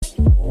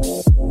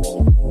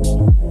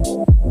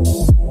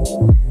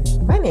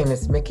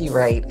is Mickey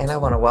Wright, and I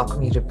want to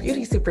welcome you to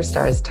Beauty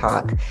Superstars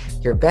Talk,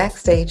 your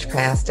backstage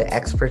pass to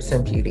experts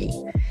in beauty.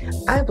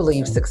 I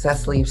believe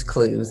success leaves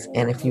clues,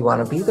 and if you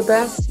want to be the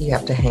best, you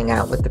have to hang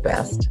out with the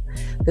best.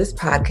 This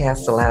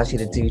podcast allows you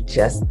to do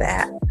just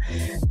that.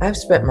 I've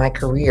spent my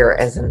career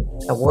as an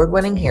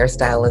award-winning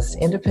hairstylist,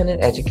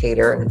 independent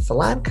educator, and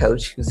salon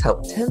coach who's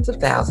helped tens of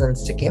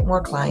thousands to get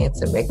more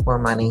clients and make more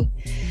money.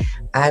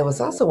 I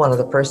was also one of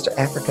the first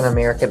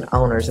African-American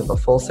owners of a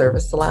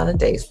full-service salon and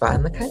day spa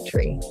in the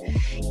country.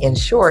 In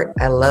short,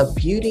 I love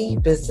beauty,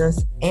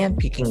 business, and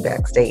peeking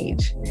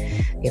backstage.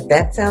 If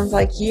that sounds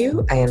like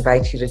you, I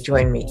invite you to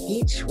join me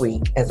each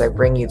week as I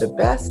bring you the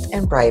best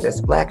and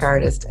brightest Black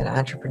artists and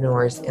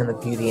entrepreneurs in the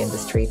beauty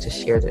industry to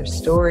share their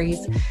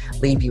stories,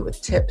 leave you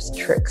with tips,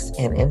 tricks,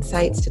 and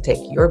insights to take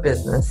your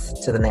business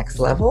to the next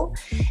level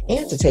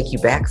and to take you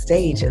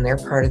backstage in their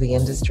part of the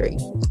industry.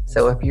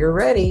 So if you're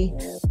ready,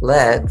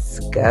 let's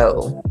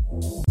go.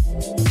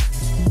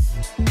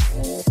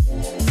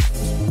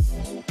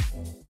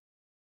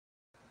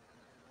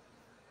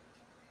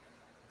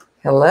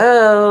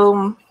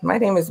 Hello, my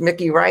name is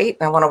Mickey Wright.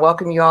 I want to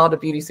welcome you all to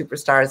Beauty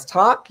Superstars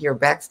Talk, your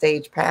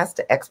backstage pass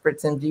to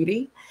experts in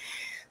beauty.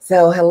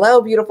 So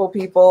hello, beautiful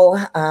people.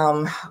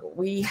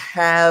 We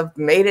have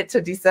made it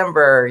to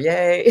December.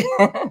 Yay.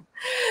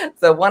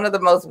 So one of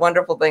the most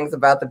wonderful things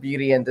about the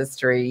beauty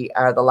industry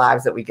are the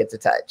lives that we get to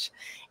touch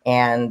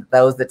and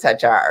those that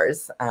touch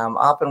ours.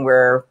 Often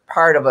we're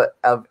part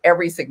of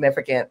every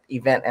significant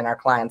event in our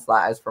clients'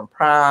 lives, from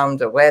prom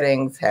to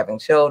weddings, having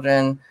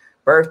children,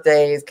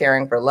 birthdays,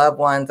 caring for loved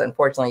ones,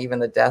 unfortunately, even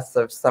the deaths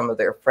of some of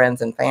their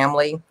friends and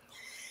family.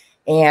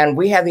 And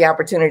we have the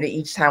opportunity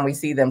each time we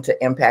see them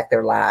to impact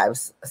their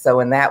lives.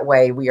 So in that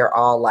way, we are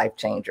all life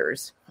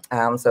changers.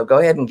 So go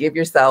ahead and give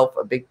yourself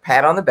a big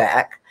pat on the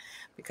back,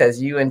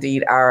 because you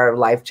indeed are a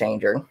life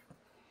changer.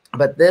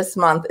 But this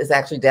month is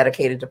actually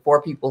dedicated to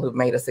 4 people who've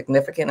made a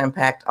significant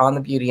impact on the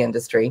beauty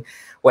industry,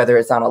 whether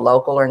it's on a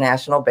local or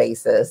national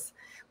basis,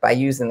 by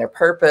using their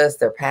purpose,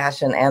 their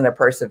passion, and their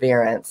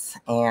perseverance.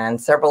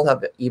 And several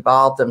have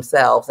evolved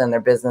themselves and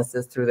their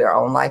businesses through their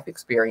own life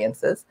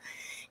experiences.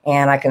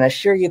 And I can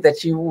assure you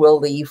that you will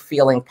leave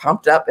feeling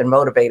pumped up and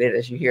motivated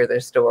as you hear their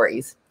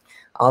stories.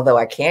 Although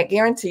I can't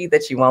guarantee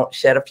that you won't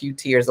shed a few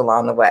tears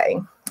along the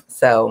way.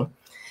 So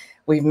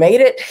we've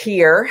made it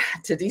here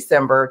to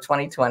December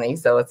 2020.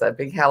 So it's a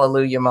big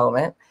hallelujah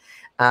moment.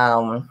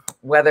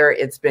 Whether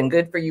it's been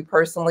good for you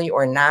personally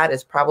or not,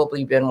 it's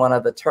probably been one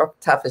of the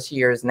toughest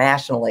years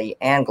nationally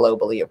and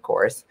globally, of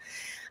course.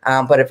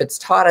 But if it's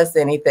taught us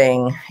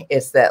anything,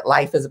 it's that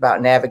life is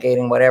about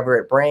navigating whatever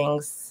it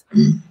brings,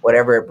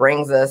 whatever it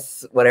brings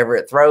us, whatever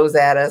it throws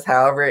at us,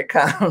 however it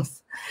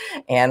comes,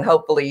 and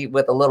hopefully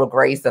with a little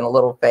grace and a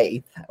little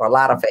faith, or a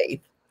lot of faith.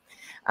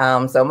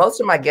 So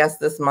most of my guests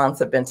this month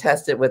have been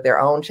tested with their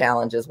own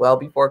challenges well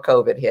before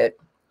COVID hit.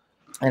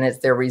 And it's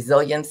their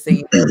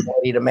resiliency, their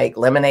ability to make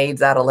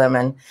lemonades out of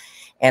lemon,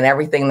 and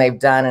everything they've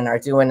done and are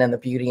doing in the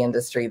beauty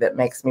industry that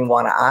makes me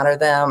want to honor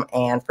them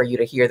and for you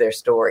to hear their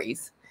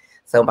stories.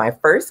 So my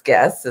first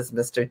guest is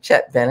Mr.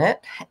 Chet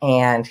Bennett,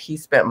 and he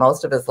spent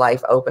most of his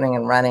life opening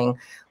and running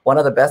one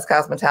of the best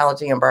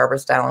cosmetology and barber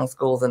styling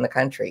schools in the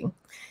country.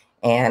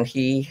 And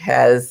he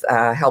has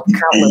helped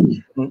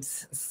countless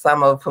students,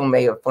 some of whom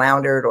may have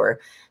floundered or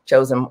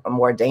chosen a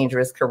more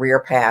dangerous career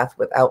path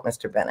without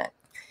Mr. Bennett.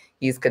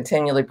 He's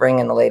continually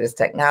bringing the latest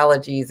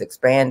technologies,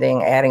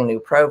 expanding, adding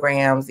new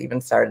programs, even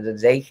started a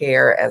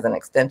daycare as an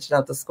extension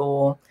of the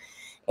school.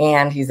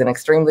 And he's an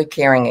extremely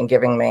caring and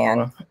giving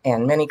man,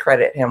 and many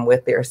credit him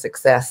with their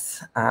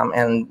success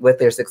and with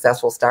their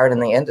successful start in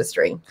the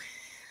industry.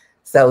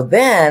 So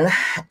then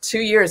 2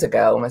 years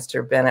ago,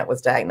 Mr. Bennett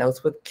was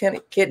diagnosed with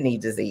kidney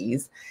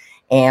disease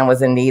and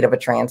was in need of a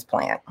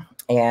transplant.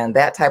 And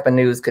that type of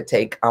news could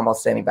take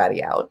almost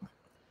anybody out.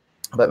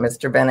 But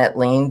Mr. Bennett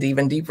leaned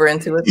even deeper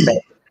into his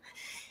faith.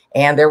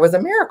 And there was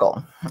a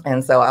miracle.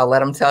 And so I'll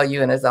let him tell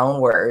you in his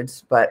own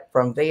words. But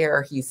from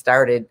there, he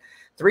started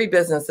 3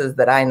 businesses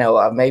that I know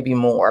of, maybe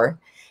more.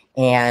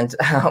 And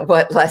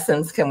what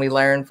lessons can we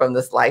learn from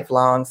this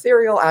lifelong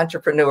serial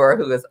entrepreneur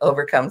who has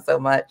overcome so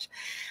much?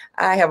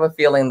 I have a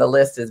feeling the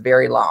list is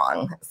very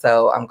long.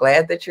 So I'm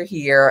glad that you're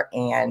here,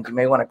 and you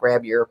may want to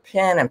grab your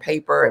pen and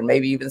paper and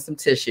maybe even some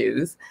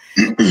tissues.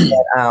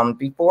 But,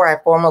 before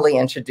I formally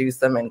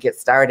introduce him and get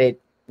started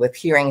with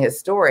hearing his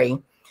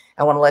story,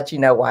 I want to let you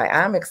know why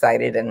I'm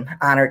excited and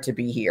honored to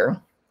be here.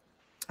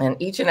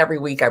 And each and every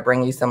week, I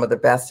bring you some of the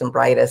best and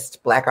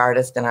brightest Black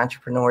artists and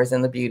entrepreneurs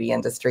in the beauty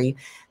industry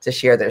to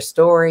share their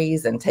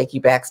stories and take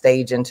you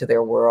backstage into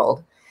their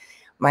world.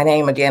 My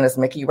name, again, is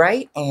Mickey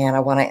Wright, and I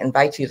want to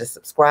invite you to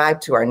subscribe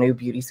to our new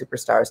Beauty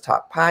Superstars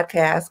Talk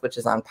podcast, which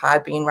is on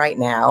Podbean right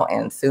now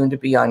and soon to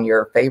be on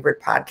your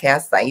favorite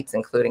podcast sites,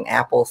 including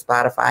Apple,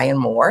 Spotify, and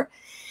more.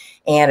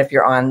 And if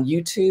you're on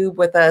YouTube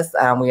with us,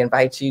 we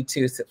invite you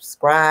to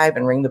subscribe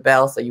and ring the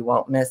bell so you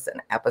won't miss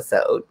an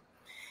episode.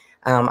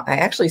 I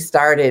actually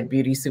started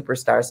Beauty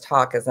Superstars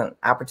Talk as an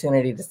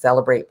opportunity to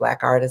celebrate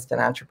Black artists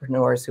and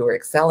entrepreneurs who are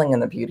excelling in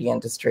the beauty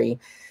industry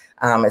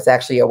It's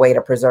actually a way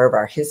to preserve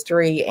our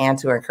history and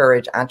to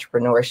encourage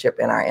entrepreneurship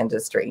in our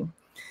industry.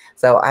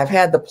 So I've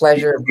had the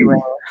pleasure of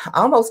doing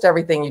almost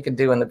everything you could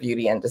do in the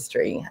beauty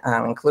industry,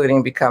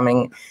 including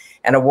becoming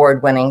an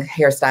award-winning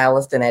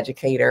hairstylist and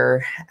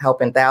educator,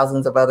 helping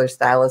thousands of other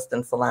stylists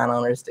and salon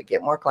owners to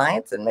get more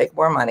clients and make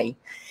more money.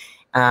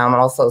 I'm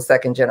also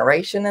second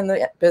generation in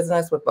the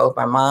business with both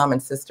my mom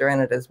and sister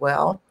in it as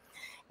well.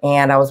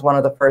 And I was one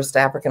of the first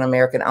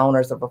African-American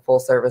owners of a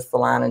full-service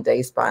salon and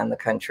day spa in the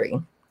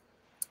country.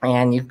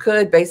 And you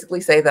could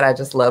basically say that I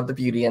just love the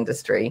beauty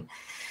industry.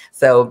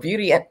 So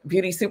Beauty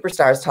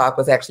Superstars Talk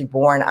was actually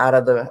born out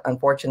of the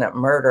unfortunate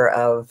murder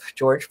of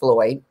George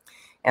Floyd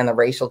and the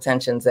racial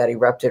tensions that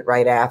erupted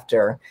right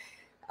after.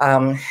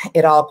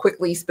 It all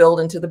quickly spilled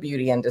into the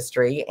beauty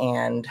industry.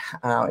 And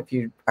if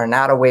you are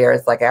not aware,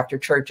 it's like after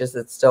churches,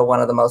 it's still one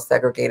of the most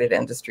segregated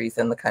industries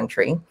in the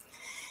country.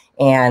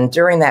 And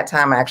during that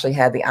time, I actually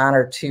had the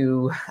honor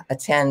to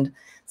attend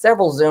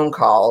several Zoom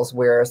calls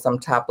where some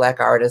top Black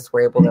artists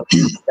were able to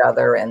meet each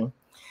other and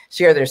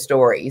share their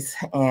stories.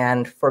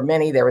 And for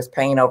many, there was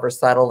pain over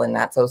subtle and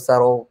not so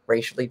subtle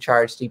racially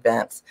charged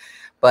events.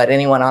 But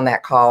anyone on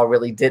that call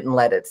really didn't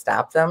let it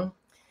stop them.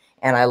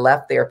 And I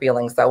left there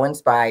feeling so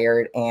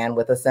inspired and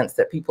with a sense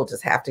that people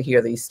just have to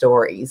hear these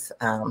stories.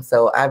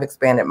 So I've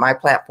expanded my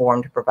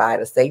platform to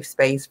provide a safe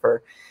space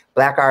for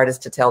Black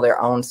artists to tell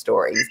their own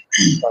stories.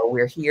 So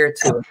we're here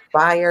to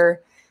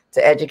inspire,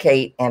 to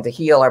educate, and to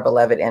heal our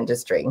beloved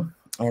industry.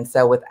 And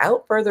so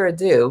without further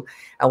ado,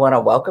 I want to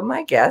welcome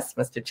my guest,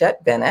 Mr.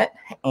 Chet Bennett,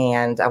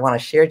 and I want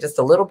to share just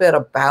a little bit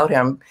about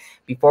him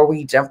before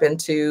we jump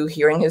into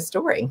hearing his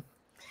story.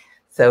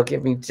 So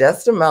give me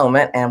just a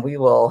moment and we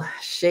will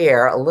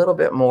share a little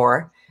bit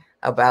more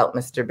about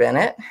Mr.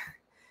 Bennett,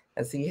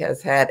 as he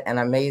has had an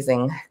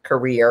amazing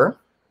career.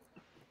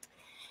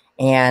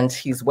 And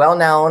he's well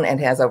known and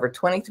has over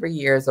 23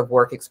 years of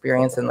work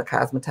experience in the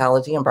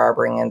cosmetology and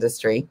barbering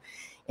industry.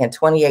 In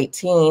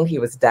 2018, he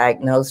was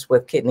diagnosed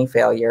with kidney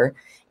failure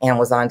and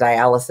was on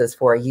dialysis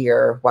for a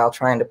year while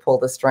trying to pull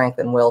the strength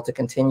and will to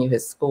continue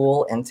his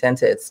school and tend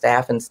to its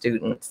staff and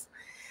students.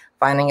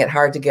 Finding it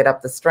hard to get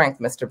up the strength,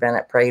 Mr.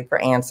 Bennett prayed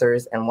for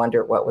answers and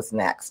wondered what was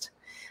next.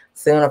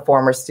 Soon, a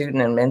former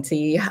student and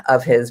mentee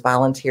of his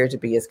volunteered to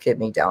be his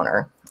kidney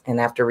donor. And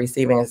after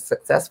receiving a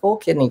successful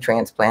kidney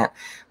transplant,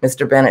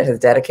 Mr. Bennett has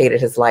dedicated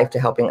his life to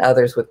helping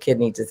others with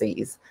kidney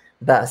disease.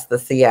 Thus, the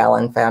C.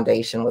 Allen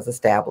Foundation was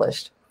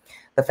established.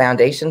 The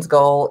foundation's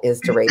goal is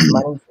to raise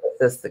money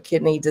to assist the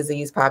kidney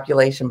disease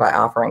population by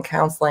offering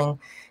counseling,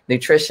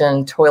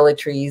 nutrition,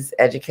 toiletries,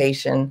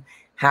 education,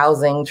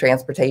 housing,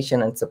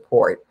 transportation, and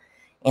support.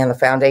 And the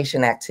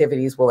foundation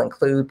activities will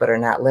include, but are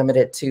not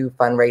limited to,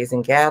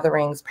 fundraising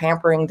gatherings,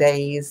 pampering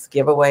days,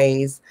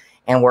 giveaways,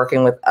 and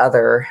working with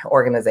other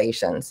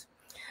organizations.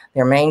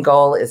 Their main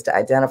goal is to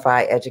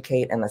identify,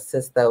 educate, and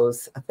assist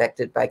those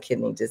affected by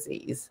kidney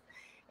disease.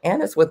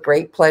 And it's with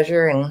great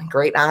pleasure and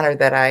great honor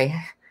that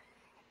I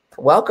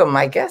welcome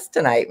my guest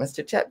tonight,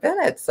 Mr. Chet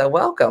Bennett. So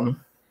welcome.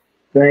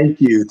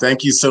 Thank you.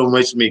 Thank you so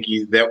much,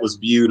 Mickey. That was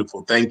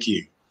beautiful. Thank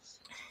you.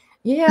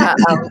 Yeah,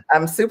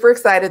 I'm super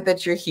excited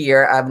that you're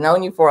here. I've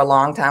known you for a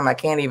long time. I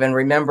can't even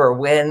remember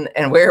when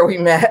and where we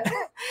met,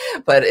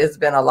 but it's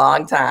been a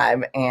long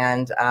time.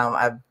 And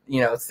I've,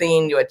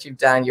 seen what you've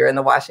done. You're in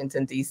the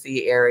Washington,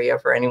 D.C. area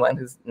for anyone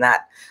who's not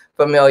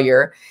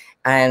familiar.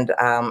 And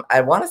I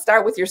want to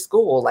start with your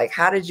school. Like,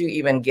 how did you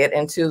even get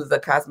into the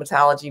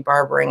cosmetology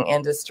barbering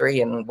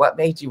industry, and what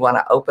made you want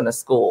to open a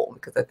school?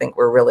 Because I think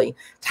we're really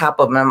top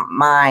of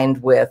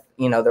mind with,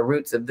 the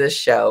roots of this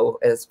show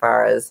as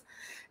far as,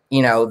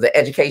 the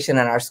education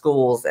in our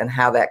schools and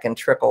how that can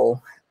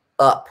trickle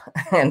up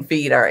and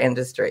feed our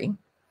industry.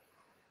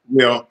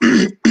 Well,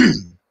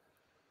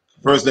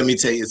 first, let me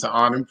tell you, it's an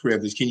honor and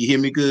privilege. Can you hear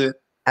me good?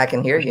 I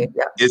can hear you.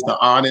 Yeah. It's an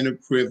honor and a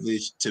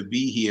privilege to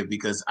be here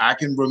because I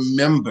can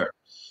remember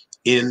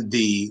in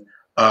the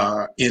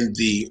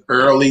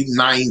early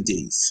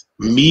 90s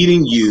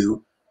meeting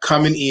you,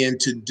 coming in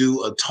to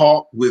do a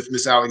talk with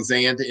Miss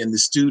Alexander and the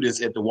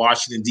students at the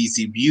Washington,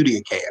 D.C. Beauty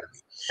Academy.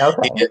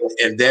 Okay.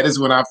 And that is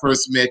when I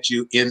first met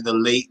you in the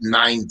late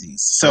 90s.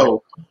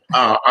 So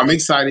I'm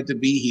excited to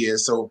be here.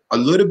 So a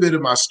little bit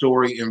of my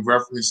story in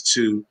reference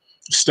to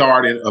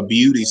starting a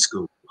beauty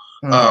school.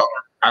 Mm-hmm.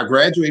 I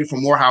graduated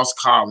from Morehouse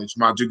College.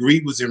 My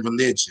degree was in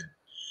religion.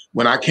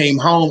 When I came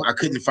home, I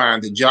couldn't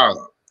find a job.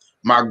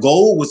 My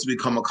goal was to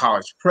become a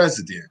college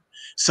president.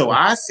 So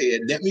I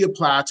said, let me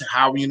apply to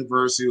Howard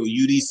University or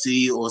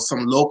UDC or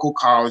some local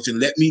college and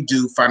let me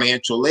do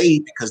financial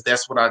aid, because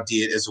that's what I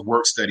did as a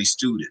work study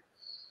student.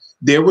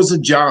 There was a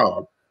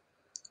job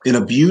in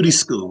a beauty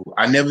school.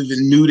 I never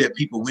even knew that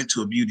people went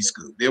to a beauty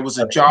school. There was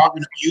a job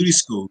in a beauty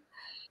school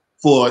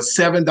for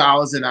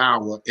 $7 an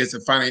hour as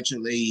a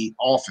financial aid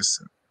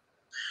officer.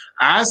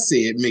 I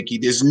said, Mickey,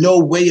 there's no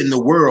way in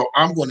the world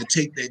I'm going to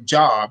take that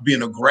job,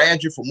 being a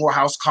graduate from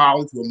Morehouse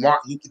College with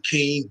Martin Luther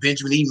King,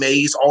 Benjamin E.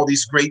 Mays, all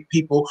these great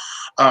people.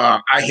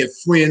 I had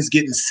friends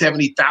getting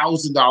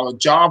 $70,000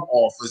 job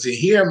offers, and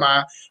here am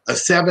I, a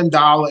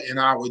 $7 an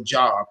hour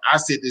job. I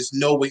said, there's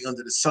no way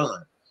under the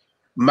sun.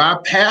 My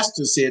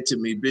pastor said to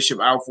me, Bishop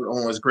Alfred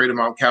Owens, Greater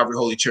Mount Calvary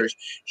Holy Church,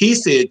 he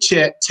said,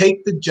 Chet,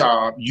 take the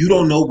job. You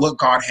don't know what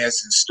God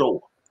has in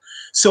store.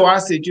 So I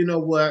said, you know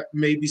what?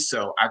 Maybe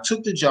so. I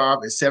took the job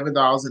at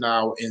 $7 an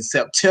hour in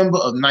September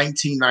of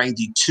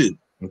 1992.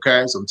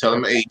 Okay, so I'm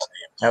telling my age.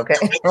 Okay.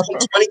 22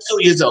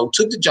 years old.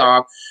 Took the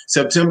job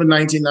September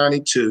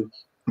 1992.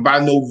 By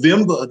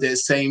November of that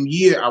same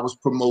year, I was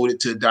promoted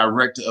to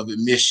director of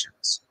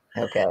admissions.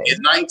 Okay. In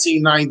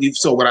 1990,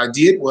 so what I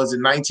did was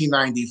in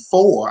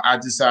 1994, I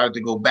decided to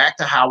go back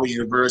to Howard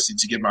University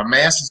to get my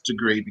master's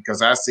degree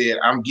because I said,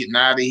 I'm getting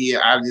out of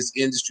here, out of this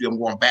industry. I'm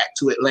going back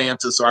to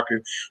Atlanta so I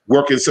could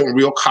work in some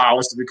real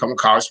college to become a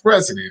college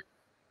president.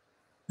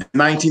 In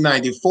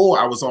 1994,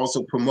 I was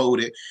also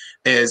promoted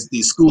as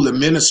the school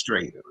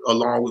administrator,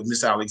 along with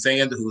Miss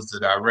Alexander, who was the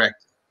director.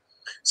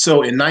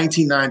 So in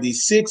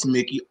 1996,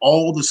 Mickey,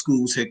 all the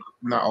schools had,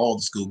 not all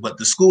the schools, but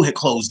the school had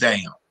closed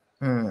down.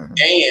 And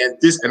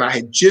I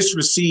had just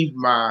received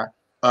my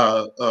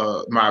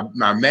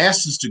my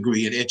master's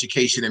degree in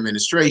education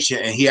administration,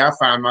 and here I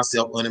find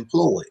myself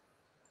unemployed.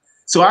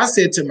 So I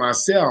said to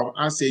myself,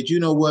 I said,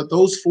 you know what?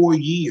 Those 4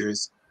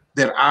 years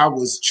that I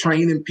was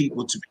training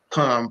people to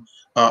become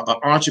an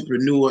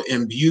entrepreneur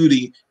in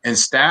beauty and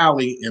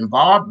styling and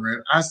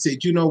barbering, I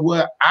said, you know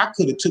what? I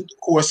could have took the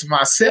course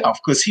myself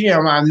because here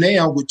am I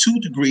now with 2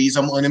 degrees.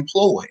 I'm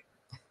unemployed.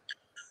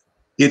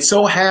 It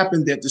so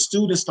happened that the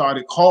students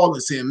started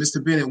calling saying,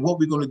 Mr. Bennett, what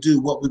we're going to do,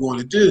 what we're going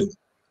to do.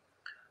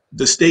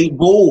 The state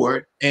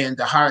board and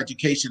the Higher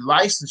Education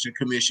Licensure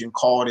Commission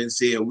called and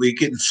said, we're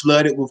getting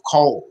flooded with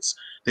calls.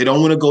 They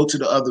don't want to go to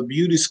the other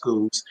beauty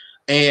schools.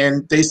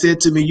 And they said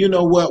to me, you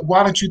know what,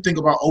 why don't you think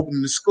about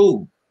opening the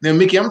school? Now,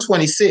 Mickey, I'm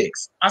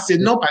 26. I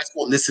said, nobody's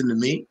going to listen to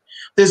me.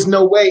 There's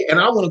no way. And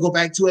I want to go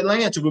back to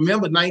Atlanta.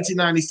 Remember,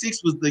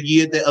 1996 was the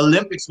year the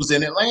Olympics was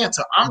in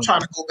Atlanta. I'm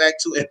trying to go back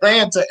to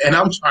Atlanta, and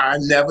I'm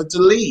trying never to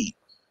leave.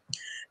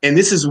 And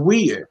this is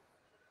weird.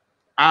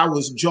 I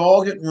was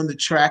jogging on the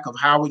track of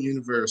Howard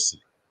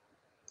University,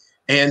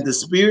 and the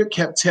Spirit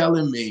kept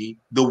telling me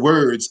the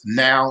words,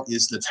 now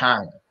is the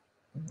time.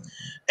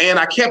 And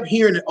I kept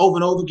hearing it over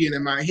and over again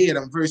in my head.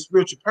 I'm a very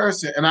spiritual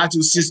person, and I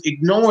just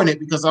ignoring it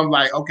because I'm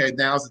like, okay,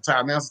 now's the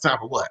time. Now's the time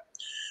for what?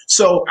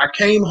 So I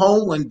came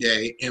home one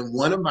day, and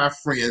one of my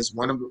friends,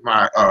 one of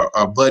my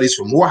buddies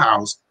from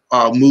Morehouse,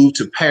 moved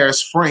to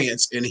Paris,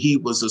 France, and he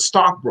was a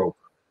stockbroker.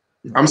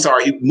 I'm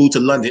sorry, he moved to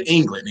London,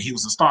 England, and he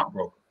was a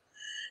stockbroker.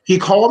 He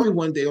called me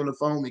one day on the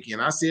phone again.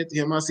 I said to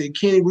him, I said,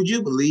 Kenny, would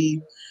you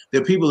believe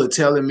that people are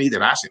telling me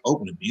that I should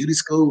open a beauty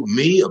school?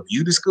 Me, a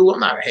beauty school? I'm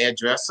not a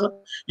hairdresser.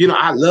 You know,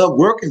 I love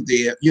working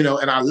there, you know,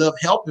 and I love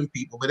helping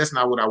people, but that's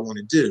not what I want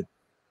to do.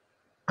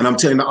 And I'm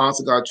telling the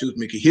honest to God truth,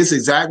 Mickey, his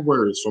exact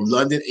words from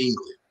London,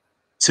 England,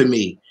 to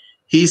me,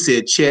 he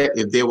said, Chet,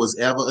 if there was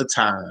ever a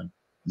time,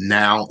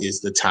 now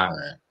is the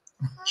time.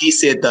 He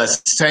said the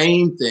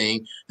same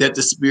thing that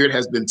the Spirit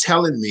has been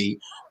telling me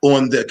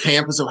on the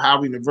campus of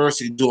Howard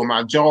University during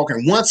my jog.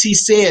 And once he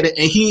said it,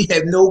 and he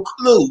had no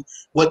clue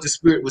what the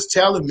Spirit was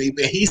telling me,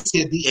 but he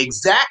said the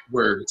exact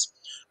words,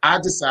 I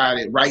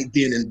decided right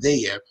then and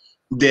there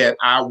that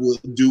I would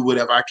do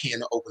whatever I can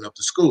to open up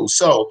the school.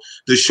 So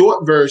the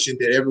short version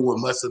that everyone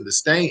must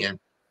understand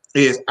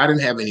is I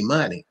didn't have any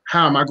money.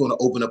 How am I going to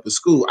open up a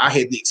school? I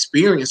had the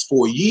experience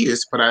 4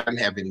 years, but I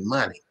didn't have any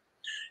money.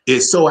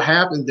 It so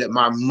happened that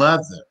my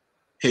mother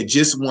had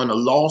just won a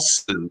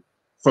lawsuit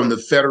from the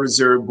Federal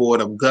Reserve Board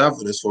of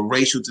Governors for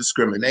racial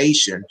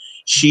discrimination.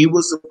 She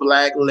was a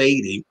Black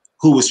lady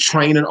who was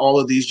training all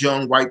of these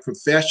young white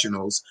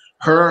professionals.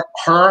 Her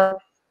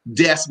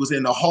desk was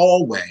in the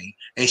hallway,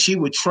 and she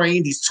would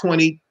train these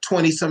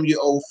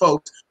 20-some-year-old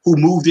folks who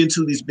moved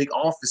into these big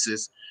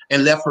offices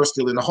and left her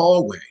still in the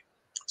hallway.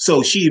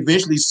 So she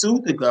eventually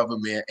sued the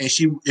government, and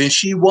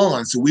she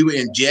won. So we were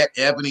in Jet,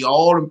 Ebony,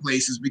 all them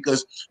places,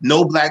 because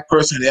no Black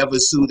person had ever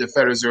sued the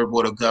Federal Reserve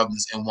Board of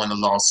Governors and won a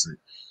lawsuit.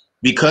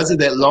 Because of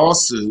that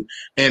lawsuit,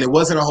 and it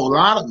wasn't a whole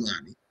lot of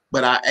money,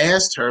 but I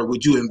asked her,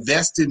 would you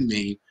invest in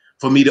me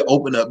for me to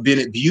open up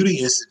Bennett Beauty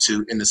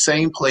Institute in the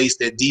same place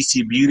that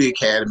DC Beauty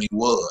Academy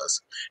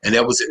was? And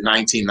that was in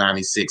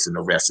 1996, and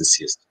the rest is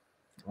history.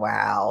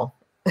 Wow.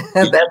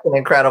 That's an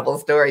incredible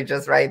story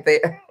just right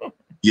there.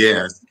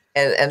 Yes.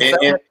 And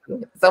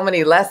so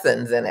many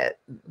lessons in it.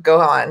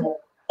 Go on.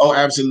 Oh,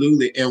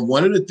 absolutely. And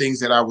one of the things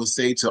that I would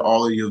say to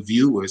all of your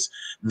viewers,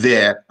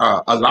 that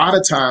a lot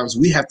of times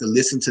we have to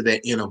listen to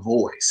that inner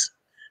voice,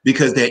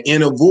 because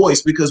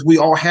we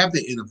all have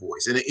the inner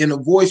voice, and the inner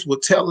voice will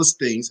tell us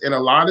things. And a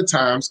lot of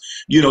times,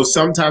 you know,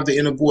 sometimes the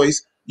inner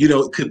voice, you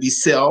know, it could be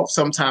self,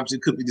 sometimes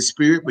it could be the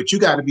Spirit, but you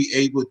got to be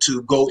able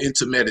to go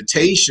into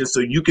meditation so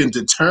you can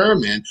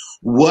determine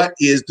what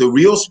is the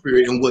real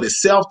Spirit and what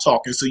is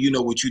self-talking, so you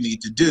know what you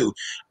need to do.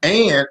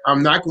 And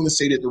I'm not going to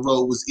say that the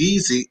road was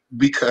easy,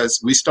 because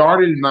we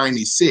started in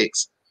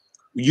 96.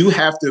 You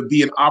have to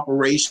be in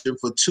operation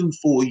for 2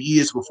 full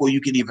years before you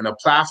can even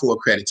apply for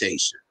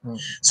accreditation. Mm-hmm.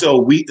 So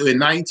in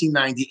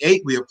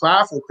 1998, we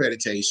applied for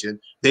accreditation.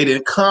 They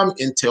didn't come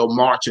until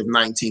March of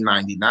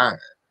 1999.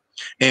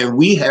 And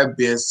we have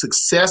been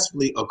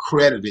successfully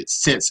accredited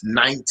since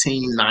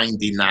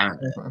 1999.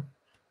 Mm-hmm.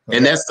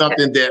 And that's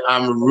something that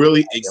I'm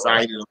really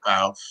excited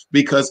about,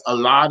 because a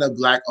lot of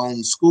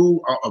Black-owned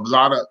school, a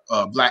lot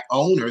of Black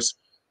owners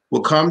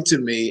will come to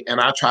me,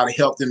 and I try to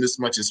help them as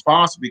much as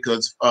possible,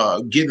 because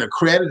getting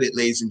accredited,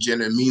 ladies and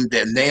gentlemen, means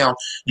that now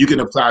you can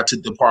apply to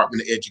the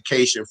Department of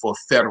Education for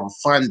federal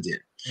funding.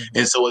 Mm-hmm.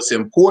 And so it's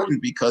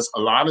important, because a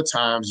lot of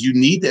times you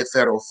need that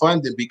federal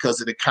funding because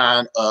of the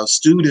kind of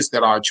students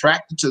that are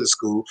attracted to the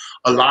school.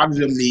 A lot of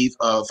them need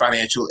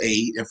financial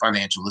aid and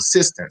financial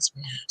assistance.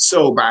 Mm-hmm.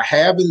 So by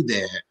having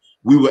that,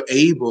 we were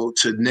able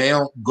to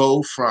now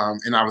go from,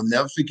 and I will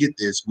never forget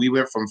this, we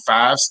went from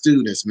 5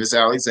 students, Miss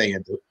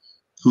Alexander,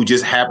 who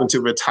just happened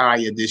to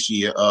retire this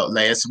year,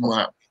 last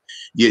month.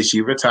 Yeah, she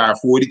retired,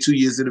 42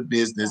 years in the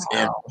business, wow,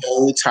 and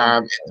whole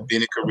time at the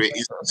Bennett Career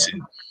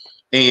Institute.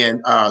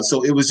 And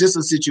so it was just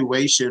a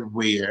situation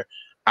where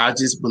I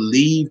just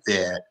believe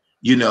that,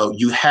 you know,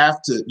 you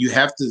have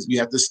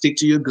to stick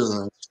to your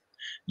guns.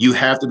 You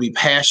have to be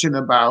passionate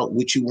about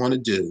what you want to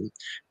do.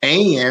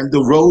 And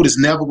the road is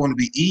never going to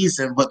be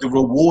easy, but the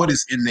reward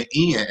is in the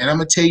end. And I'm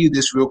going to tell you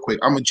this real quick.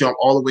 I'm going to jump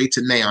all the way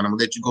to now, and I'm going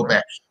to let you go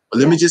back. But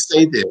let me just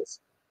say this.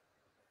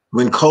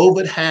 When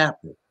COVID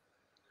happened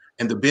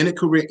and the Bennett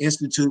Career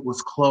Institute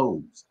was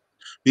closed,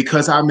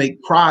 because I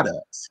make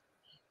products,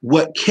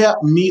 what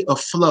kept me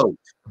afloat,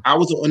 I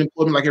was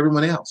unemployed like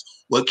everyone else.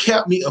 What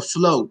kept me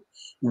afloat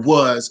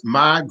was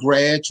my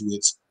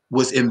graduates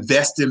was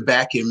investing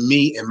back in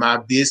me and my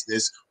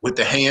business with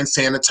the hand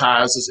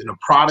sanitizers and the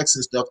products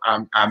and stuff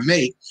I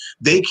make.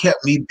 They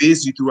kept me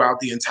busy throughout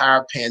the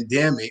entire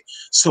pandemic.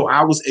 So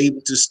I was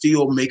able to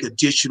still make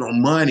additional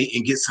money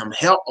and get some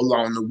help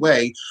along the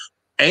way.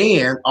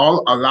 And a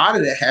lot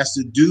of that has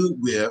to do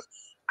with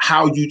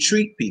how you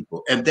treat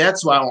people. And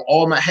that's why on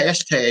all my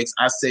hashtags,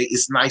 I say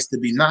it's nice to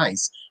be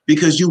nice,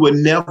 because you will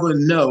never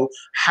know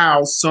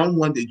how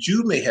someone that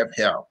you may have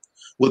helped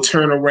will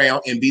turn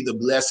around and be the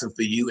blessing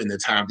for you in the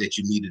time that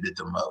you needed it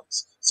the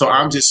most. So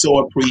I'm just so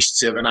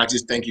appreciative, and I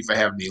just thank you for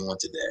having me on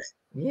today.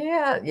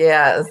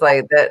 Yeah. It's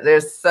like that.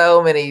 There's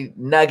so many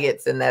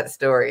nuggets in that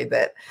story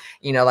that,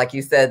 you know, like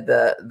you said,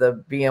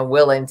 the being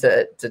willing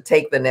to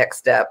take the next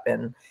step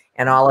and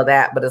all of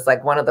that. But it's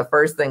like one of the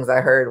first things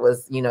I heard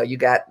was, you know, you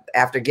got,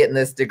 after getting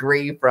this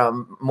degree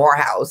from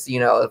Morehouse, you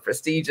know, a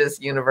prestigious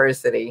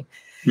university.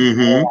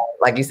 Mm-hmm.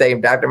 Like you say,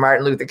 Dr.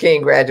 Martin Luther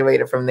King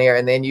graduated from there,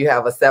 and then you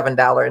have a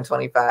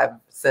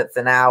 $7.25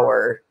 an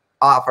hour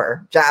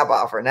job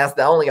offer, and that's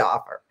the only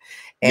offer.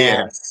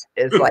 And yes,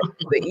 it's like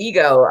the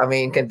ego, I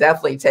mean, can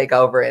definitely take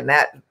over in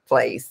that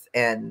place.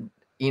 And,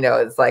 you know,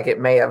 it's like it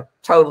may have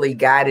totally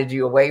guided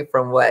you away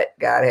from what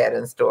God had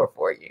in store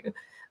for you.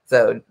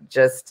 So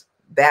just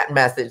that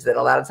message that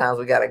a lot of times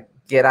we got to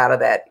get out of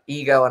that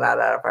ego and out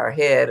of our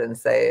head and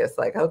say, it's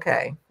like,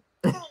 okay.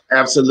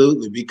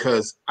 Absolutely,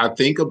 because I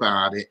think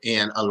about it,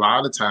 and a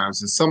lot of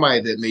times, and somebody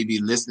that may be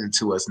listening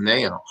to us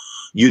now,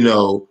 you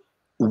know,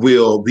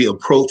 will be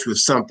approached with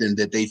something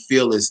that they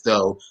feel as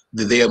though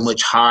that they are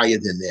much higher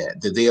than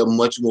that they are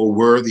much more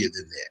worthy than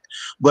that.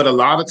 But a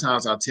lot of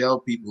times I tell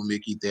people,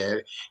 Mickey,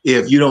 that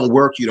if you don't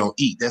work, you don't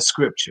eat. That's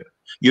scripture.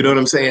 You know what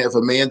I'm saying? If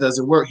a man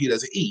doesn't work, he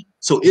doesn't eat.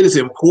 So it is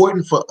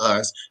important for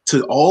us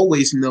to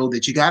always know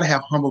that you got to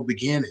have humble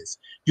beginnings.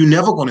 You're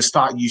never going to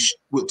start.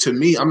 To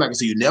me, I'm not going to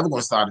say you're never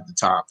going to start at the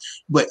top,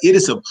 but it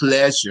is a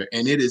pleasure,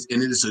 and it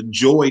is a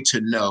joy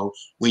to know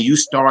when you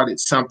started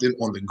something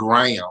on the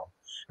ground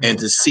and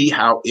to see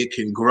how it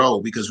can grow.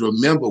 Because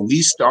remember,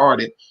 we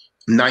started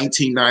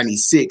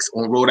 1996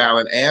 on Rhode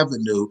Island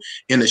Avenue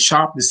in a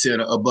shopping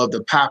center above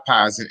the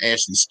Popeyes in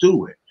Ashley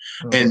Stewart.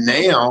 Mm-hmm. And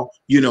now,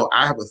 you know,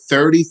 I have a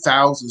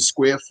 30,000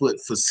 square foot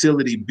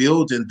facility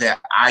building that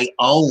I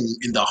own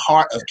in the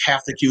heart of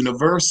Catholic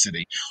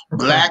University.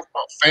 Mm-hmm. Black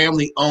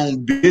family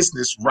owned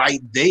business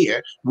right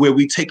there where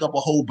we take up a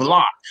whole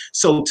block.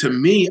 So to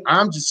me,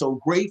 I'm just so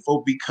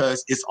grateful,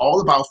 because it's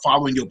all about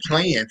following your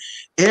plan.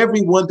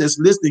 Everyone that's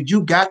listening,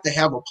 you got to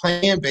have a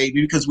plan,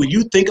 baby, because when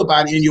you think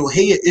about it in your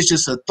head, it's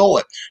just a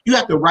thought. You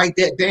have to write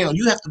that down.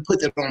 You have to put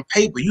that on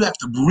paper. You have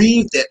to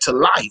breathe that to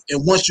life.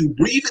 And once you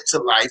breathe it to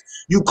life,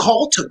 you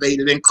cultivate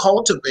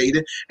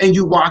it, and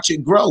you watch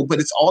it grow. But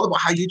it's all about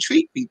how you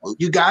treat people.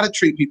 You got to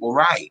treat people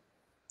right.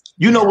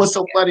 You know what's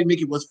so funny,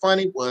 Mickey? What's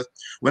funny was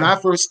when I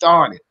first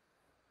started,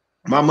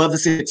 my mother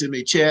said to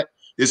me, Chet,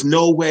 there's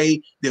no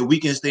way that we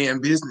can stay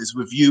in business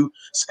with you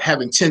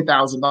having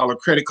 $10,000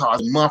 credit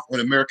cards a month on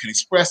American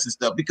Express and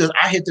stuff, because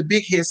I had the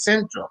big head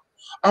syndrome.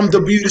 I'm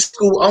the beauty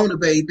school owner,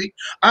 baby.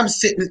 I'm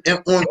sitting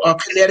on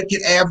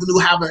Connecticut Avenue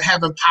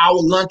having power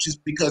lunches,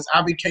 because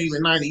I became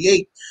in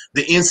 '98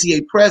 the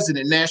NCA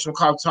president, National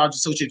College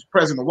Association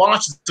president of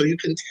Washington. So you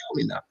couldn't tell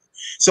me nothing.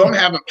 So I'm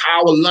having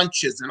power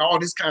lunches and all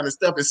this kind of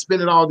stuff and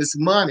spending all this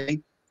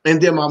money. And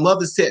then my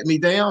mother sat me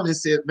down and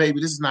said, baby,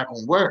 this is not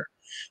going to work.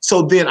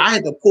 So then I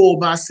had to pull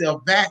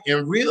myself back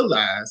and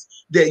realize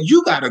that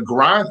you got to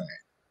grind.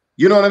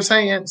 You know what I'm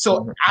saying?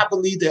 So I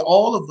believe that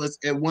all of us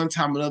at one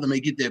time or another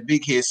may get that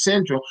big head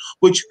syndrome,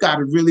 but you got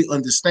to really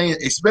understand,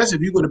 especially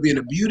if you're going to be in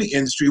the beauty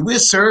industry, we're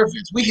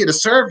servants. We're here to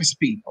service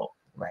people.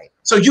 Right.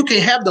 So you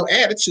can't have no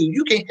attitude.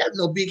 You can't have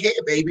no big head,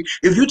 baby,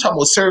 if you're talking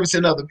about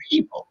servicing other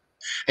people.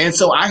 And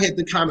so I had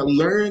to kind of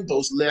learn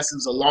those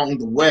lessons along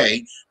the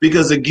way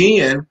because,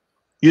 again,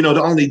 you know,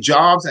 the only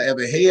jobs I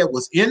ever had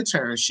was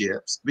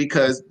internships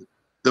because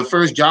the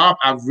first job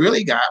I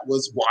really got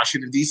was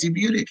Washington, D.C.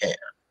 Beauty Care.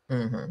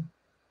 Mm-hmm.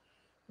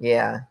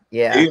 Yeah.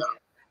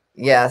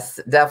 Yes,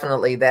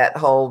 definitely. That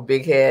whole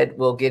big head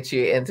will get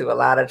you into a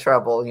lot of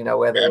trouble, you know,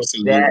 whether it's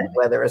debt,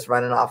 whether it's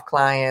running off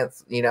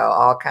clients, you know,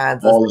 all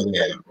kinds of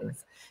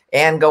things.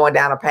 And going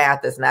down a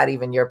path that's not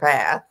even your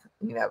path,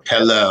 you know.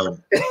 Hello.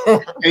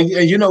 and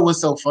you know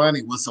what's so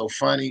funny? What's so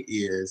funny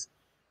is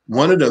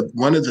one of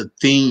the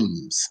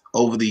themes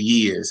over the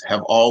years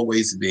have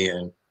always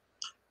been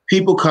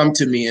people come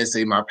to me and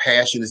say, my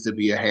passion is to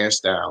be a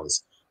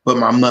hairstylist, but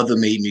my mother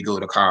made me go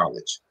to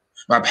college.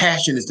 My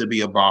passion is to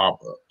be a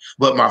barber,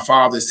 but my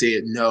father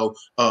said no.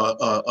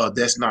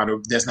 That's not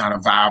a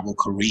viable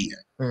career.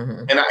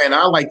 Mm-hmm. And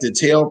I like to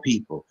tell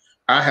people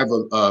I have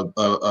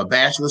a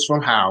bachelor's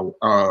from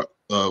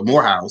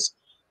Morehouse.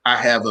 I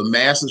have a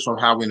master's from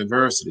Howard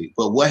University.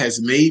 But what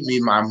has made me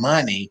my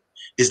money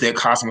is that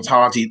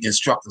cosmetology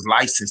instructor's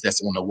license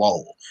that's on the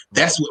wall.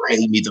 That's what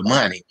made me the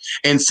money.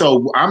 And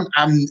so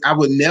I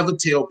would never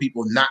tell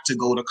people not to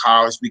go to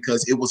college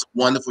because it was a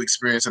wonderful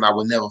experience and I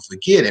will never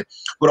forget it.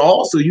 But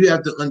also you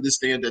have to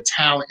understand the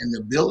talent and the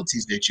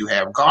abilities that you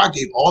have. God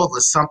gave all of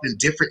us something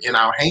different in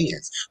our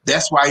hands.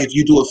 That's why if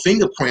you do a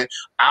fingerprint,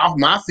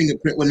 my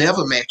fingerprint will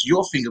never match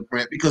your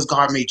fingerprint because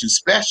God made you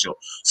special.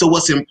 So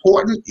what's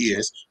important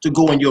is to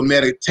go in your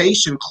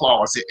meditation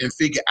closet and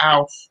figure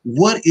out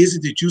what is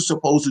it that you're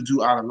supposed to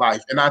do out of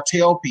life. And I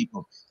tell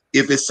people,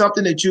 if it's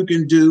something that you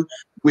can do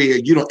where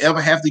you don't ever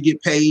have to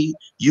get paid,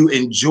 you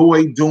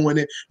enjoy doing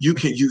it, you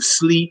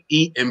sleep,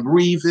 eat, and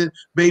breathe it,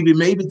 baby,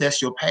 maybe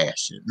that's your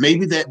passion.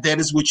 Maybe that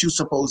is what you're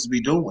supposed to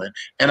be doing.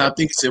 And I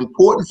think it's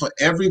important for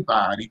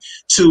everybody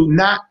to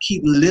not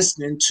keep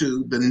listening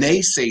to the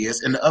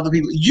naysayers and the other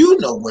people. You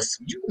know what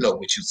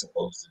you're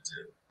supposed to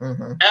do.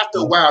 Mm-hmm. After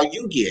a while,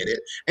 you get it.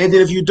 And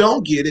then if you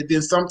don't get it,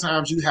 then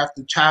sometimes you have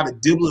to try to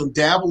dibble and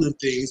dabble in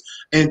things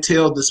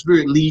until the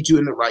Spirit leads you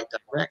in the right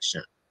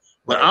direction.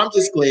 But I'm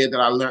just glad that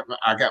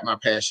I got my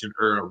passion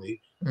early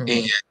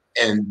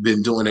and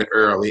been doing it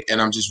early.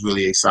 And I'm just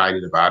really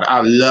excited about it.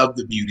 I love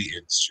the beauty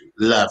industry.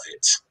 Love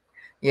it.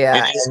 Yeah.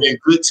 And it's been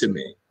good to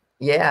me.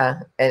 Yeah.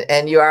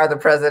 And you are the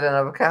president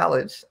of a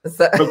college.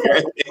 So.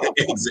 Okay.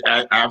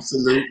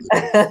 Absolutely.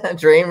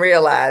 Dream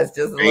realized.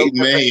 Just a little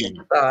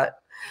Amen. Thought.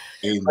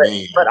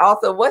 Amen. But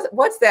also,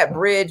 what's that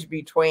bridge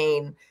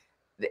between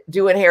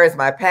doing hair as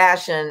my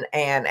passion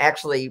and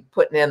actually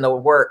putting in the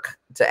work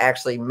to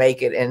actually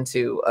make it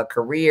into a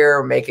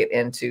career, make it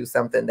into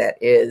something that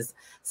is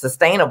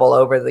sustainable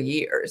over the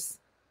years?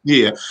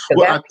 Yeah.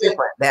 Well, I think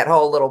that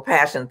whole little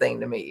passion thing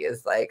to me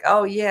is like,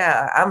 oh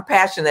yeah, I'm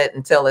passionate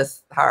until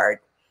it's hard.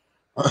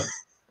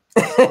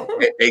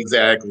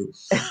 Exactly.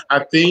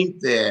 I think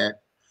that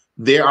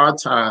there are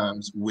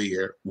times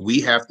where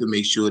we have to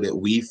make sure that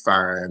we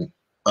find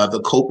other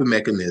coping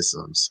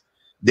mechanisms,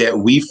 that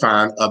we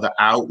find other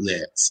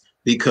outlets,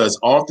 because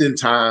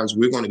oftentimes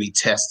we're going to be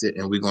tested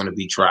and we're going to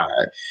be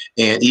tried.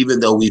 And even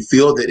though we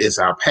feel that it's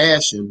our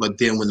passion, but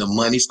then when the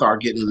money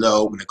start getting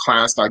low, when the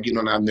clients start getting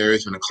on our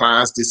nerves, when the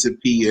clients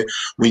disappear,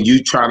 when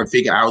you try to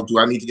figure out, do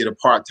I need to get a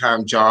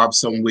part-time job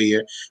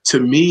somewhere? To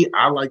me,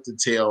 I like to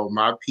tell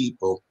my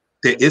people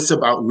that it's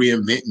about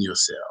reinventing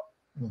yourself.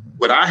 Mm-hmm.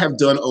 What I have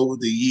done over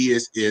the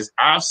years is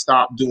I've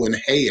stopped doing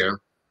hair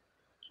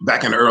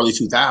back in the early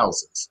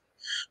 2000s.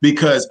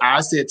 Because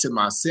I said to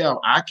myself,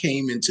 I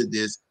came into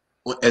this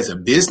as a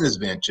business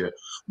venture,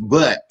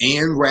 but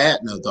Ann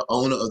Ratner, the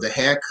owner of the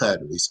Hair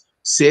Cutteries,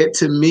 said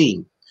to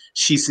me,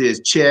 she says,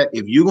 Chet,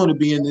 if you're going to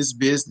be in this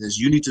business,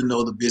 you need to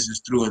know the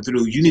business through and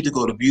through. You need to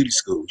go to beauty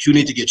school. You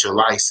need to get your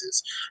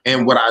license.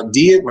 And what I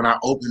did when I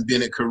opened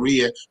Bennett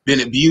Beauty then.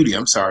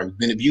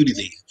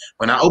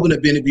 When I opened the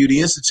Bennett Beauty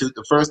Institute,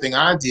 the first thing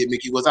I did,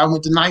 Mickey, was I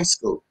went to night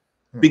school.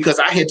 Because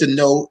I had to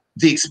know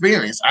the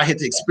experience. I had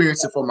to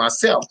experience it for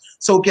myself.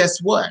 So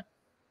guess what?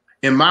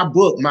 In my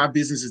book, My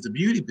Business is the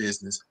Beauty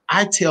Business,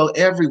 I tell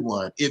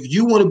everyone, if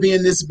you want to be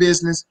in this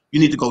business, you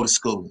need to go to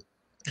school.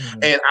 Mm-hmm.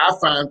 And I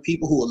find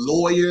people who are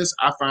lawyers,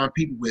 I find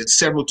people with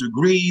several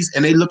degrees,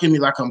 and they look at me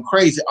like I'm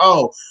crazy.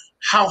 Oh,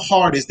 how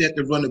hard is that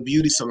to run a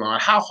beauty salon?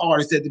 How hard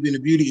is that to be in the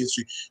beauty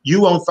industry?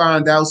 You won't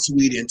find out,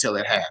 sweetie, until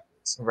it happens.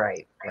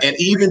 Right. And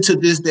even to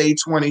this day,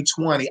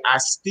 2020, I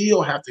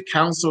still have to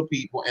counsel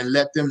people and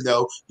let them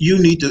know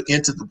you need to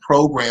enter the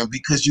program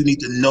because you need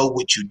to know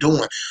what you're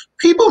doing.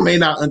 People may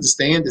not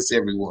understand this,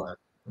 everyone.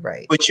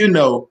 Right. But you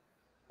know,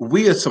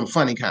 we are some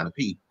funny kind of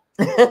people.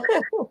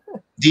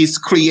 these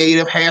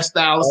creative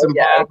hairstylists and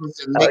barbers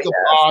and makeup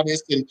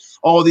artists and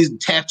all these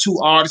tattoo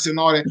artists and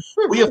all that.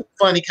 We're a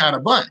funny kind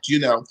of bunch, you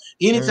know.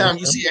 Anytime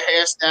you see a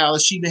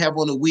hairstylist, she may have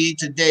on a wig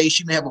today,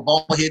 she may have a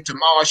bald head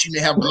tomorrow, she may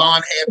have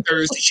blonde hair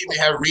Thursday, she may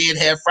have red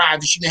hair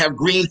Friday, she may have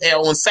green hair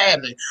on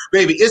Saturday.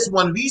 Baby, it's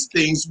one of these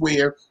things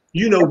where,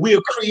 you know,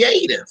 we're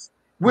creative,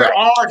 we're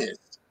artists.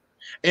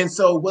 And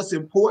so what's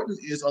important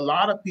is a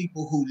lot of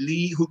people who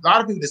leave, a lot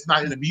of people that's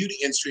not in the beauty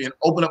industry and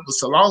open up a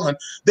salon,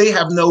 they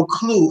have no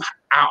clue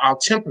our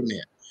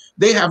temperament.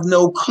 They have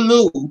no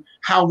clue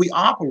how we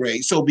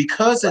operate. So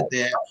because of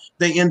that,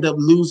 they end up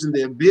losing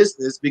their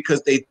business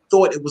because they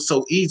thought it was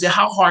so easy.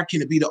 How hard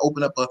can it be to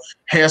open up a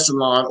hair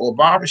salon or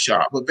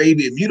barbershop? But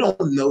baby, if you don't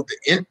know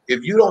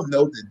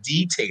the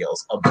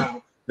details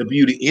about the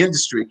beauty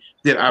industry,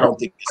 then I don't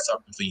think it's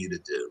something for you to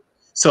do.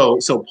 So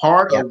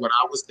part of what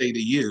I would say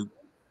to you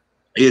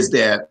is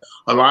that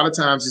a lot of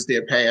times it's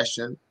their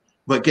passion,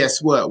 but guess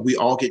what? We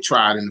all get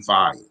tried in the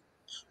fire.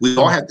 We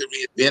all have to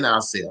reinvent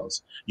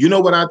ourselves. You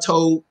know what I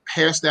told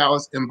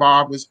hairstylists and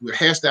barbers, with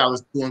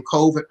hairstylists during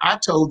COVID? I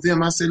told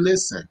them, I said,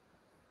 listen,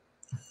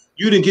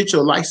 you didn't get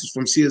your license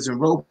from Sears and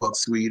Roebuck,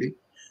 sweetie.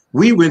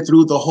 We went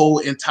through the whole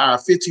entire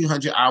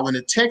 1,500 hour in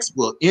the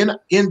textbook. In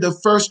the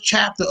first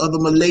chapter of the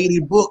Milady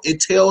book, it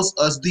tells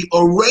us the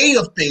array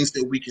of things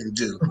that we can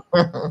do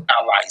with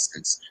our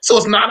license. So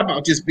it's not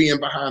about just being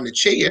behind the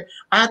chair.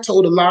 I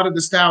told a lot of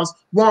the stylists,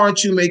 why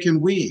aren't you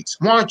making wigs?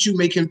 Why aren't you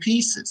making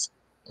pieces?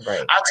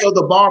 Right. I tell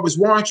the barbers,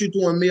 why aren't you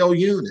doing male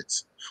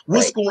units?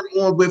 What's going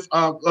on with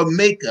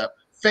makeup,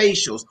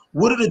 facials?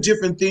 What are the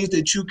different things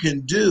that you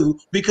can do?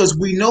 Because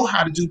we know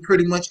how to do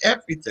pretty much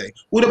everything.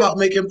 What about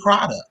making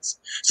products?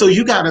 So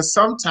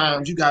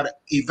sometimes you gotta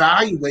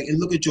evaluate and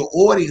look at your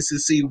audience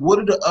and see what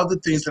are the other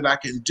things that I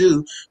can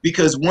do?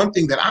 Because one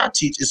thing that I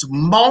teach is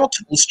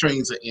multiple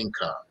streams of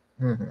income.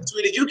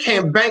 Sweetie, you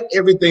can't bank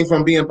everything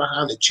from being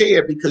behind the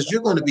chair because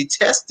you're going to be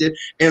tested,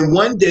 and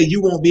one day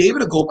you won't be able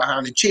to go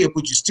behind the chair,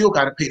 but you still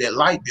got to pay that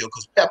light bill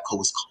because Pepco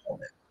is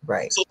calling.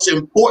 Right. So it's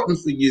important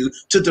for you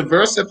to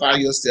diversify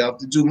yourself,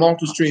 to do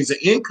multiple streams of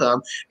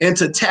income, and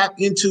to tap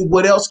into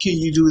what else can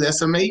you do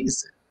that's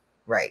amazing.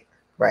 Right.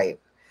 Right.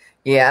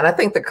 Yeah, and I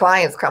think the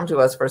clients come to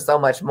us for so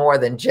much more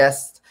than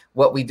just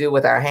what we do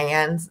with our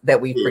hands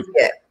that we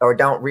forget or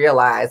don't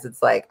realize.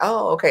 It's like,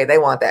 oh, okay, they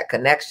want that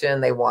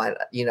connection. They want,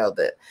 you know,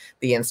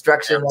 the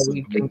instruction that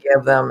we can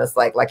give them. It's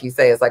like you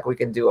say, it's like we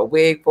can do a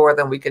wig for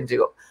them. We can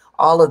do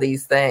all of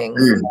these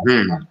things.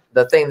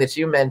 The thing that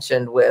you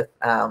mentioned with,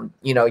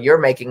 you know, you're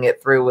making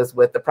it through was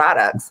with the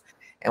products.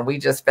 And we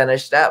just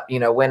finished up, you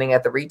know, winning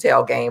at the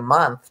retail game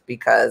month,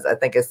 because I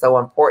think it's so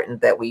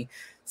important that we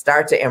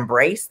start to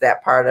embrace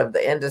that part of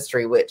the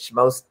industry, which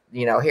most,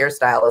 you know,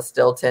 hairstylists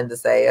still tend to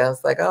say,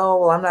 it's like, oh,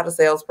 well, I'm not a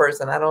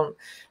salesperson. I don't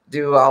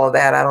do all of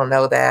that. I don't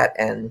know that.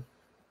 And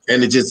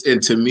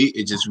to me,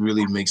 it just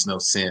really makes no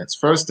sense.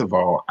 First of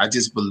all, I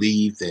just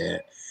believe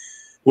that,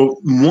 well,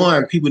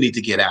 one, people need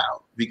to get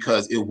out,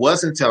 because it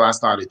wasn't until I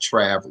started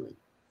traveling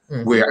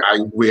where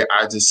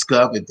I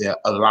discovered that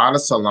a lot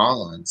of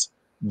salons,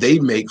 they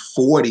make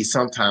 40,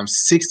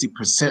 sometimes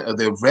 60% of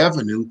their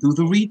revenue through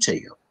the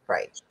retail.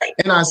 Right.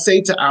 And I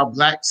say to our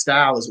Black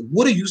stylists,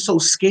 what are you so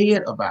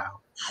scared about?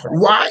 Right.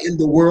 Why in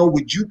the world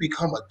would you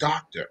become a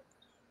doctor,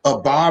 a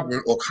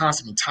barber, or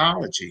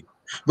cosmetology,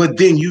 but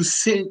then you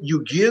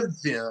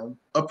give them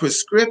a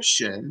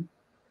prescription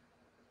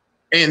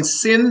and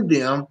send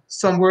them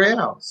somewhere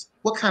else?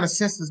 What kind of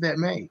sense does that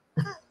make?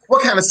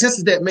 What kind of sense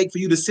does that make for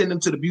you to send them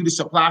to the beauty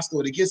supply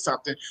store to get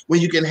something when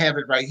you can have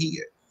it right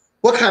here?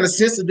 What kind of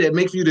sense does that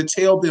make for you to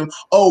tell them,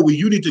 oh, well,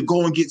 you need to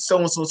go and get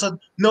so-and-so something?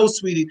 No,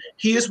 sweetie,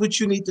 here's what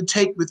you need to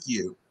take with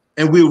you,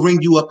 and we'll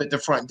ring you up at the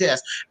front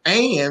desk.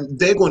 And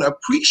they're going to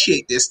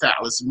appreciate their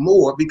stylist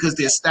more because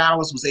their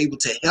stylist was able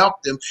to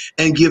help them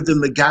and give them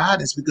the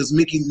guidance. Because,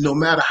 Mickey, no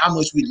matter how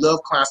much we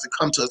love clients to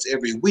come to us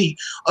every week,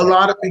 a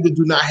lot of people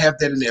do not have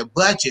that in their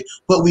budget,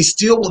 but we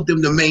still want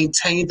them to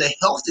maintain the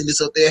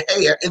healthiness of their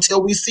hair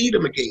until we see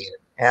them again.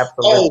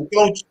 Absolutely.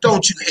 Oh,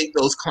 don't you hate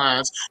those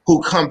clients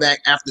who come back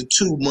after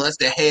 2 months,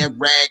 their hair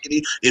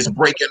raggedy, is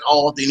breaking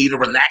off, they need a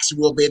relaxer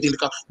bed.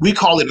 We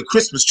call it a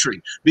Christmas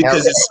tree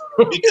because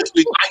because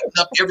we lighten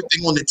up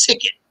everything on the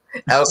ticket.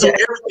 Okay. So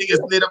everything is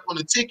lit up on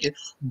the ticket.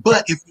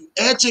 But if you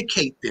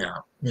educate them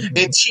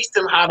and teach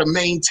them how to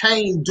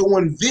maintain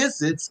doing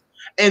visits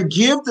and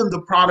give them the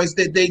products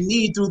that they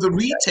need through the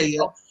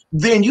retail,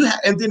 then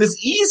then it's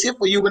easier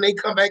for you when they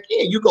come back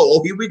in. You go,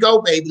 oh, here we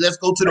go, baby. Let's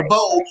go to the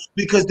bowl,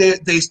 because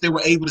they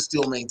were able to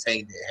still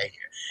maintain their hair.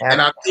 Yeah.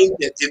 And I think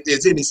that if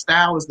there's any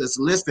stylists that's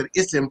listening,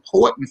 it's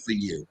important for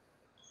you.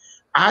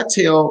 I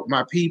tell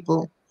my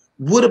people,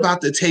 what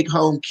about the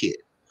take-home kit?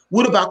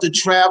 What about the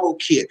travel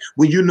kit?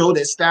 When you know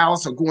that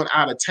stylists are going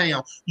out of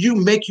town, you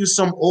make you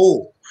some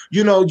oil.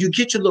 You know, you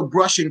get your little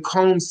brush and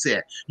comb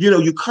set. You know,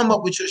 you come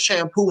up with your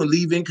shampoo and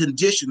leave-in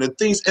conditioner,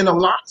 things, and a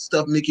lot of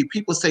stuff, Mickey.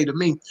 People say to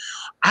me,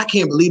 I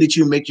can't believe that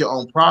you make your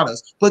own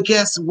products. But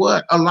guess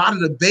what? A lot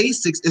of the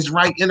basics is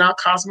right in our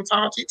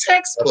cosmetology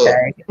textbook.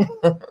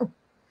 Okay.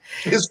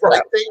 It's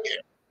right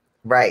there.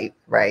 Right,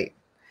 right.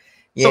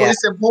 So Yeah.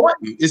 it's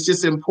important. It's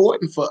just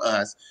important for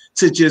us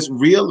to just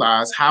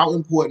realize how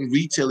important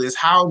retail is,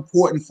 how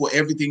important for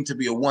everything to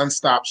be a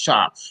one-stop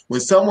shop.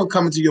 When someone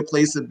comes to your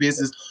place of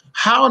business,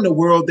 how in the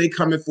world they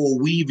coming for a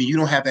weave and you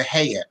don't have a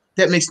hair?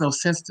 That makes no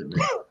sense to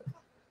me.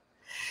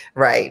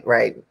 Right,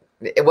 right.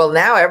 Well,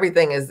 now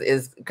everything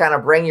is kind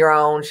of bring your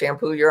own,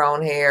 shampoo your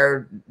own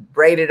hair,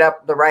 braid it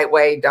up the right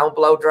way, don't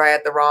blow dry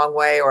it the wrong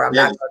way, or I'm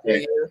not going to do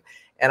you.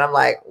 And I'm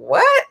like,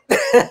 what?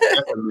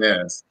 That's a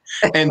mess.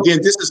 And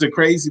then this is the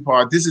crazy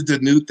part. This is the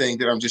new thing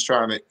that I'm just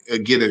trying to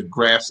get a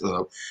grasp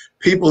of.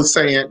 People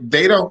saying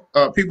they don't.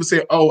 People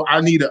say, "Oh,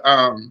 I need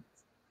a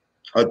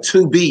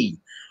 2B.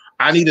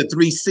 I need a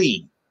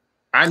 3C.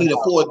 I need a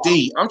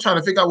 4D." I'm trying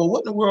to figure out, well, what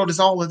in the world is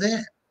all of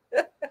that?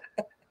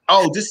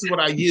 Oh, this is what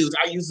I use.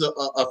 I use a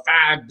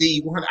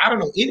 5D. I don't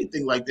know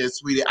anything like that,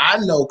 sweetie. I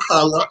know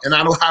color and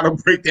I know how to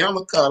break down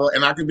the color,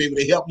 and I can be able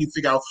to help you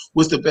figure out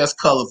what's the best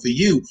color for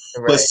you.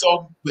 Right.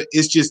 But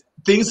it's just,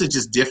 things are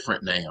just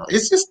different now.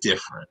 It's just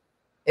different.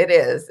 It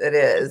is. It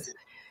is.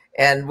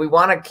 And we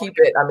want to keep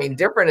it, I mean,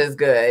 different is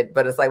good,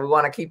 but it's like we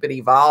want to keep it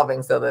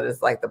evolving so that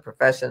it's like the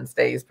profession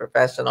stays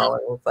professional.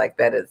 And it's like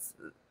that it's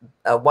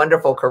a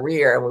wonderful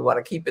career and we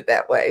want to keep it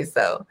that way.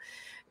 So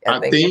I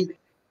think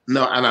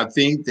and I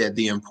think that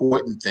the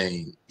important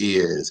thing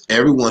is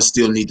everyone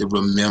still need to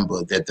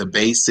remember that the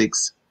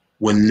basics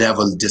will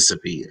never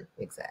disappear.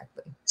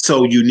 Exactly.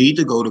 So you need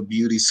to go to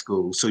beauty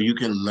school so you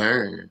can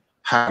learn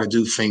how to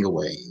do finger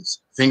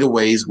waves. Finger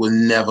waves will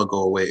never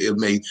go away. It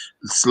may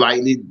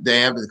slightly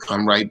damp and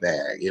come right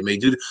back. It may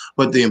do,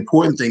 but the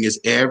important thing is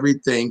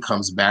everything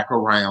comes back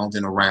around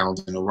and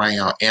around and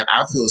around. And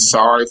I feel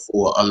sorry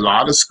for a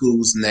lot of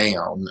schools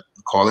now,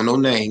 calling no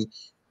name.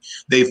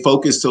 They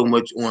focus so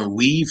much on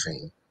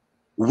weaving.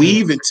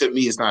 Weaving to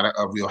me is not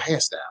a real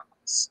hairstyle.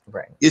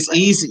 Right. It's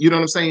easy. You know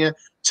what I'm saying?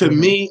 To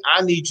me,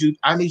 I need you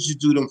to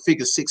do them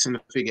figure 6 and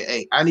the figure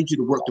 8. I need you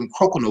to work them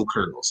coconut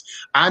curls.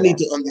 I need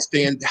to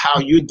understand how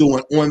you're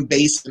doing on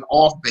base and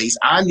off base.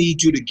 I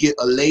need you to get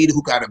a lady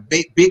who got a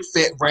big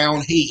fat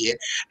round head.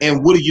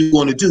 And what are you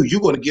going to do?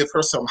 You're going to give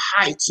her some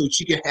height so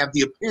she can have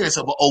the appearance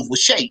of an oval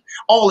shape.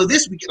 All of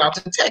this we get out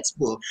the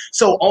textbook.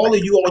 So all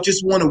of you all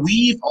just want to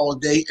weave all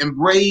day and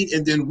braid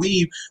and then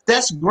weave.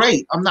 That's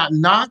great. I'm not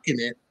knocking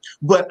it.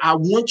 But I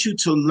want you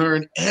to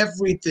learn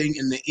everything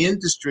in the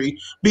industry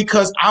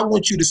because I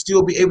want you to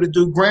still be able to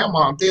do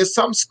grandma. There's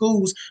some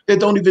schools that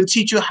don't even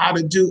teach you how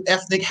to do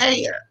ethnic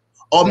hair.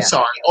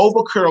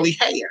 Over curly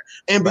hair.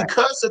 And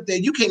because of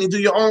that, you can't even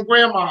do your own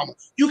grandmama.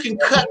 You can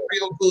cut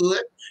real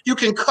good. You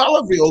can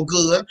color real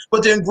good.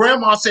 But then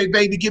grandma say,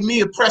 baby, give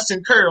me a press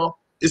and curl.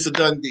 It's a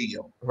done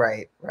deal.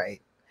 Right,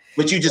 right.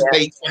 But you just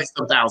paid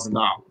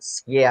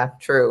 $20,000. Yeah,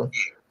 true.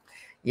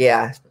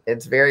 Yeah,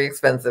 it's very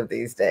expensive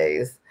these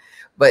days.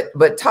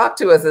 But talk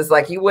to us, it's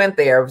like you went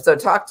there. So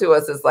talk to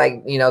us, it's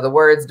like, you know, the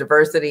words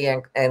diversity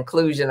and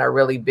inclusion are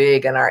really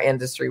big in our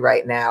industry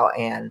right now.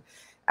 And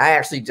I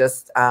actually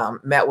just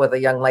met with a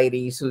young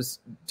lady who's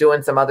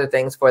doing some other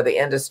things for the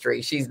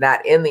industry. She's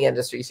not in the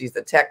industry. She's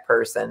a tech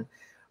person,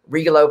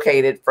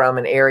 relocated from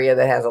an area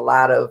that has a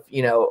lot of,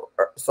 you know,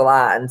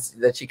 salons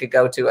that she could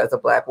go to as a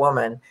Black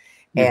woman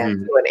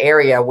and to an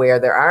area where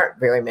there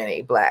aren't very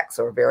many Blacks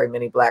or very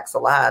many Black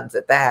salons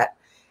at that.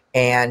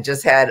 And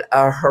just had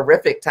a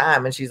horrific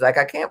time. And she's like,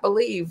 I can't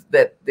believe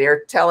that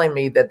they're telling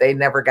me that they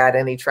never got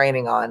any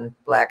training on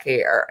Black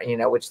hair, you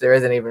know, which there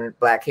isn't even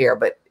Black hair,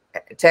 but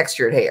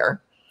textured hair.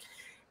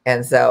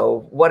 And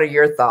so what are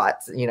your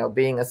thoughts, you know,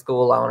 being a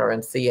school owner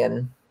and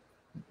seeing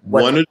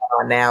what's going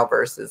on now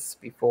versus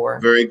before?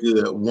 Very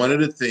good. One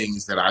of the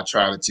things that I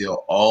try to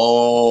tell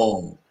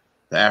all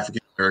the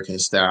African American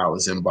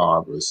stylists and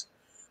barbers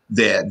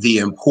that the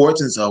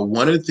importance of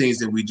one of the things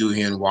that we do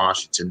here in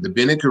Washington, the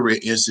Bennett Career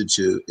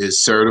Institute is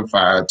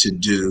certified to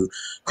do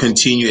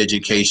continuing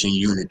education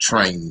unit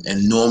training.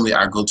 And normally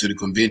I go to the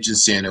convention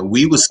center.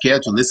 We were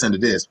scheduled, listen to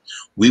this,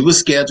 we were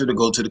scheduled to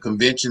go to the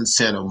convention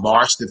center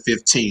March the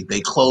 15th. They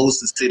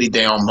closed the city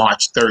down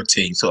March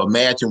 13th. So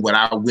imagine what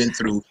I went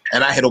through.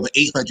 And I had over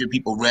 800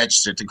 people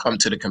registered to come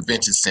to the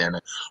convention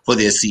center for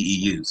their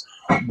CEUs.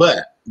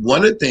 But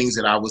one of the things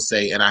that I would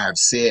say, and I have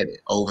said it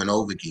over and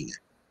over again,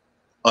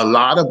 a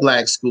lot of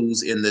Black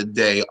schools in the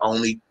day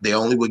only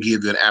would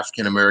give you an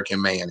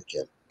African-American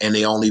mannequin, and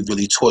they only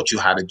really taught you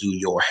how to do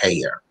your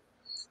hair.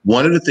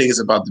 One of the things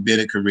about the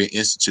Bennett Career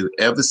Institute,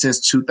 ever since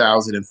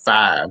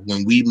 2005,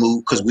 when we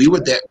moved, because we were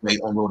that way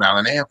on Rhode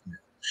Island Avenue.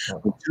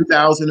 In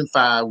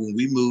 2005, when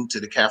we moved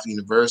to the Catholic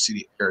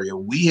University area,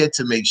 we had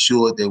to make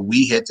sure that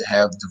we had to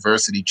have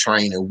diversity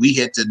training. We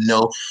had to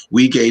know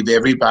we gave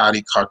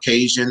everybody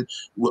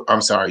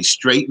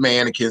straight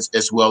mannequins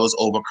as well as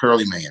over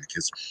curly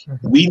mannequins.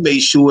 We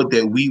made sure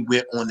that we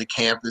went on the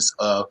campus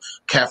of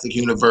Catholic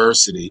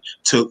University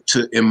to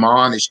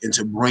admonish and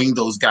to bring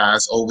those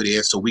guys over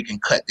there so we can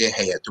cut their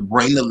hair, to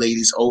bring the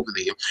ladies over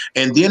there,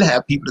 and then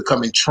have people to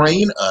come and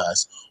train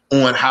us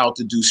on how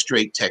to do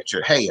straight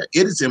textured hair.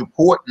 It is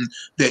important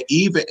that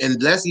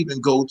let's even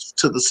go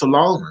to the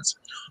salons.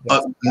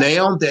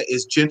 Now that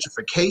is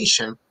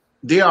gentrification,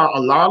 there are a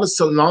lot of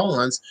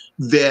salons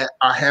that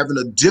are having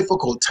a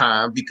difficult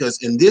time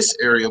because in this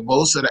area,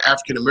 most of the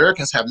African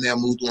Americans have now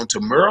moved on to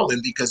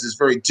Maryland because it's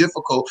very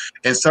difficult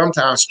and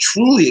sometimes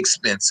truly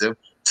expensive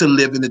to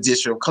live in the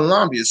District of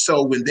Columbia.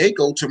 So when they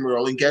go to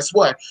Maryland, guess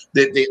what?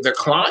 The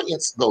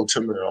clients go to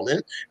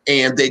Maryland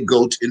and they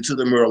go into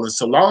the Maryland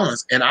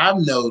salons. And I've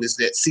noticed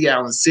that C.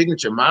 Allen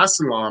Signature, my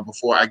salon,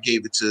 before I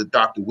gave it to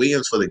Dr.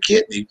 Williams for the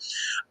kidney,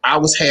 I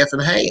was half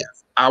and half.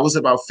 I was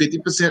about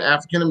 50%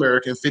 African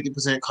American,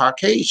 50%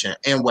 Caucasian.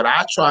 And what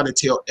I try to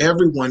tell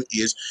everyone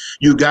is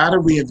you got to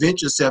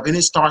reinvent yourself, and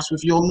it starts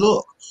with your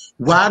look.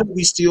 Why do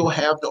we still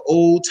have the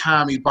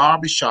old-timey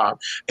barbershop?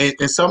 And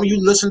some of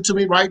you listen to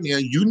me right now,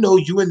 you know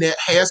you in that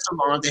hair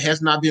salon that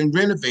has not been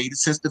renovated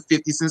since the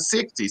 50s and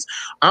 60s.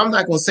 I'm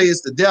not going to say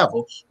it's the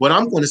devil. What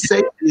I'm going to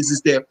say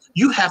is that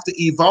you have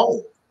to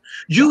evolve.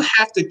 You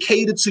have to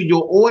cater to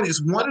your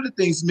audience. One of the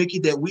things, Mickey,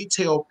 that we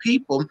tell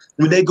people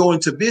when they go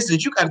into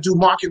business, you got to do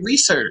market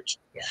research.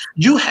 Yeah.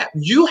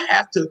 You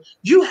have to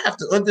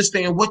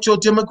understand what your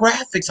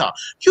demographics are.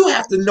 You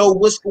have to know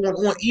what's going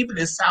on, even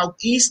in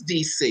Southeast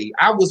DC.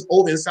 I was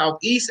over in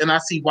Southeast and I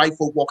see white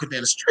folk walking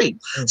down the street.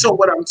 Mm-hmm. So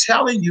what I'm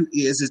telling you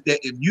is that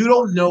if you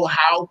don't know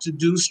how to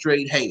do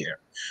straight hair,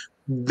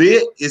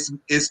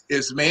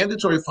 it's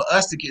mandatory for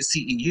us to get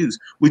CEUs.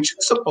 What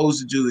you're supposed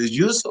to do is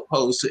you're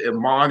supposed to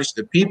admonish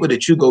the people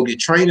that you go get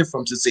training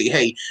from to say,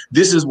 hey,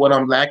 this is what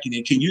I'm lacking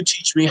in. Can you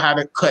teach me how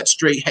to cut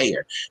straight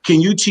hair?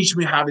 Can you teach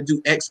me how to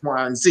do X,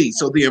 Y, and Z?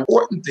 So the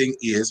important thing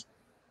is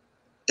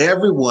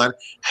everyone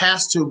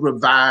has to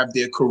revive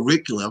their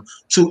curriculum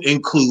to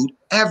include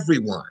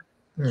everyone.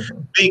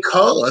 Mm-hmm.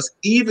 Because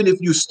even if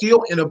you're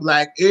still in a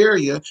black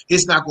area,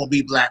 it's not going to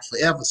be black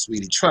forever,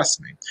 sweetie.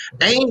 Trust me.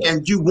 Mm-hmm.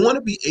 And you want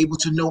to be able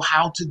to know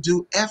how to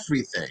do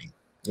everything.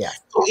 Yeah.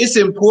 So it's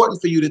important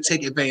for you to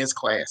take advanced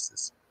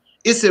classes.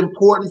 It's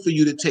important for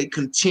you to take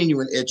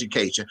continuing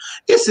education.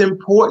 It's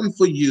important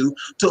for you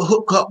to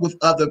hook up with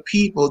other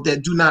people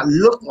that do not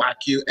look like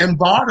you and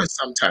barter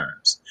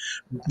sometimes.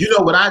 You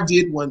know what I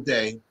did one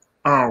day?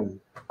 I'm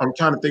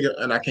trying to think of,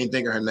 and I can't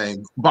think of her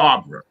name,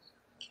 Barbara.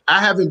 I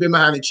haven't been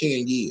behind a chair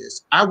in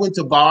years. I went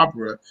to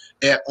Barbara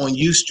on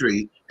U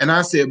Street and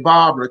I said,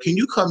 Barbara, can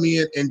you come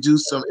in and do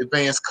some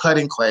advanced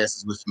cutting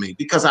classes with me?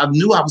 Because I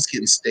knew I was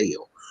getting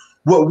stale.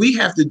 What we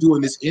have to do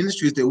in this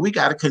industry is that we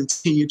got to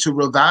continue to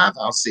revive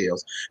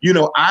ourselves. You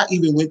know, I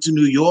even went to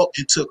New York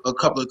and took a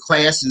couple of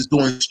classes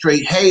doing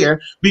straight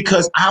hair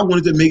because I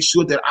wanted to make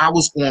sure that I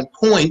was on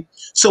point.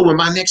 So when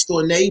my next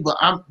door neighbor,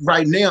 I'm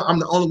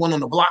the only one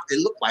on the block that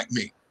looked like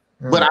me.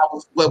 But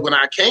when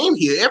I came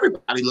here,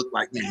 everybody looked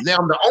like me. Now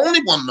I'm the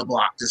only one on the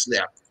block that's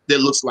left that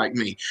looks like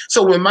me.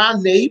 So when my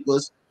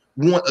neighbors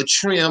want a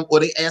trim or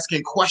they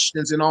asking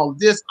questions and all of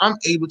this, I'm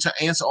able to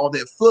answer all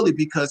that fully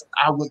because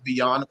I went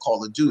beyond the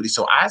call of duty.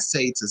 So I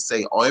say,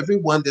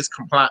 everyone that's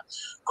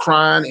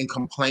crying and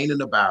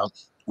complaining about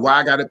why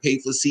I got to pay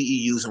for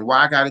CEUs and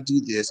why I got to do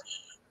this,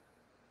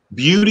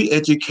 beauty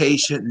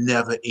education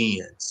never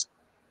ends.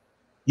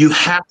 You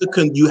have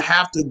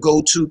to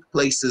go to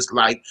places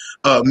like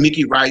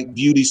Mickey Wright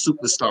Beauty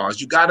Superstars.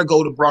 You got to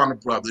go to Bronner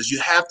Brothers. You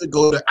have to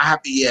go to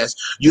IBS.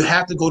 You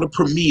have to go to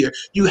Premier.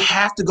 You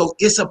have to go.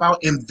 It's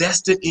about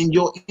investing in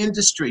your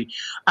industry.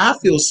 I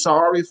feel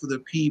sorry for the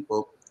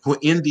people who are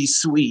in these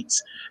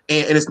suites,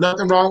 and there's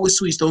nothing wrong with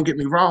suites. Don't get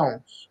me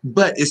wrong,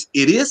 but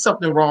it is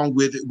something wrong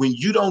with it when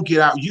you don't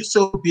get out. You're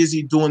so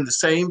busy doing the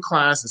same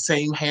clients, the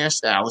same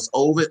hairstyles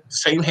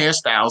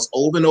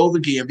over and over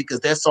again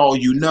because that's all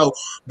you know.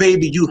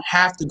 Baby, you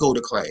have to go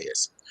to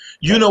class.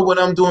 You know what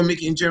I'm doing,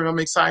 Mickey and Jeremy, I'm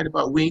excited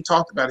about. We ain't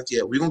talked about it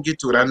yet. We're going to get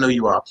to it. I know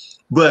you are.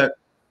 But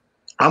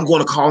I'm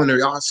going to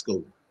culinary art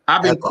school.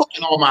 I've been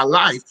cooking all my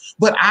life,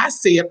 but I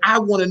said I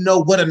want to know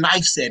what a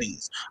knife set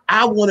is.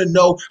 I want to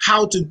know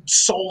how to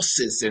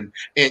sauces and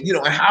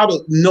how to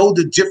know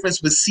the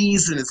difference with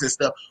seasonings and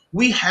stuff.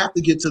 We have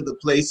to get to the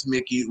place,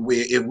 Mickey,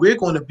 where if we're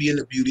going to be in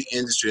the beauty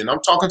industry, and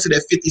I'm talking to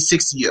that 50,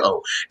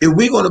 60-year-old, if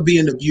we're going to be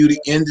in the beauty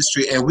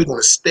industry and we're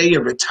going to stay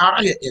and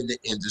retire in the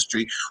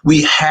industry,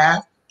 we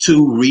have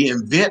to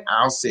reinvent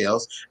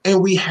ourselves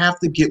and we have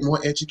to get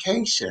more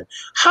education.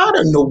 How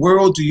in the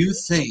world do you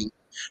think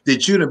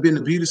that you'd have been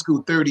to beauty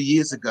school 30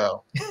 years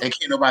ago and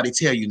can't nobody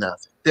tell you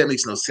nothing? That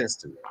makes no sense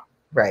to me.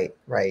 Right.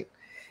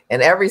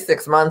 And every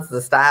 6 months,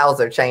 the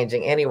styles are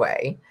changing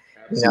anyway.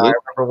 Absolutely. You know, I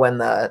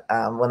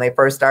remember when they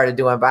first started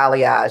doing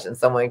balayage and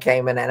someone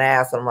came in and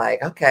asked, I'm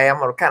like, okay, I'm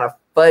going to kind of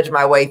fudge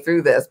my way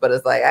through this. But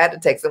it's like, I had to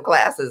take some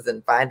classes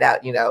and find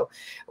out,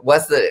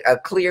 what's a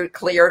clear,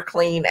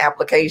 clean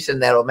application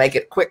that'll make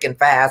it quick and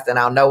fast. And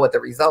I'll know what the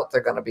results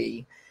are going to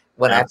be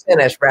when I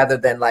finish, rather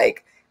than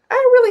like, I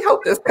really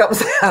hope this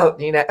comes out,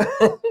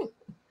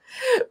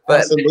 But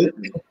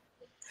absolutely.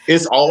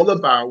 It's all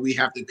about, we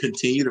have to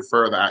continue to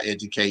further our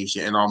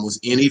education in almost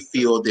any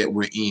field that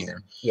we're in.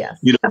 Yes.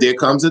 There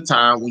comes a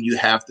time when you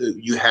have to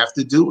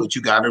do it.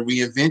 You got to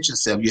reinvent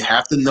yourself. You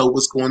have to know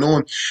what's going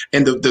on.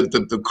 And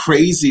the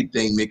crazy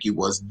thing, Mickey,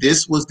 was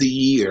this was the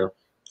year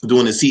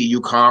during the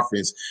CEU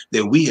conference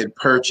that we had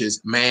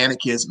purchased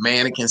mannequins,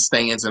 mannequin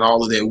stands, and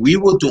all of that. We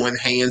were doing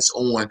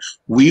hands-on.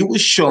 We were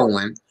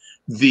showing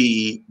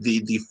the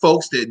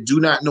folks that do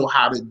not know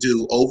how to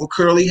do over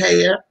curly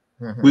hair.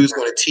 We was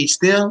going to teach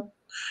them.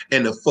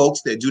 And the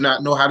folks that do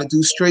not know how to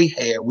do straight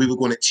hair, we were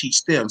going to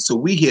teach them. So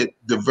we had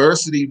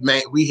diversity,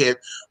 man. We had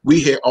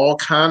all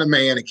kind of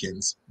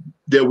mannequins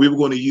that we were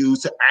going to use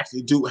to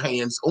actually do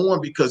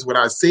hands-on, because what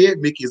I said,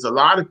 Mickey, is a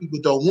lot of people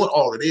don't want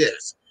all of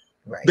this.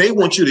 Right. They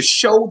want you to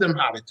show them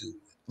how to do it.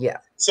 Yeah.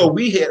 So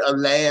we had a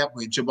lab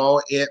with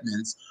Jamal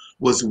Edmonds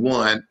was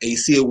one,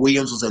 A.C.L.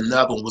 Williams was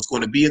another one, was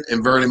going to be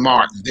in Vernon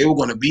Martin. They were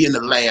going to be in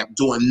the lab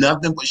doing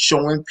nothing but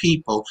showing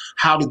people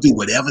how to do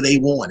whatever they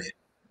wanted.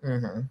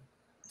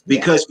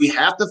 Because we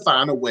have to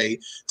find a way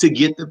to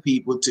get the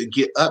people to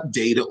get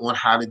updated on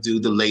how to do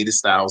the latest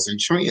styles and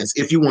trends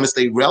if you want to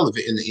stay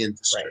relevant in the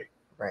industry.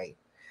 Right.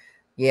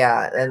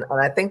 Yeah. And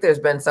I think there's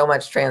been so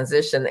much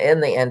transition in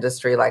the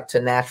industry, like to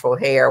natural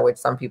hair, which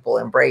some people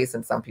embrace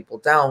and some people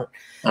don't.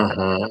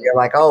 You're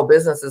like, oh,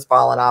 business is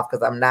falling off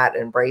because I'm not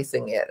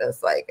embracing it.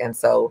 It's like, and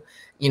so,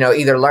 you know,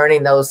 either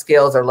learning those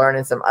skills or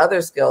learning some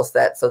other skill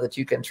sets so that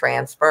you can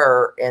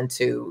transfer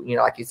into, you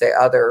know, like you say,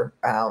 other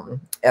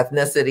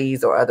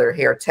ethnicities or other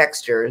hair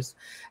textures.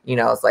 You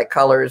know, it's like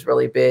color is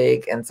really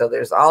big. And so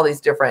there's all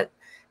these different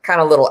kind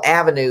of little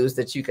avenues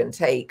that you can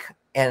take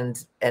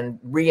and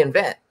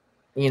reinvent,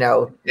 you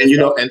know. And, you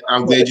know, and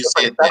I'm glad you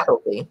said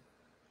that.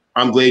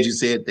 I'm glad you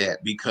said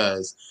that,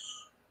 because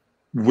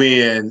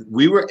when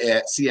we were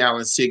at C.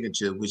 Allen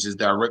Signature, which is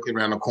directly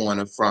around the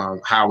corner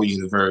from Howard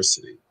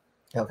University,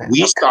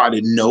 we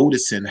started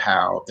noticing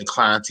how the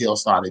clientele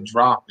started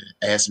dropping.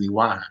 Ask me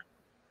why.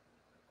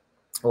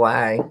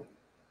 Why?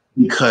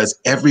 Because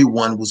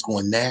everyone was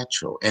going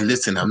natural. And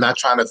listen, I'm not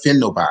trying to offend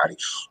nobody,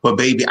 but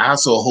baby, I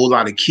saw a whole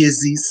lot of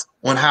kizzies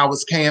on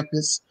Howard's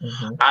campus.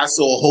 I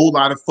saw a whole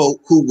lot of folk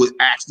who would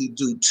actually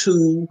do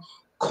 2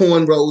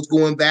 cornrows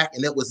going back,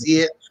 and that was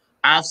it.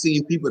 I've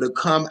seen people that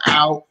come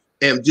out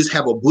and just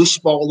have a bush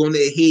ball on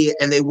their head,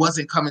 and they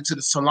wasn't coming to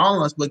the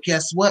salons. But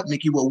guess what,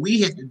 Mickey? What we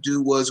had to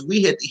do was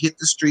we had to hit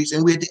the streets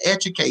and we had to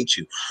educate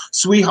you.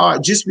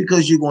 Sweetheart, just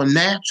because you're going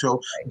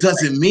natural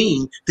doesn't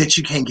mean that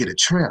you can't get a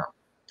trim.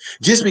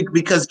 Just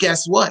because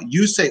guess what?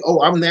 You say,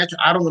 oh, I'm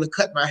natural, I don't want to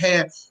cut my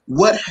hair.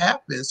 What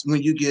happens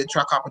when you get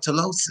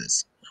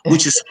trichopitalosis,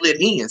 which is split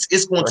ends?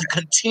 It's going to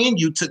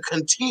continue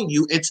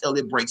until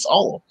it breaks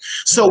off.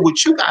 So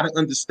what you got to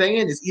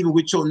understand is, even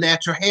with your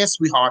natural hair,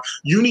 sweetheart,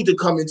 you need to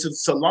come into the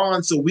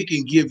salon so we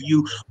can give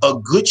you a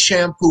good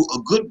shampoo, a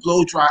good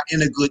blow dry,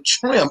 and a good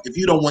trim if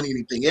you don't want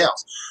anything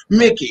else.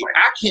 Mickey,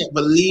 I can't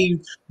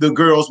believe the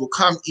girls will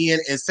come in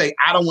and say,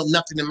 I don't want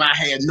nothing in my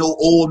hair, no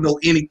oil, no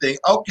anything.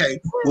 Okay,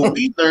 well,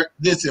 we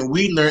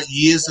learned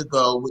years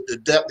ago with the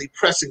Dudley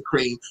pressing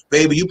cream,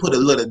 baby, you put a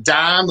little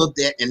dime of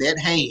that in that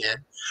hand,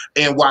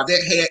 and while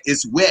that hair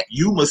is wet,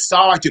 you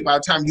massage it. By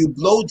the time you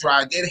blow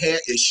dry, that hair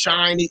is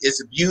shiny,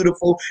 it's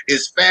beautiful,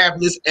 it's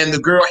fabulous. And the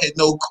girl had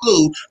no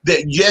clue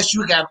that, yes,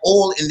 you got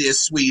oil in there,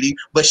 sweetie,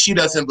 but she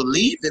doesn't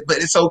believe it, but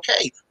it's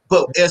okay.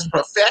 But as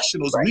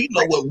professionals, we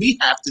know what we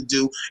have to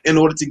do in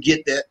order to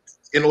get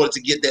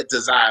that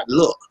desired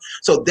look.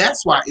 So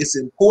that's why it's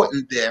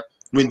important that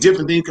when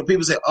different things,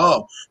 people say,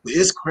 oh, well,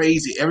 it's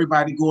crazy,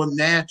 everybody going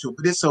natural,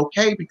 but it's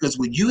okay, because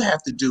what you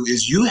have to do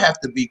is you have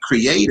to be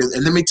creative.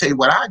 And let me tell you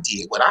what I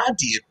did. What I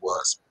did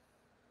was,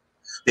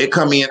 they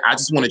come in, I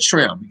just want to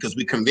trim, because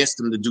we convinced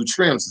them to do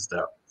trims and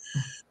stuff.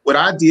 What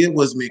I did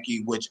was,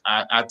 Mickey, which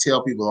I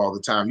tell people all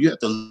the time, you have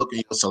to look in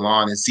your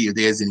salon and see if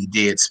there's any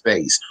dead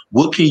space.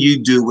 What can you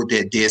do with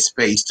that dead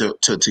space to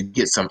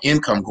get some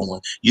income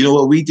going? You know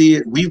what we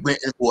did? We went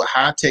for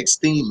high-tech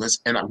steamers,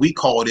 and we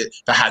called it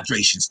the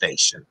hydration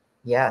station.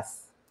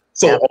 Yes.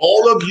 So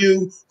all of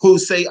you who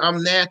say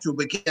I'm natural,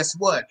 but guess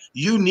what?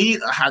 You need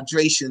a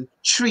hydration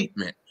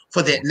treatment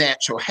for that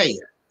natural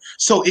hair,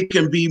 so it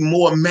can be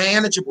more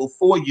manageable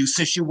for you,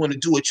 since you want to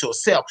do it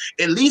yourself.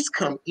 At least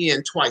come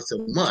in twice a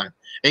month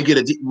and get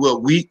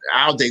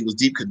our day was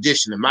deep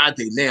conditioning. My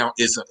day now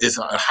is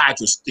a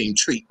hydro steam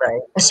treatment.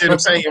 Right. You see what I'm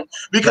saying?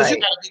 Because you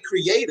got to be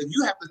creative.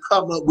 You have to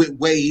come up with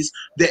ways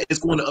that is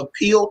going to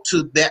appeal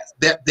to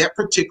that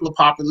particular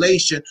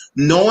population,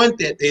 knowing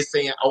that they're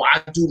saying, oh,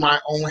 I do my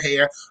own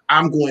hair,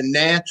 I'm going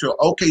natural.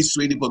 Okay,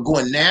 sweetie, but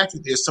going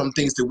natural, there's some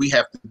things that we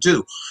have to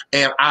do.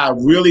 And I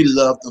really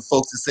love the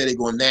folks that say they're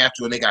going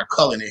natural and they got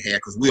color in their hair,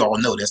 because we all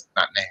know that's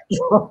not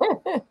natural.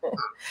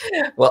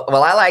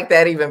 Well, I like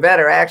that even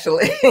better,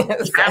 actually.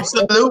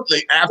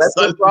 Absolutely. Let's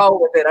just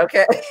roll with it,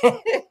 okay?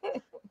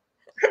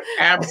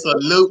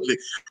 Absolutely.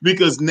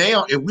 Because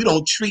now, if we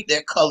don't treat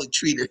that color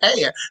treated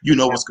hair, you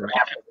know what's going to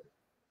happen.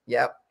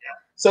 Yep.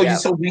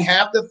 So we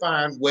have to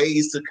find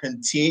ways to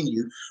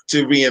continue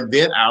to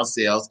reinvent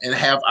ourselves and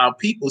have our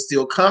people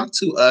still come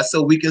to us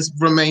so we can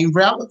remain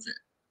relevant.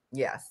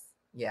 Yes.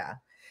 Yeah.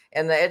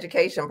 And the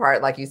education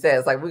part, like you said,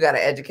 it's like we got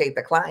to educate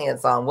the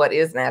clients on what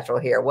is natural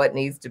hair, what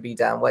needs to be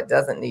done, what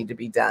doesn't need to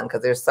be done,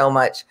 because there's so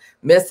much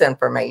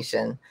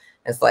misinformation.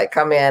 It's like,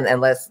 come in and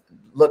let's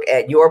look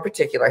at your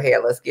particular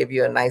hair. Let's give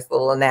you a nice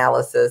little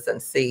analysis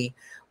and see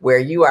where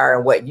you are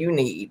and what you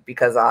need,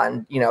 because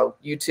on, you know,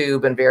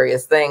 YouTube and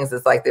various things,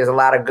 it's like there's a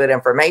lot of good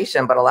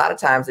information, but a lot of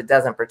times it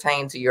doesn't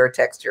pertain to your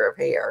texture of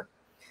hair.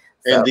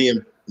 So and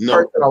then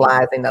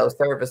personalizing those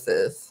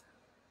services.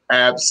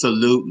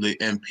 Absolutely.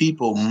 And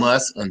people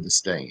must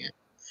understand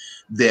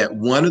that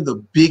one of the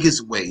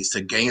biggest ways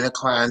to gain a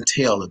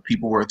clientele, if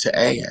people were to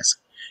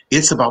ask,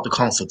 it's about the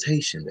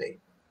consultation, baby.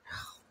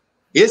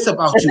 It's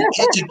about you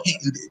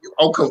educating.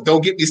 Okay,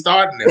 don't get me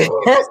started now.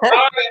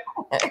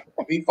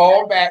 Let me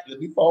fall back.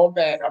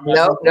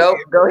 Nope.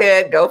 Go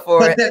ahead. Go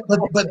for it.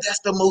 But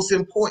that's the most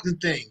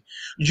important thing.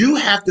 You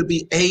have to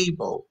be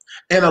able,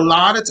 and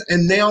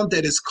and now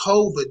that it's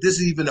COVID, this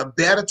is even a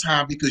better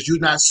time because you're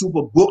not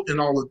super booked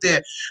and all of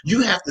that.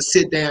 You have to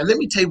sit down. Let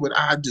me tell you what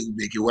I do,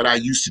 Vicky, what I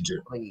used to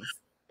do. Please.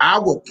 I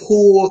will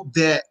pull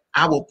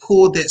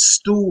that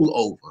stool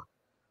over.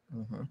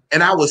 Mm-hmm.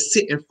 And I will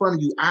sit in front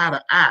of you eye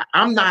to eye.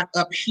 I'm not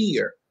up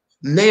here.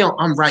 Now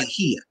I'm right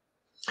here.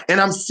 And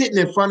I'm sitting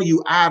in front of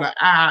you eye to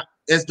eye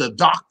as the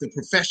doctor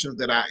professional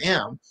that I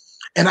am.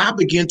 And I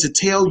begin to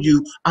tell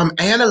you, I'm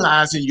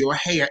analyzing your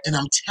hair and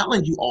I'm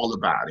telling you all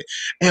about it.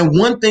 And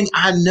one thing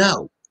I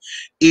know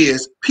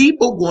is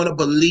people want to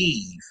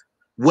believe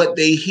what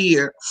they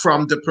hear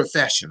from the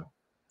professional.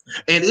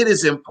 And it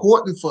is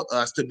important for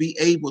us to be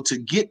able to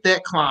get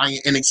that client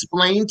and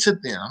explain to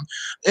them,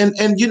 and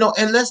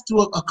let's do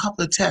a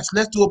couple of tests.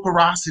 Let's do a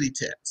porosity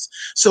test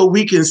so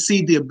we can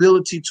see the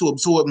ability to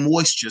absorb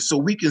moisture, so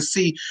we can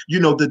see,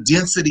 the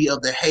density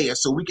of the hair,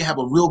 so we can have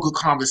a real good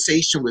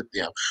conversation with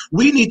them.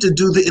 We need to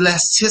do the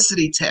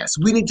elasticity test.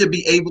 We need to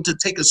be able to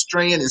take a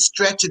strand and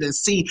stretch it and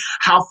see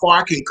how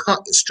far it can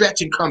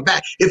stretch and come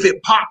back. If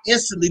it pops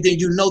instantly, then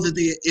you know that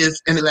there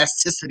is an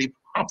elasticity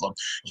problem.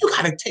 You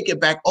got to take it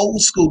back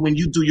old school when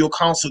you do your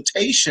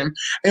consultation.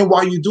 And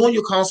while you're doing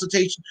your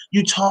consultation,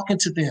 you're talking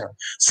to them.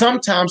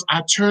 Sometimes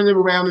I turn them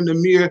around in the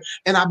mirror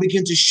and I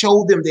begin to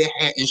show them their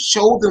hair and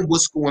show them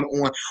what's going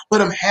on.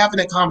 But I'm having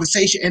a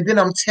conversation and then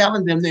I'm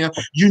telling them now,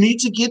 you need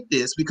to get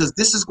this because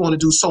this is going to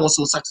do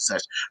so-and-so such and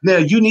such. Now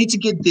you need to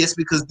get this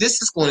because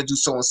this is going to do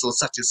so-and-so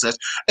such and such.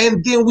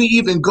 And then we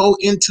even go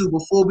into,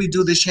 before we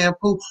do the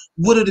shampoo,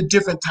 what are the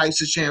different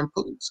types of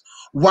shampoos?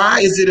 Why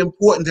is it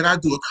important that I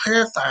do a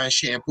clarifying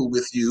shampoo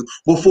with you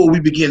before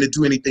we begin to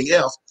do anything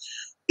else?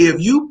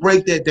 If you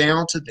break that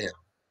down to them,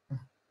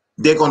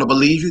 they're going to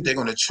believe you, they're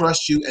going to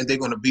trust you, and they're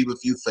going to be with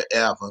you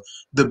forever.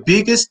 The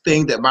biggest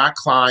thing that my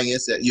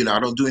clients, I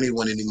don't do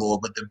anyone anymore,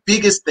 but the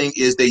biggest thing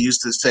is they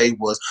used to say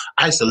was,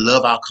 I used to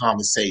love our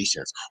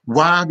conversations.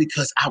 Why?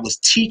 Because I was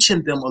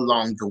teaching them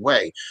along the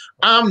way.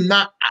 I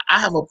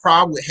have a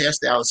problem with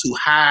hairstylists who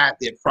hide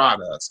their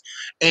products.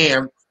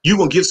 And you're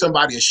going to give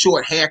somebody a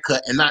short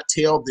haircut and not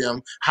tell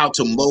them how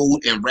to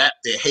mold and wrap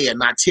their hair,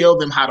 not tell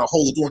them how to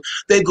hold on.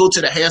 They go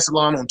to the hair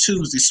salon on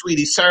Tuesday,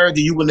 sweetie,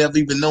 Saturday, you would never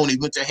even know they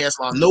went to a hair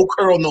salon. No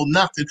curl, no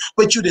nothing,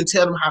 but you didn't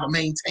tell them how to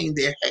maintain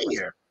their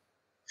hair.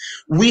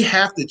 We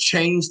have to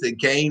change the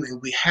game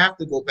and we have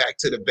to go back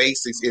to the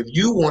basics. If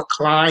you want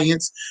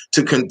clients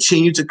to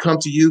continue to come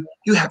to you,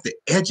 you have to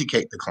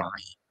educate the client.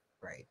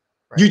 Right.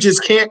 You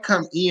just can't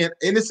come in.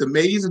 And it's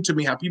amazing to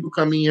me how people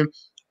come in.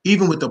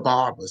 Even with the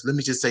barbers, let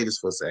me just say this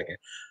for a second.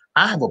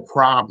 I have a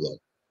problem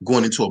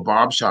going into a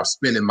barbershop,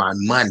 spending my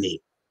money.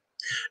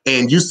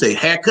 And you say,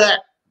 haircut,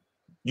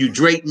 you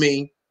drape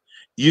me.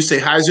 You say,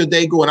 how's your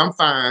day going? I'm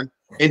fine.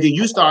 And then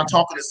you start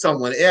talking to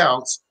someone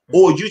else,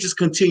 or you just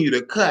continue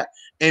to cut.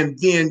 And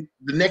then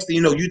the next thing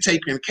you know, you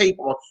take your cape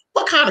on.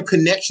 What kind of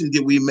connection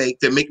did we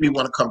make that make me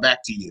want to come back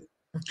to you?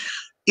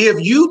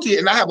 If you did,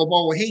 and I have a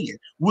bald head,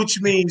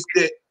 which means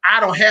that I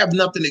don't have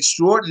nothing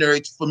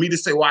extraordinary for me to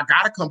say, well, I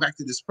got to come back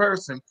to this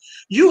person.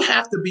 You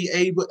have to be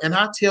able, and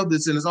I tell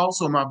this, and it's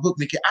also in my book,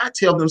 Nikki, I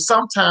tell them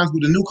sometimes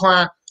with a new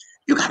client,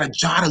 you got to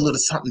jot a little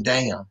something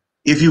down.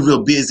 If you're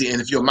real busy and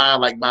if your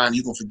mind like mine,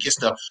 you're going to forget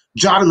stuff,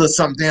 jot a little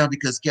something down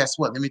because guess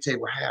what? Let me tell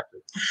you what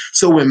happened.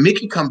 So when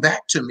Mickey come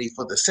back to me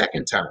for the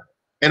second time,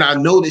 and I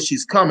know that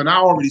she's coming. I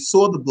already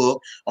saw the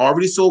book. I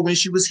already saw when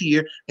she was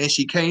here, and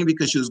she came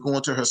because she was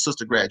going to her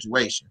sister's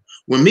graduation.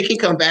 When Mickey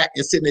come back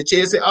and sit in the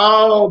chair and say,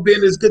 oh, Ben,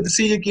 it's good to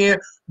see you again.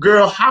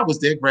 Girl, how was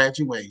their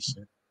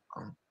graduation?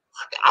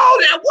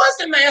 Oh, that was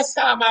the last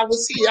time I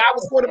was here. I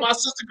was going to my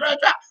sister's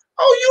graduation.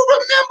 Oh, you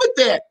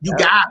remembered that. You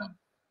got him.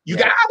 You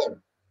got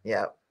him.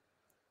 Yep.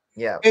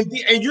 Yeah.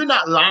 And you're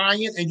not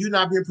lying and you're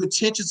not being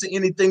pretentious or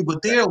anything,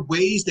 but there are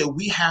ways that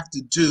we have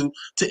to do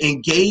to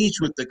engage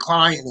with the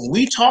client. When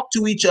we talk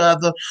to each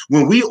other,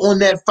 when we on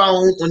that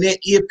phone, on that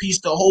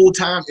earpiece the whole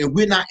time, and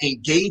we're not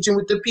engaging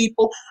with the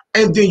people,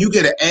 and then you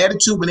get an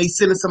attitude when they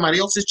sit in somebody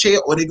else's chair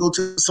or they go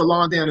to the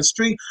salon down the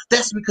street,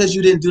 that's because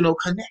you didn't do no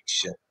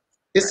connection.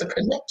 It's a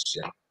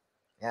connection.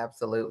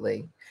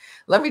 Absolutely.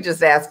 Let me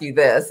just ask you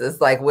this.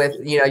 It's like with,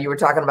 you were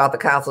talking about the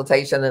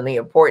consultation and the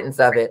importance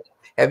of it.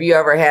 Have you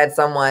ever had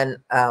someone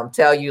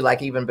tell you,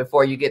 like even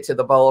before you get to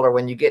the bowl or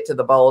when you get to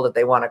the bowl, that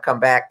they want to come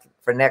back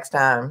for next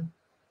time?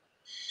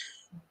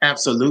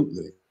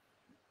 Absolutely.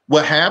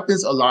 What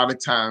happens a lot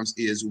of times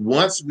is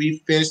once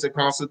we finish the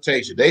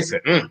consultation, they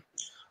say,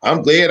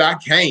 I'm glad I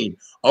came.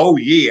 Oh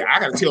yeah, I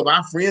gotta tell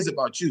my friends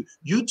about you.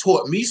 You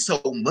taught me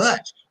so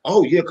much.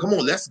 Oh yeah, come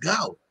on, let's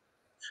go.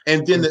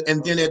 And then at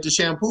the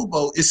shampoo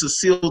bowl, it's a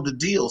seal the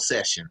deal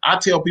session. I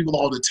tell people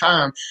all the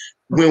time,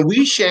 when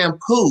we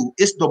shampoo,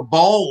 it's the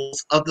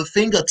balls of the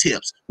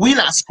fingertips. We're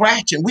not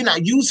scratching. We're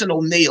not using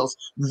no nails.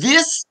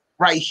 This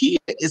right here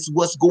is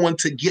what's going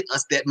to get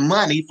us that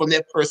money from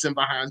that person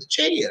behind the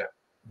chair.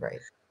 Right.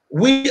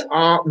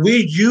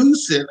 We're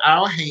using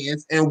our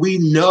hands, and we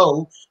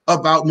know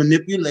about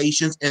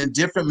manipulations and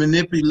different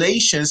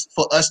manipulations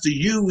for us to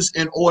use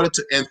in order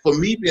to. And for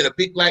me, being a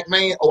big black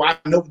man, I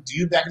know. Do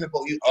you back in the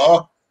boat?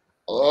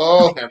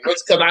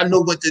 It's because I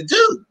know what to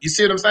do. You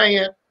see what I'm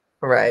saying?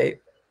 Right.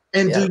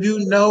 And do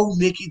you know,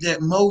 Nikki,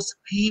 that most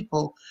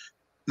people,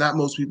 not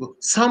most people,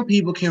 some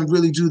people can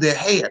really do their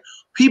hair.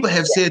 People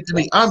have said to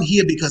me, I'm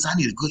here because I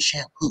need a good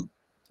shampoo.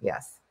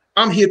 Yes.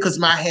 I'm here because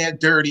my hair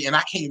dirty and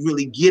I can't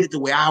really get it the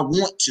way I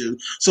want to.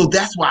 So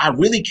that's why I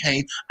really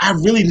came. I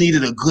really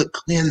needed a good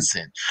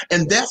cleansing.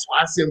 And that's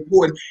why it's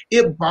important.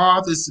 It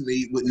bothers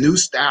me with new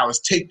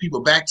stylists take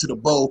people back to the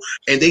bowl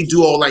and they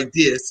do all like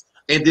this.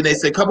 And then they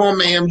say, come on,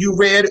 ma'am, you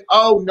ready?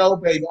 Oh, no,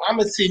 baby. I'm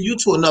going to send you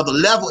to another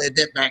level at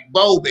that back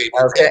bowl, baby.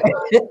 Okay.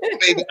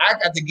 Baby, I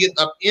got to get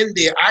up in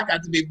there. I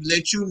got to be able to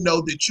let you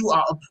know that you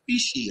are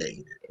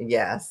appreciated.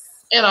 Yes.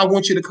 And I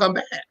want you to come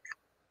back.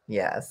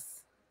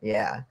 Yes.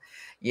 Yeah.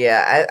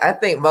 Yeah. I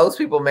think most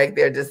people make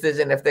their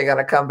decision if they're going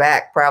to come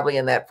back probably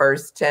in that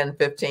first 10,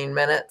 15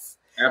 minutes.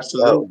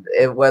 Absolutely.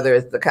 So whether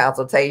it's the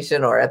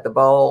consultation or at the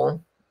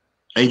bowl.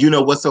 And you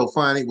know what's so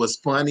funny? What's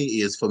funny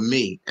is for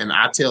me, and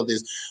I tell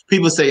this,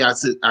 people say I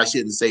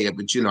shouldn't say it,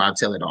 but I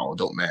tell it all. It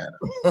don't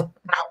matter.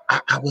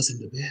 I wasn't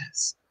the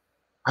best.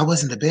 I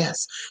wasn't the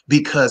best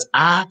because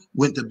I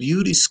went to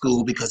beauty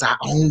school because I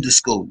owned the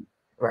school.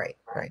 Right,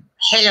 right.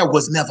 Hair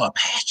was never a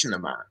passion of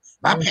mine.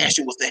 My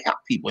passion was to help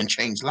people and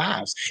change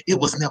lives. It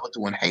was never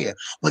doing hair.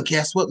 But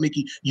guess what,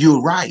 Mickey? You're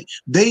right.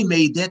 They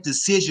made that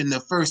decision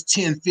the first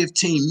 10,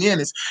 15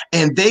 minutes,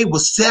 and they were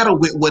settled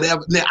with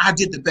whatever. Now, I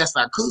did the best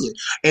I could.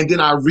 And then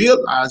I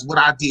realized what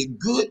I did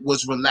good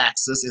was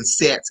relaxers and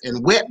sets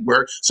and wet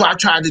work. So I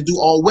tried to do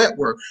all wet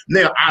work.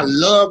 Now, I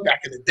love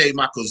back in the day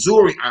my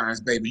Kazuri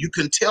irons, baby. You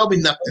couldn't tell me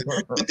nothing.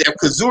 That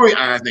Kazuri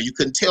irons, now you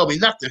couldn't tell me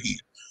nothing here.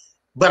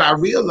 But I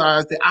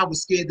realized that I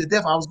was scared to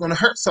death I was going to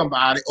hurt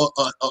somebody or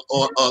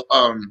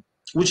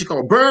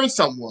burn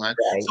someone.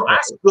 Right, so I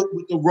stuck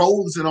with the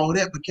rollers and all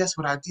that. But guess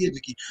what I did,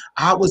 Nikki?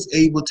 I was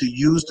able to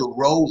use the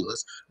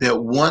rollers that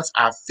once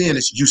I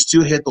finished, you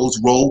still had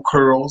those roll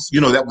curls.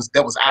 That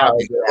was out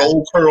there,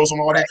 roll curls and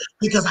all that,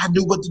 because I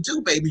knew what to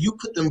do, baby. You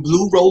put them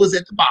blue rollers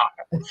at the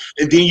bottom,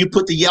 and then you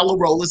put the yellow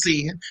rollers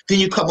in. Then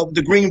you come up with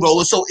the green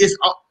rollers. So it's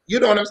you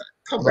know what I'm saying?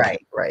 Come on.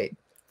 Right.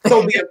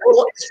 So the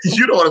important,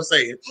 you know what I'm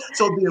saying?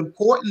 So the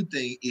important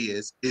thing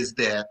is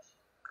that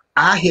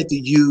I had to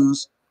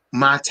use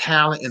my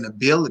talent and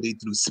ability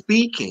through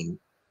speaking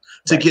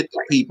to get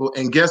the people.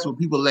 And guess what?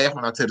 People laugh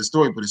when I tell the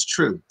story, but it's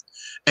true.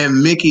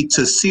 And Mickey,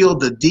 to seal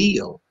the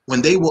deal,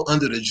 when they were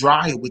under the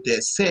dryer with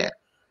that set,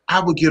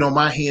 I would get on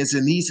my hands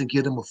and knees and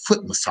give them a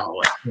foot massage.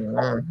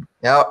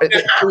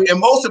 Mm-hmm. And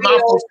most of my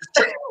folks,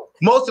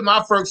 most of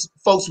my folks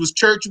was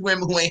church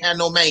women who ain't had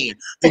no man.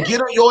 To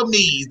get on your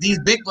knees, these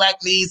big black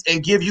knees,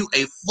 and give you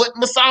a foot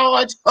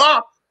massage,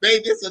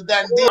 baby, it's a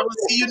done deal. I'm gonna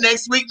see you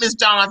next week, Miss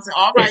Johnson.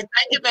 All right,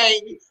 thank you,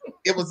 baby.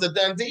 It was a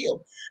done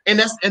deal. And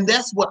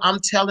that's what I'm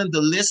telling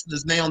the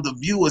listeners now, the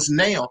viewers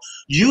now.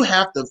 You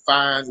have to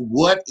find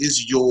what are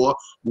your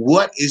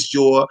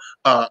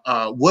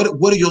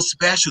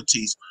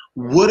specialties?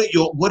 What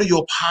are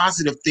your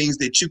positive things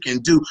that you can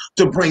do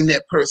to bring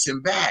that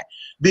person back?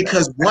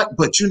 Because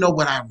but you know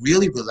what I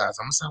really realized,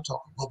 I'm gonna stop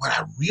talking, but what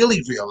I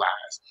really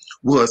realized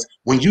was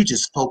when you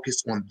just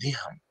focus on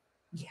them.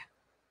 Yeah.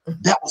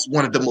 That was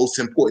one of the most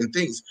important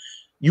things.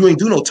 You ain't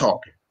do no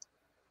talking.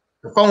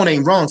 The phone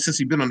ain't wrong since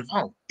you've been on the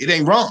phone. It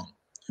ain't wrong.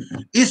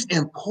 It's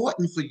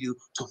important for you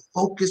to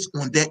focus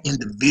on that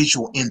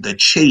individual in the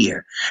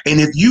chair.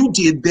 And if you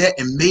did that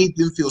and made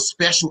them feel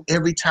special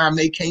every time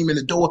they came in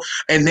the door,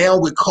 and now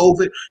with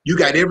COVID, you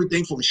got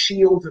everything from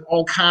shields and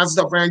all kinds of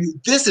stuff around you,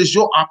 this is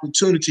your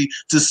opportunity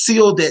to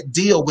seal that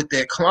deal with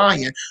that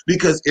client.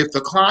 Because if the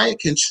client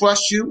can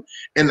trust you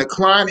and the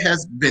client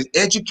has been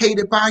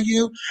educated by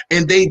you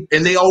and they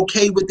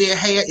okay with their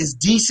hair, is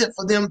decent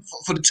for them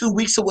for the 2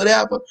 weeks or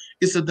whatever,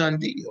 it's a done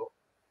deal.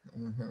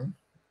 Mm-hmm.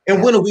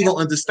 And when are we going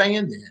to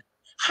understand that?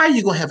 How are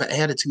you going to have an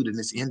attitude in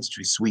this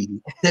industry, sweetie?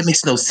 That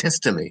makes no sense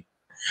to me.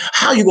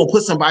 How are you going to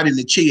put somebody in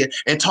the chair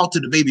and talk to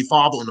the baby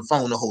father on the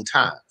phone the whole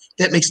time?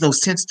 That makes no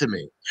sense to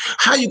me.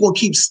 How are you going to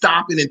keep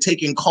stopping and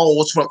taking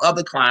calls from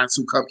other clients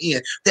who come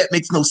in? That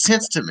makes no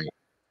sense to me.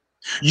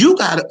 You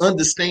got to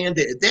understand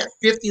that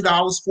 $50,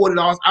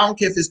 $40, I don't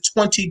care if it's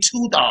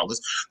 $22,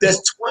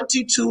 that's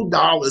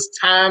 $22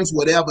 times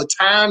whatever,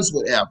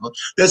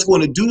 that's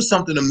going to do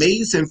something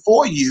amazing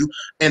for you.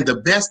 And the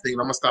best thing,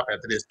 I'm going to stop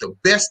after this, the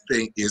best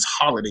thing is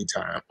holiday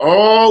time.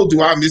 Oh,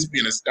 do I miss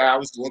being a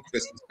stylist doing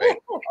Christmas, baby?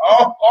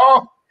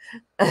 Oh.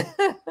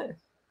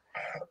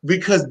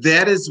 Because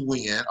that is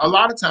when a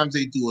lot of times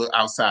they do it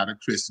outside of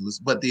Christmas,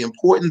 but the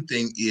important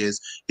thing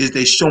is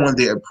they showing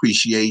their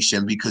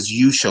appreciation because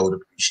you showed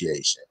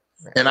appreciation.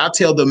 Right. And I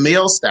tell the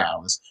male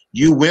stylists,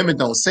 you women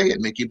don't say it,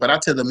 Mickey, but I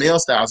tell the male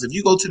stylists, if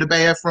you go to the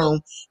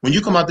bathroom, when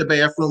you come out the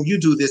bathroom, you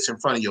do this in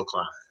front of your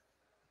client.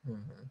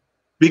 Mm-hmm.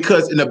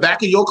 Because in the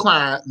back of your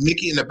client,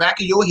 Mickey, in the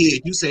back of your head,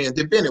 you saying,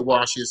 did Bennett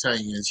wash his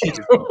hands? He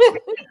just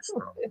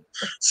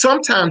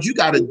sometimes you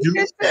got to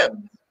do that.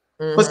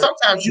 Mm-hmm. But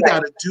sometimes you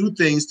got to do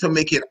things to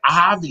make it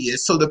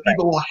obvious so that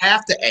people won't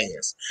have to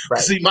ask.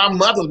 Right. See, my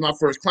mother was my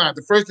first client.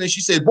 The first thing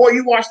she said, boy,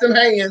 you wash them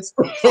hands.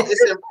 So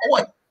it's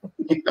important.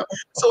 You know?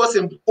 So it's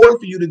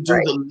important for you to do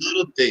the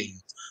little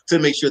things to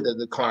make sure that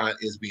the client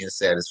is being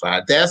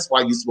satisfied. That's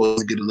why you're supposed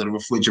to get a little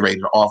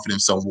refrigerator, offer them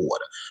some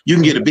water. You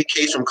can get a big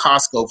case from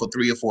Costco for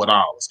 $3 or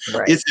 $4.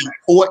 Right. It's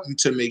important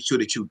to make sure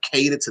that you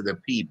cater to the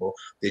people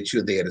that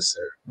you're there to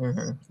serve.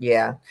 Mm-hmm.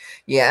 Yeah.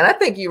 Yeah. And I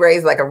think you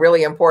raised like a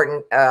really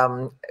important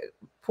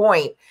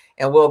point,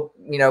 and we'll,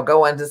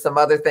 go into some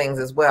other things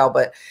as well,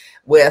 but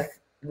with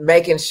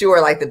making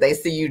sure like that they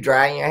see you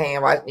drying your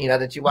hand,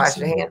 that you wash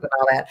your hands and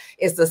all that.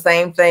 It's the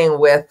same thing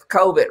with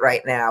COVID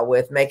right now,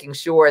 with making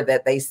sure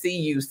that they see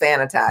you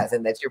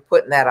sanitizing, that you're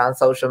putting that on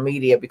social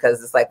media,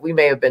 because it's like we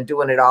may have been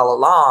doing it all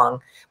along,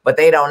 but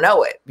they don't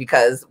know it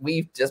because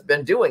we've just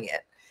been doing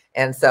it.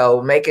 And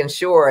so making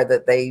sure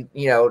that they,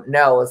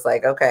 know it's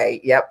like,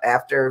 okay, yep,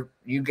 after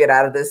you get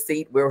out of this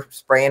seat, we're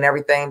spraying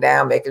everything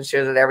down, making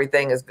sure that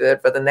everything is good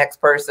for the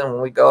next person.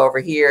 When we go over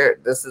here,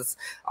 this is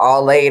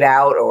all laid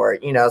out, or,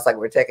 it's like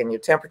we're taking your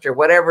temperature,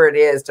 whatever it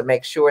is, to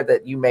make sure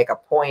that you make a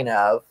point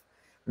of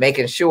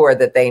making sure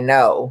that they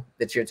know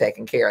that you're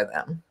taking care of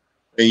them.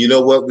 And you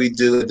know what we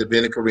do at the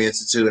Bennett Career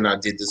Institute, and I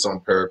did this on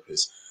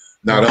purpose.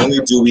 Not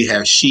only do we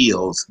have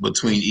shields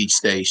between each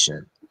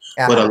station,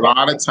 but a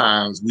lot of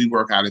times we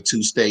work out of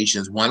 2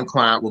 stations. One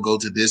client will go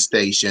to this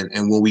station,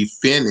 and when we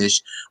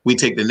finish, we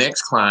take the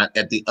next client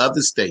at the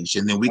other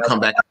station. Then we come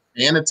back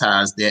and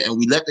sanitize that, and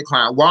we let the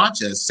client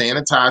watch us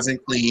sanitize and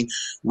clean.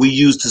 We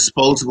use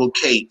disposable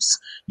capes.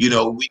 We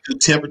do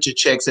temperature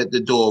checks at the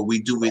door.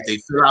 They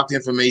fill out the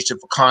information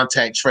for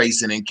contact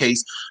tracing in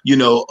case,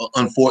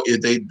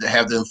 if they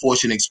have the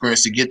unfortunate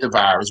experience to get the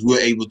virus, we're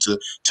able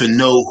to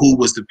know who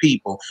was the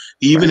people.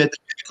 Even at the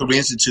Career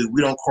Institute,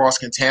 we don't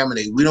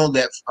cross-contaminate. We don't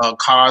let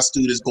college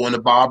students go in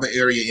the barber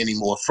area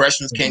anymore.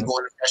 Freshmen can't go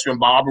in the freshman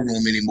barber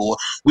room anymore.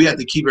 We have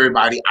to keep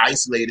everybody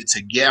isolated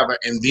together.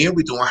 And then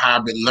we're doing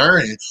hybrid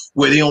learning,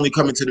 where they only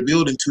come into the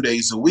building 2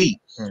 days a week.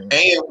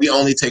 And we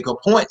only take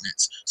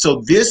appointments.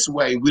 So this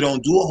way, we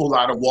don't do a whole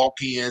lot of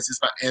walk-ins.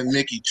 And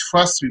Mickey,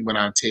 trust me when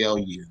I tell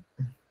you,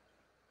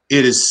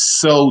 it is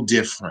so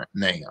different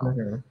now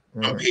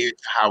compared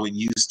to how it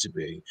used to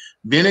be.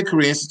 Bennett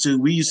Career Institute,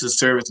 we used to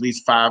serve at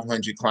least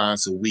 500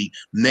 clients a week.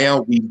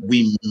 Now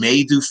we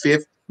may do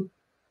 50.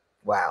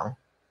 Wow.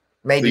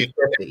 Maybe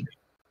 50.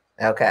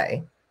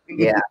 Okay.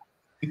 Yeah.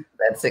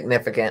 That's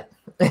significant.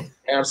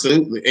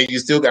 Absolutely. And you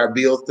still got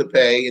bills to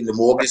pay, and the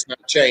mortgage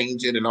not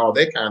changing and all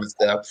that kind of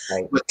stuff.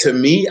 Right. But to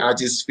me, I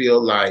just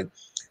feel like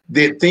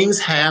that things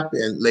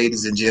happen,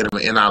 ladies and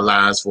gentlemen, in our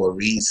lives for a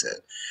reason.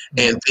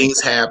 And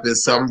things happen,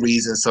 some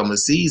reason, some a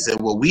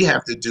season. What we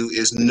have to do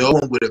is, no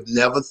one would have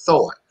never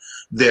thought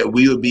that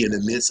we would be in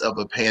the midst of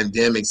a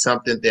pandemic,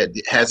 something that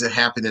hasn't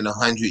happened in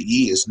 100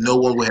 years. No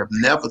one would have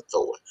never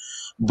thought.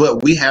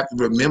 But we have to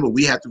remember,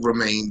 we have to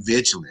remain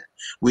vigilant.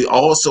 We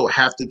also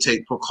have to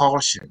take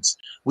precautions.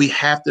 We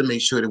have to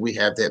make sure that we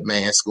have that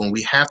mask on.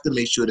 We have to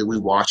make sure that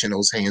we're washing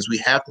those hands. We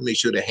have to make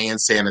sure the hand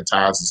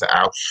sanitizers are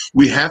out.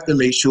 We have to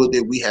make sure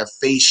that we have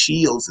face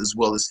shields as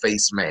well as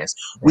face masks.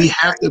 We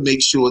have to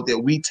make sure that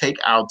we take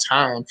our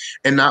time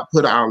and not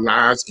put our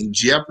lives in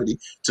jeopardy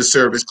to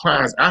service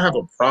clients. I have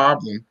a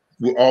problem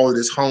with all of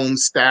this home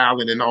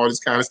styling and all this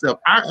kind of stuff.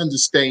 I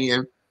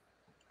understand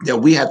that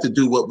we have to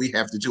do what we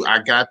have to do.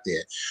 I got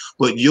that.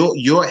 But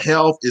your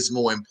health is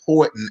more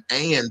important.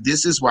 And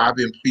this is why I've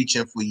been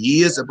preaching for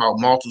years about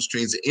multiple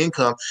streams of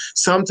income.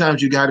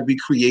 Sometimes you got to be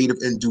creative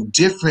and do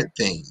different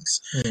things.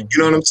 You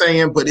know what I'm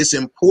saying? But it's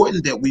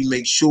important that we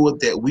make sure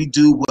that we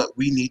do what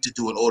we need to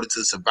do in order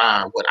to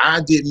survive. What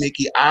I did,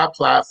 Mickey, I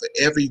applied for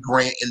every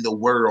grant in the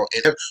world,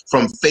 and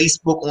from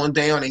Facebook on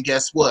down, and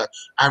guess what?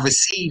 I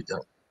received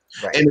them.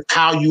 Right. And it's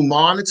how you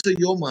monitor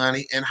your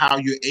money and how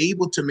you're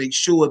able to make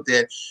sure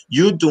that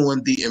you're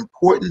doing the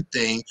important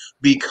thing,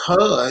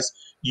 because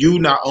you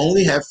not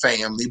only have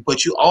family,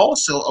 but you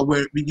also are,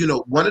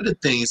 one of the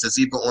things that's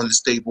even on the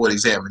state board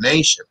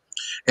examination,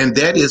 and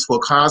that is for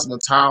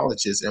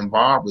cosmetologists and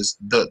barbers,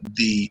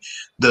 the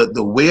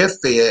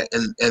welfare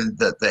and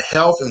the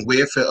health and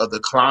welfare of the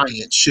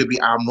client should be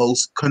our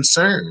most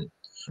concern.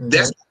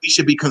 That's what we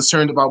should be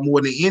concerned about more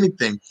than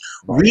anything.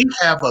 We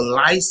have a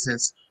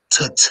license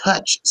to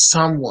touch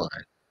someone.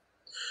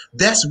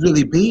 That's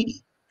really big,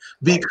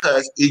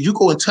 because if you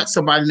go and touch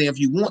somebody there, if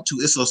you want to,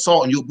 it's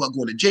assault and you're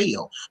going to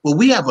jail. But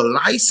we have a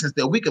license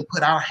that we can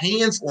put our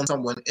hands on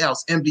someone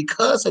else. And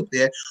because of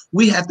that,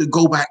 we have to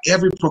go by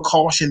every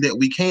precaution that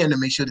we can to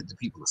make sure that the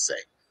people are safe.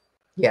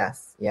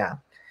 Yes. Yeah.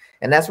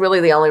 And that's really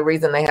the only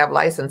reason they have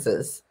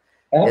licenses, is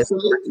to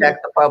Absolutely.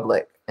 protect the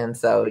public. And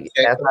so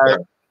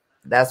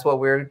that's what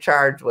we're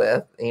charged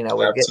with, you know,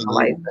 with getting a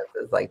license,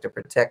 is like to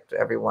protect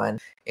everyone,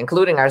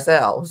 including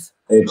ourselves.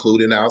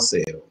 Including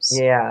ourselves.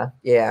 Yeah,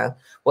 yeah.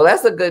 Well,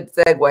 that's a good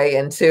segue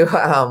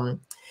into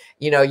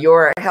you know,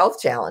 your health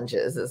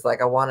challenges. It's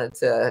like I wanted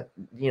to,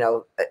 you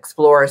know,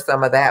 explore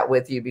some of that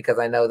with you, because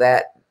I know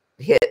that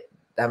hit.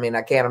 I mean,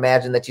 I can't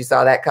imagine that you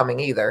saw that coming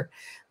either.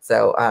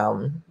 So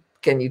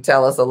can you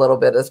tell us a little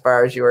bit as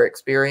far as your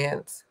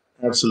experience?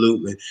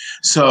 Absolutely.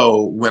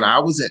 So I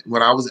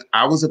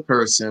was a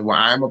person, well,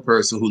 I'm a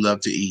person who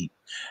loved to eat.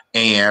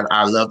 And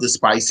I love the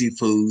spicy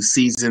food,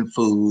 seasoned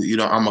food. You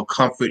know, I'm a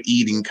comfort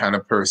eating kind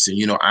of person.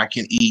 You know, I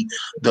can eat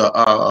the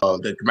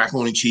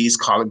macaroni and cheese,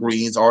 collard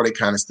greens, all that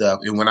kind of stuff.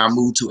 And when I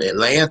moved to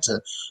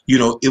Atlanta, you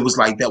know, it was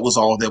like that was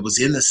all that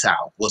was in the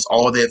South, was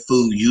all that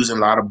food, using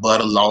a lot of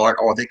butter, lard,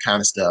 all that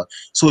kind of stuff.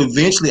 So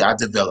eventually I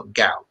developed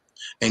gout.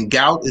 And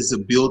gout is a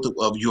buildup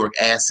of uric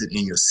acid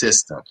in your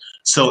system.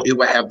 So it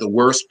will have the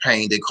worst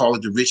pain. They call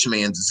it the rich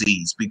man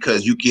disease,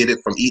 because you get it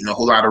from eating a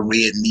whole lot of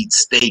red meat,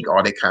 steak,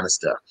 all that kind of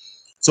stuff.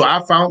 So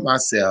I found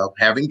myself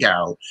having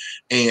gout,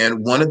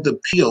 and one of the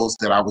pills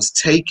that I was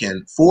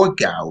taking for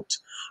gout,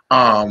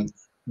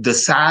 the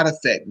side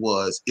effect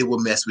was it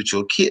would mess with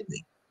your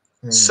kidney.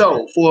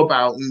 So for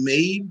about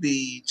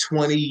maybe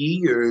 20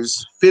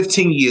 years,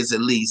 15 years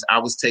at least, I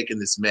was taking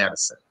this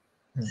medicine.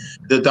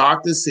 The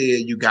doctor said,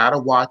 you got to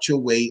watch your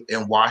weight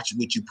and watch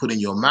what you put in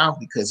your mouth,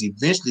 because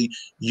eventually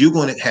you're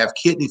going to have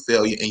kidney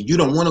failure and you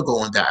don't want to go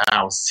on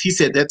dialysis. He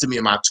said that to me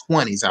in my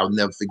 20s. I'll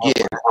never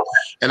forget.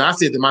 And I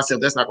said to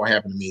myself, that's not going to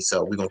happen to me.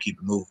 So we're going to keep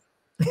it moving.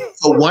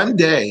 So one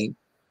day,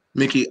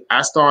 Mickey,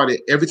 I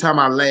started, every time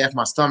I laughed,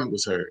 my stomach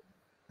was hurt.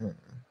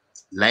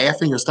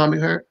 Laughing, your stomach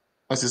hurt?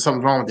 I said,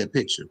 something's wrong with that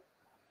picture.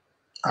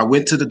 I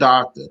went to the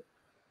doctor.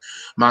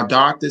 My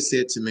doctor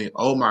said to me,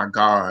 oh my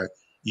God,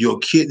 your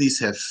kidneys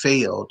have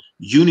failed.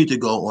 You need to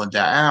go on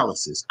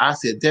dialysis. I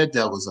said, that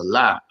devil's a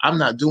lie. I'm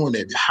not doing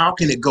that. How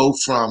can it go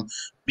from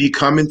me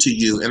coming to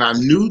you? And I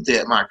knew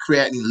that my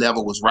creatinine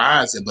level was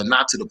rising, but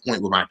not to the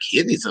point where my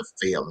kidneys are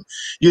failing.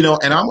 You know,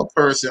 and I'm a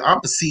person, I'm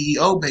a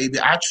CEO, baby.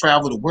 I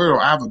travel the world.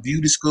 I have a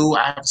beauty school.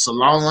 I have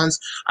salons.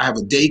 I have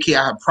a daycare.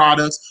 I have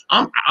products.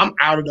 I'm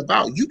out and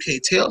about. You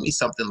can't tell me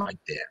something like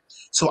that.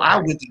 So I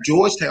went to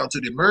Georgetown to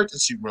the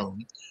emergency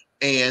room,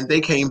 and they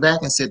came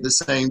back and said the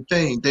same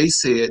thing. They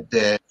said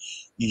that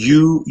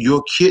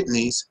your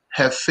kidneys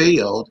have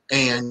failed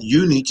and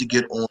you need to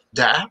get on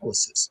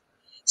dialysis.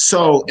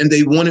 So, and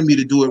they wanted me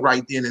to do it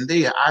right then and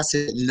there. I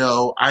said,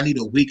 no, I need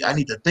a week. I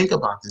need to think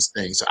about this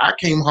thing. So I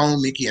came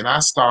home, Mickey, and I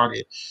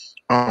started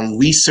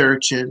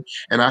researching,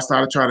 and I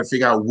started trying to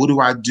figure out, what do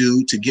I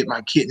do to get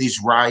my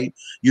kidneys right?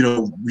 You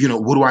know,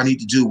 what do I need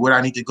to do? Where do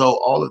I need to go?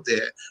 All of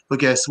that. But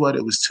guess what?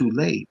 It was too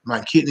late.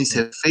 My kidneys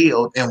had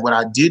failed. And what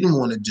I didn't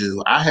want to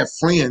do, I have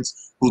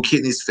friends who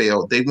kidneys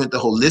failed. They went the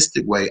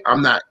holistic way.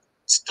 I'm not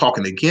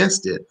talking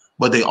against it,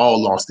 but they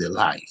all lost their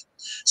life.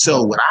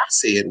 So what I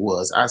said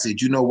was, I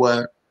said, you know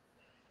what?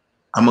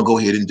 I'm going to go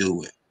ahead and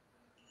do it.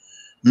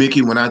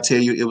 Mickey, when I tell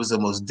you, it was the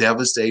most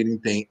devastating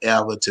thing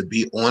ever to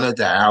be on a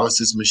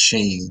dialysis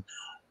machine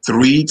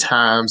 3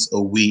 times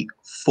a week,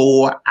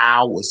 4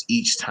 hours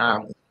each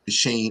time on the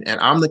machine. And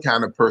I'm the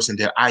kind of person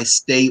that I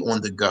stay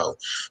on the go.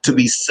 To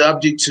be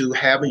subject to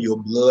having your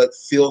blood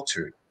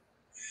filtered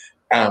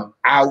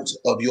out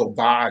of your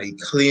body,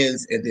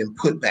 cleansed, and then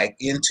put back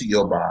into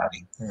your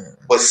body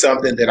was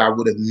something that I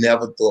would have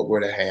never thought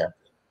would have happened.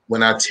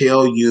 When I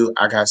tell you,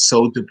 I got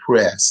so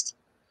depressed.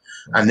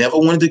 I never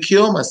wanted to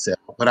kill myself,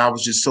 but I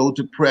was just so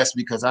depressed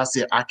because I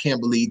said, I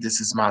can't believe this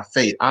is my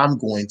fate. I'm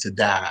going to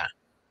die.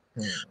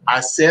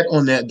 I sat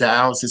on that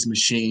dialysis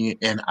machine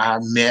and I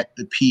met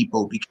the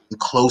people, became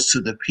close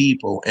to the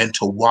people, and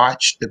to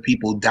watch the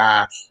people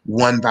die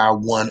one by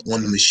one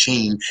on the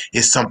machine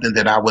is something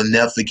that I will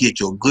never forget.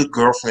 Your good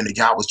girlfriend that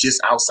y'all was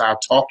just outside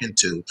talking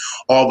to,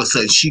 all of a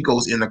sudden she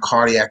goes into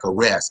cardiac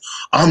arrest.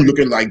 I'm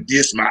looking like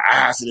this, my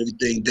eyes and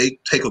everything. They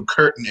take a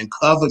curtain and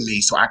cover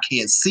me so I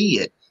can't see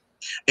it.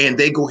 And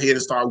they go ahead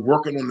and start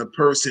working on the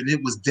person.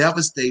 It was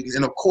devastating.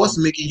 And of course,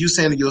 Mickey, you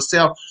saying to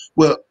yourself,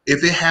 well,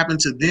 if it happened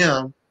to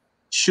them,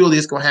 surely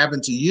it's going to happen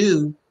to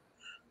you.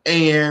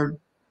 And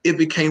it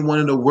became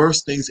one of the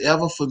worst things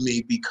ever for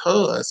me,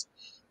 because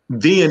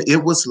then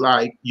it was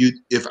like,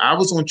 if I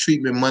was on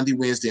treatment Monday,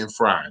 Wednesday, and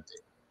Friday,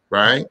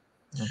 right?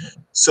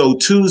 So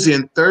Tuesday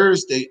and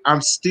Thursday,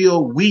 I'm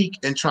still weak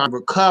and trying to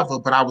recover,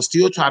 but I was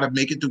still trying to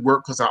make it to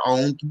work because I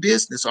owned the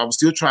business. So I was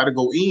still trying to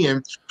go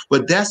in.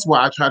 But that's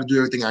why I try to do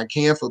everything I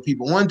can for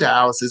people on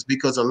dialysis,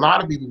 because a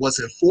lot of people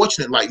wasn't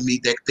fortunate like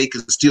me that they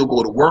could still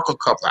go to work a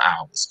couple of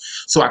hours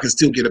so I could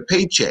still get a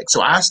paycheck.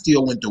 So I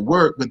still went to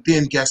work, but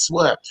then guess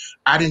what?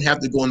 I didn't have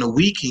to go on the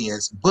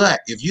weekends. But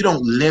if you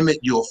don't limit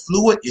your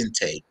fluid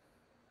intake,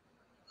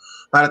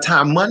 by the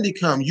time Monday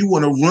comes, you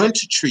want to run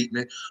to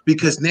treatment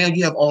because now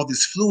you have all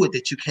this fluid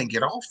that you can't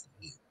get off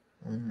of you.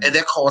 And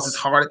that causes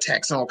heart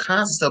attacks and all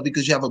kinds of stuff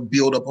because you have a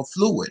buildup of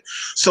fluid.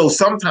 So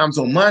sometimes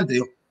on Monday,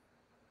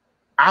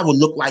 I would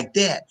look like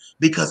that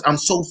because I'm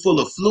so full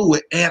of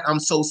fluid and I'm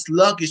so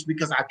sluggish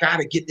because I got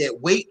to get that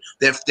weight,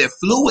 that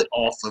fluid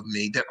off of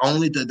me that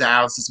only the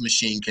dialysis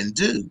machine can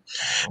do.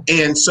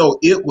 And so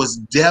it was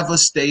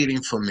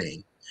devastating for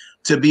me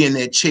to be in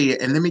that chair.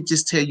 And let me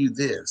just tell you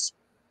this.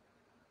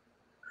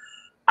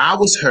 I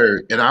was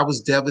hurt and I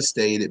was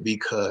devastated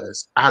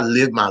because I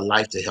lived my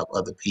life to help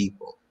other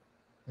people.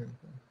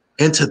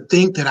 And to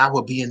think that I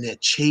would be in that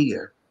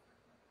chair,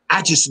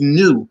 I just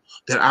knew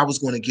that I was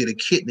going to get a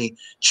kidney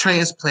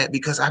transplant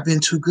because I've been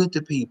too good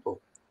to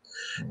people.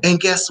 And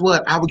guess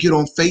what? I would get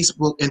on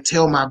Facebook and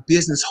tell my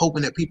business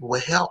hoping that people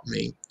would help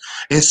me.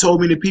 And so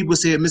many people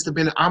said, Mr.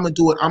 Bennett, I'm going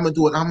to do it. I'm going to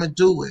do it. I'm going to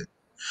do it.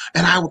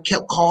 And I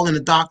kept calling the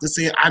doctor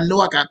saying, I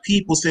know I got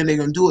people saying they're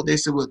going to do it. They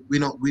said, well,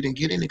 we didn't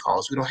get any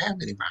calls. We don't have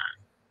anybody.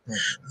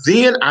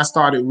 Then I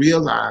started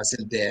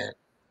realizing that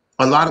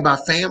a lot of my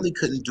family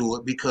couldn't do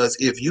it because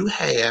if you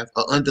have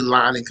an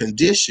underlying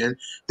condition,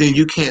 then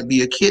you can't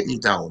be a kidney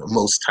donor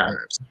most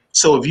times.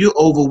 So if you're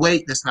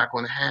overweight, that's not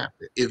going to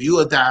happen. If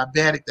you're a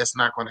diabetic, that's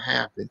not going to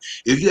happen.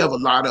 If you have a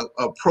lot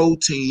of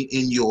protein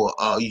in your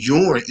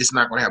urine, it's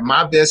not going to happen.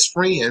 My best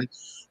friend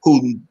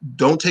who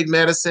don't take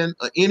medicine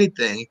or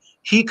anything,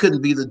 he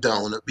couldn't be the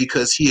donor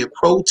because he had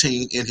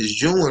protein in his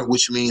urine,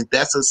 which means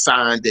that's a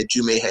sign that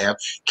you may have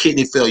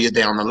kidney failure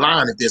down the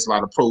line if there's a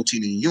lot of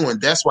protein in your urine.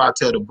 That's why I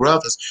tell the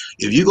brothers,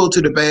 if you go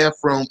to the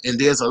bathroom and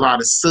there's a lot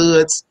of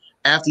suds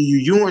after you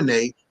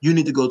urinate, you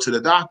need to go to the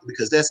doctor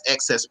because that's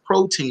excess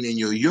protein in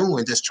your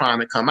urine that's trying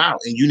to come out,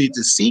 and you need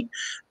to seek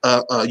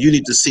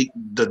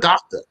the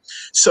doctor.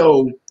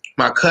 So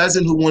my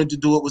cousin who wanted to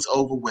do it was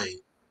overweight.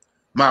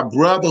 My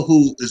brother,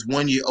 who is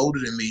 1 year older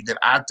than me, that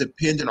I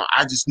depended on,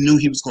 I just knew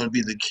he was going to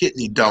be the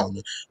kidney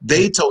donor.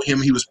 They told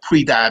him he was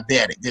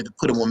pre-diabetic. They had to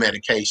put him on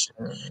medication.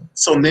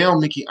 So now,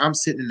 Mickey, I'm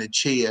sitting in the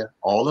chair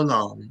all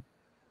alone,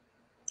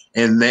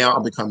 and now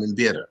I'm becoming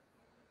bitter.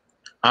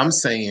 I'm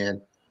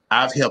saying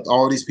I've helped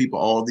all these people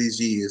all these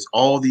years,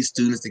 all these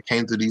students that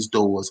came through these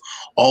doors,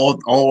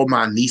 all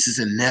my nieces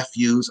and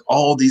nephews,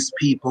 all these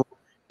people,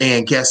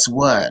 and guess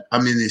what?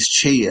 I'm in this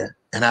chair,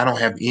 and I don't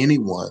have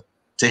anyone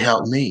to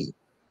help me.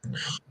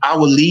 I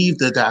would leave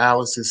the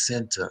dialysis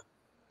center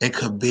and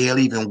could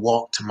barely even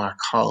walk to my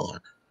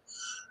car.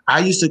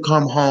 I used to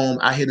come home.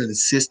 I had an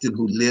assistant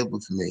who lived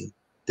with me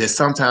that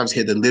sometimes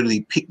had to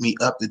literally pick me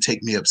up to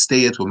take me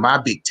upstairs with my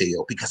big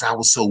tail because I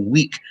was so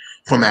weak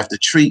from after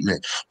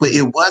treatment. But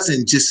it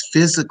wasn't just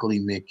physically,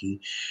 Mickey.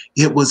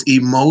 It was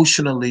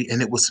emotionally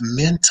and it was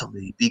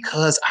mentally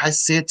because I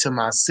said to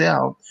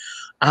myself,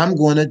 I'm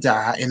going to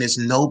die and there's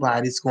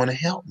nobody's going to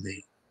help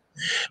me.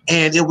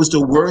 And it was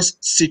the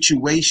worst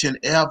situation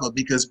ever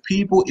because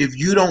people, if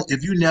you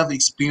never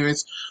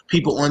experience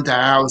people on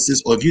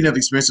dialysis or if you never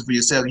experience it for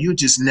yourself, you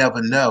just never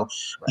know.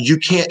 Right. You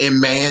can't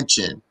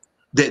imagine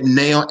that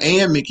now,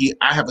 and Mickey,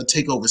 I have a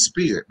takeover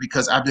spirit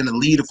because I've been a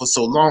leader for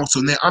so long. So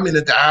now I'm in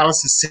a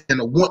dialysis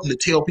center wanting to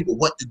tell people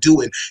what to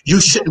do and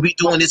you shouldn't be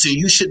doing this and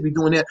you shouldn't be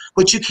doing that,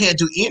 but you can't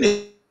do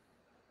anything.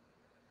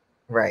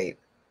 Right.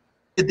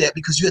 That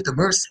because you're at the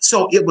mercy.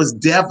 So it was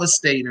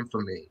devastating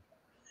for me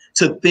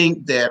to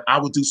think that I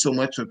would do so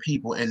much for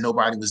people and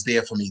nobody was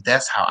there for me.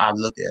 That's how I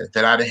looked at it,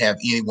 that I didn't have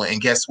anyone.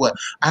 And guess what?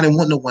 I didn't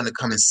want no one to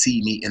come and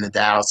see me in a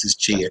dialysis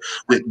chair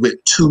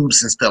with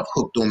tubes and stuff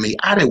hooked on me.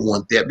 I didn't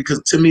want that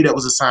because to me, that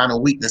was a sign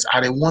of weakness.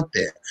 I didn't want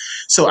that.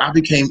 So I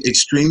became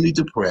extremely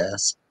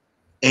depressed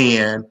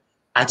and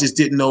I just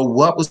didn't know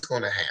what was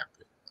going to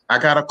happen. I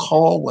got a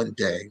call one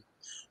day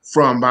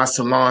from my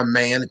salon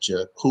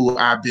manager who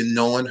I've been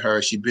knowing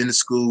her. She'd been to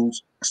school,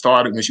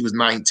 started when she was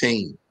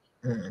 19.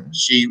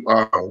 She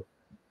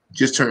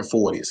just turned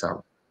 40 or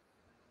something.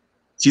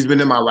 She's been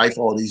in my life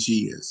all these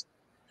years.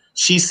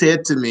 She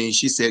said to me,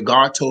 she said,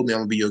 God told me I'm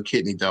going to be your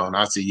kidney donor.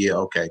 I said, yeah,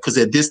 okay. Because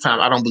at this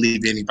time, I don't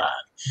believe anybody.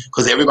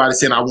 Because everybody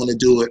saying I want to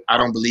do it, I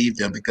don't believe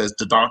them because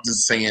the doctors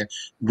are saying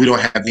we don't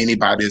have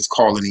anybody that's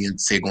calling in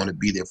and say going to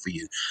be there for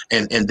you.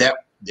 And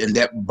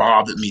that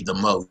bothered me the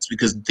most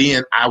because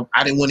then I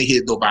didn't want to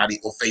hear nobody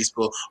on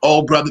Facebook,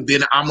 oh, Brother Ben,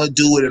 I'm going to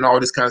do it and all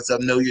this kind of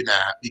stuff. No, you're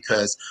not,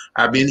 because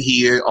I've been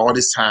here all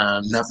this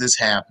time. Nothing's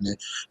happening.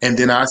 And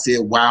then I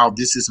said, wow,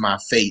 this is my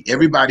fate.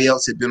 Everybody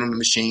else had been on the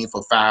machine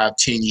for 5,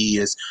 10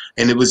 years,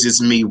 and it was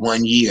just me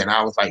 1 year. And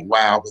I was like,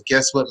 wow. But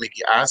guess what,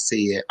 Mickey? I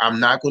said,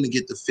 I'm not going to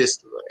get the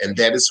fistula. And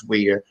that is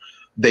where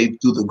they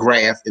do the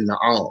graft in the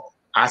arm.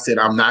 I said,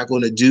 I'm not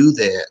going to do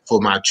that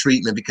for my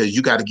treatment because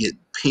you got to get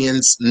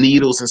pins,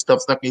 needles, and stuff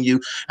stuck in you.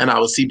 And I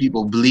would see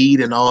people bleed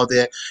and all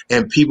that.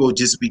 And people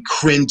just be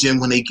cringing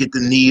when they get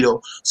the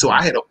needle. So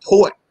I had a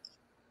port.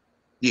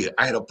 Yeah,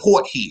 I had a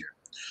port here.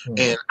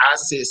 And I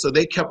said, so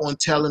they kept on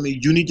telling me,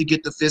 you need to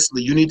get the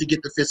fistula. You need to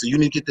get the fistula. You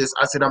need to get this.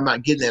 I said, I'm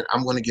not getting that.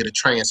 I'm going to get a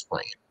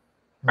transplant.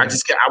 I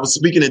was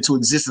speaking into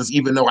existence,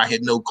 even though I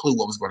had no clue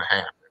what was going to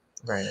happen.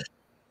 Right.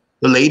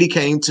 The lady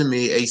came to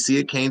me,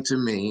 Acia came to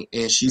me,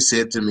 and she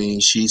said to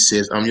me, she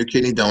says, I'm your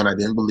kidney donor. I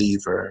didn't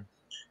believe her.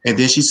 And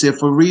then she said,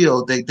 for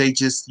real, they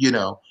just, you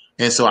know.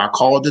 And so I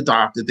called the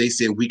doctor. They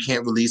said, we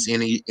can't release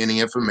any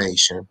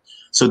information.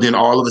 So then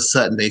all of a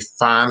sudden, they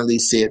finally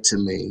said to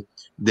me,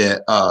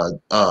 that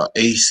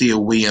Acia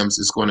Williams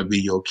is going to be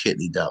your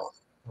kidney donor.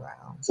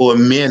 Wow. For a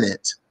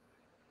minute,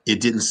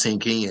 it didn't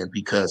sink in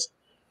because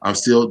I'm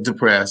still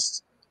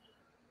depressed.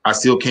 I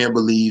still can't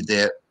believe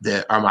that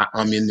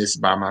I'm in this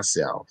by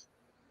myself.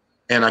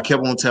 And I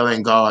kept on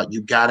telling God,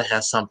 you got to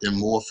have something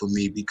more for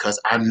me because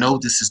I know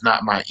this is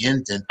not my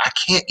ending. I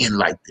can't end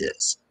like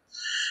this.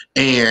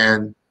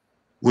 And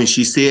when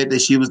she said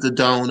that she was the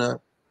donor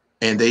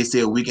and they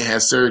said we can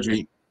have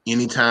surgery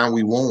anytime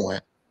we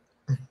want,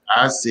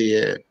 I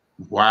said,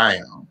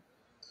 wow.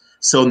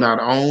 So not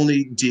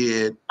only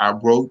did I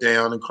broke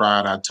down and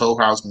cried, I told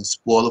her I was going to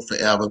spoil it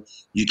forever.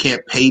 You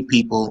can't pay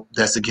people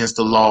that's against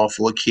the law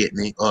for a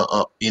kidney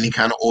or any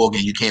kind of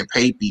organ. You can't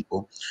pay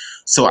people.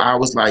 So I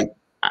was like,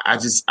 I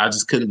just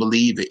couldn't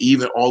believe it,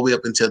 even all the way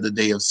up until the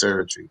day of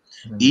surgery.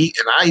 And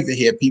I even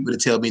had people to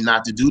tell me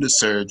not to do the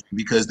surgery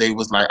because they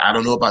was like, I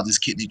don't know about this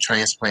kidney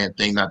transplant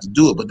thing, not to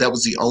do it. But that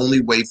was the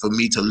only way for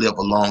me to live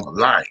a longer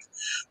life.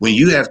 When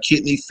you have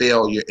kidney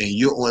failure and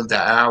you're on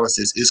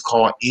dialysis, it's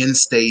called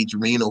end-stage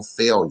renal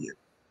failure.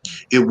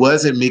 It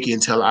wasn't, Mickey,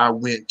 until I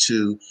went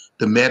to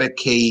the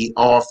Medicaid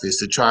office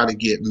to try to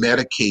get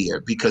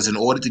Medicare, because in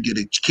order to get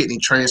a kidney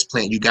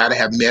transplant, you got to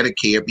have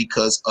Medicare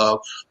because of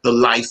the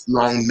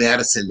lifelong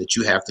medicine that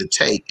you have to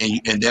take.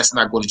 And that's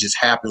not going to just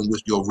happen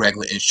with your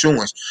regular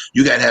insurance.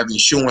 You got to have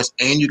insurance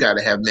and you got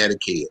to have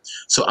Medicare.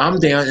 So I'm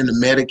down in the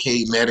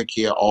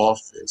Medicare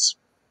office.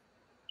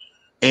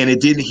 And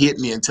it didn't hit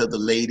me until the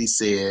lady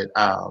said,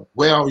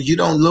 well, you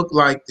don't look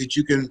like that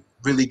you can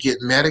really get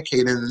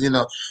Medicaid. And,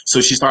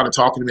 so she started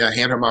talking to me. I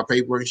handed her my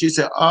paperwork and she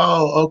said,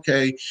 oh,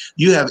 okay,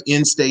 you have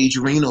end-stage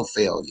renal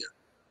failure.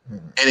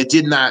 And it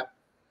did not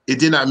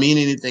mean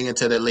anything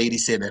until that lady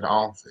said in the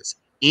office,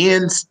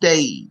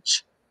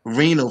 end-stage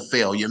renal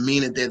failure,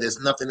 meaning that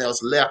there's nothing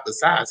else left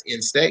besides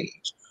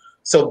end-stage.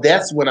 So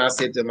that's when I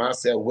said to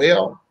myself,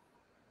 well,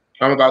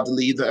 I'm about to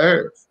leave the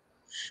earth.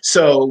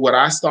 So what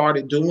I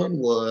started doing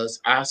was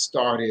I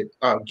started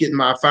getting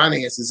my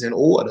finances in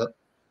order,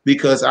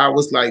 because I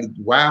was like,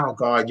 wow,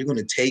 God, you're going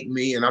to take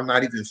me and I'm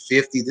not even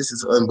 50. This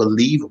is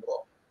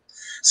unbelievable.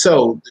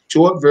 So the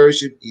short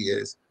version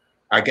is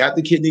I got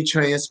the kidney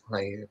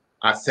transplant.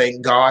 I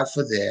thank God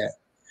for that.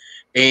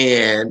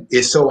 And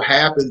it so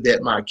happened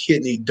that my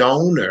kidney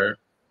donor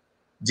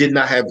did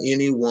not have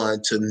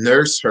anyone to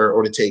nurse her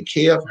or to take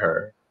care of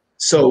her.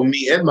 So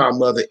me and my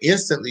mother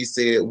instantly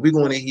said, we're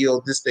going to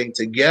heal this thing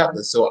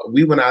together. So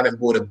we went out and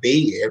bought a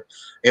bed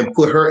and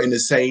put her in the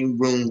same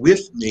room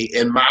with me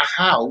in my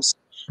house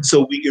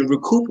so we can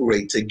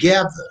recuperate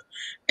together.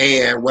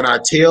 And when I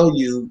tell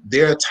you,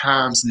 there are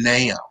times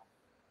now,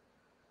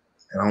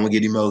 and I don't want to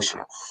get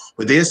emotional,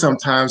 but there's some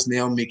times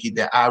now, Mickey,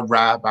 that I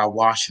ride by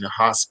Washington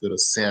Hospital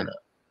Center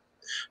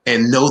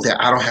and know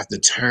that I don't have to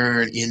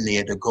turn in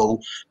there to go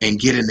and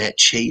get in that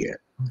chair.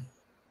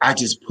 I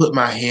just put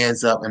my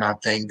hands up and I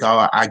thank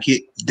God.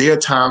 There are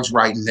times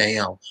right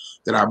now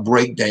that I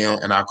break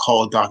down and I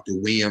call Dr.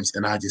 Williams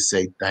and I just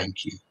say,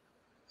 thank you.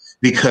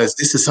 Because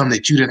this is something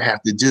that you didn't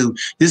have to do.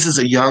 This is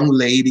a young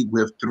lady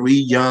with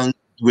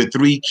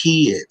three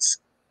kids.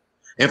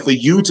 And for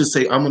you to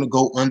say, I'm going to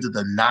go under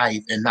the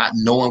knife and not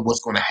knowing what's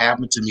going to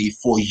happen to me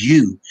for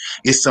you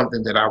is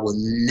something that I will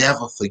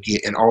never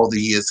forget in all the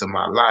years of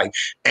my life.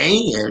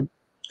 And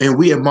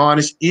we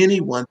admonish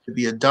anyone to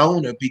be a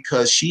donor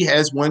because she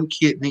has one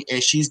kidney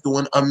and she's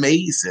doing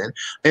amazing.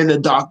 And the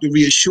doctor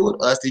reassured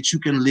us that you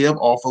can live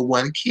off of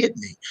one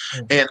kidney.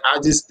 And I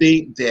just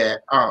think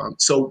that,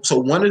 so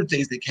one of the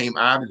things that came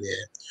out of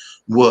that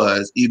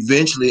was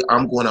eventually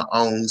I'm going to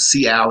own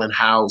Sea Island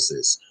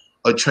Houses,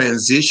 a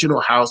transitional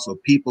house for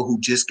people who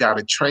just got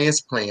a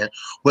transplant,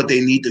 but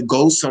they need to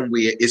go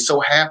somewhere. It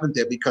so happened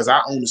that because I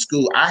own the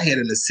school, I had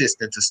an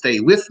assistant to stay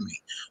with me,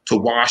 to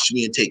wash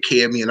me and take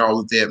care of me and all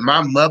of that.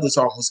 My mother's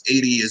almost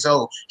 80 years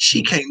old.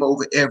 She came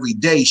over every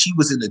day. She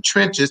was in the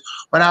trenches,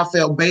 but I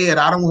felt bad.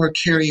 I don't want her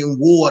carrying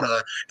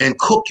water and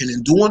cooking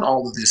and doing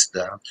all of this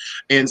stuff.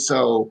 And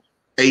so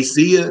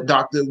Acia,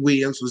 Dr.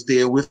 Williams, was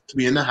there with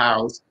me in the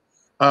house.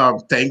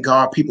 Thank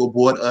God people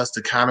brought us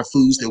the kind of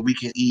foods that we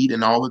can eat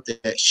and all of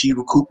that. She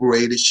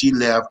recuperated. She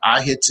left.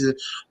 I had to,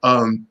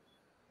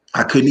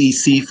 I couldn't eat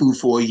seafood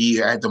for a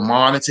year. I had to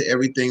monitor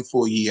everything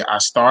for a year. I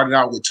started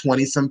out with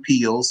 20-some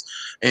pills,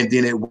 and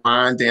then it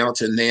wound down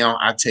to now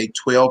I take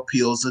 12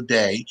 pills a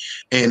day.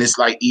 And it's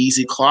like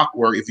easy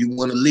clockwork. If you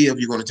want to live,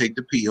 you're going to take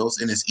the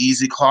pills, and it's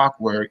easy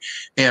clockwork.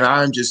 And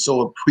I'm just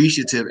so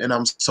appreciative, and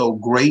I'm so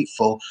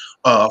grateful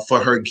for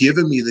her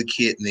giving me the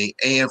kidney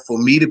and for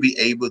me to be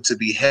able to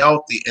be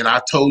healthy. And I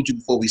told you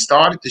before we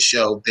started the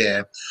show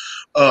that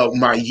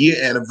my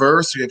year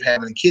anniversary of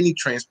having a kidney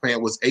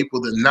transplant was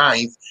April the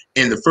 9th.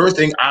 And the first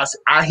thing I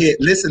had,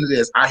 listen to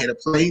this, I had a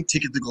plane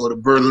ticket to go to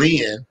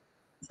Berlin,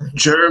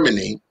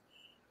 Germany,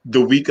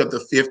 the week of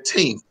the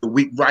 15th, the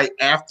week right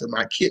after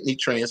my kidney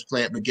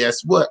transplant. But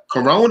guess what?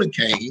 Corona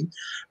came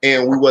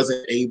and we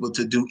wasn't able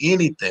to do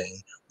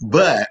anything.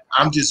 But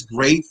I'm just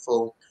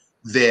grateful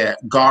that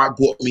God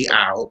brought me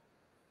out.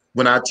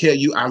 When I tell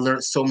you I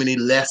learned so many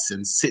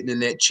lessons sitting in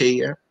that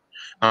chair,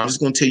 I'm just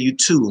going to tell you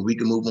two, and we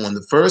can move on.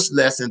 The first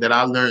lesson that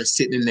I learned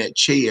sitting in that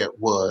chair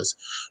was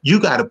you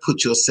got to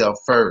put yourself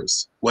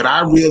first. What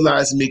I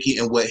realized, Mickey,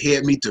 and what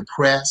had me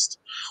depressed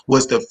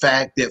was the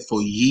fact that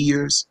for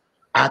years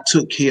I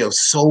took care of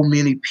so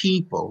many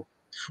people.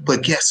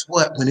 But guess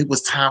what? When it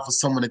was time for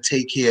someone to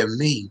take care of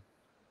me,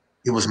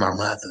 it was my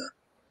mother.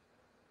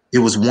 It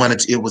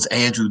was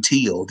Andrew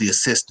Teal, the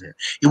assistant.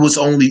 It was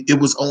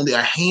only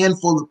a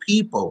handful of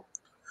people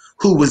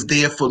who was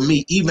there for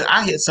me. Even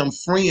I had some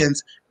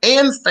friends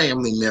and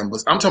family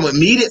members, I'm talking about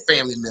immediate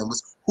family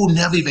members, who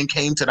never even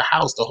came to the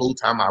house the whole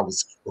time I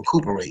was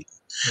recuperating.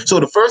 So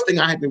the first thing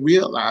I had to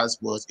realize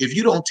was, if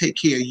you don't take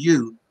care of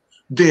you,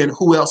 then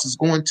who else is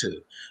going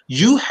to?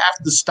 You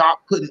have to stop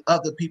putting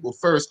other people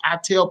first. I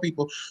tell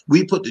people,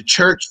 we put the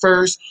church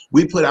first,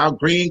 we put our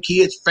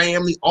grandkids,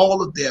 family,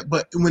 all of that.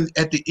 But when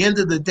at the end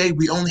of the day,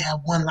 we only have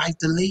one life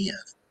to live.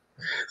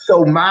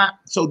 So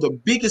the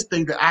biggest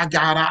thing that I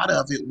got out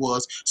of it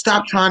was,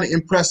 stop trying to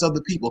impress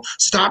other people.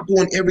 Stop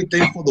doing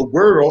everything for the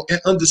world,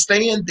 and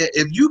understand that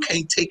if you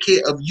can't take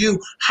care of you,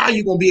 how are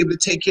you going to be able to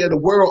take care of the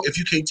world if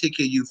you can't take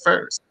care of you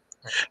first?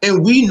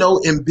 And we know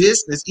in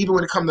business, even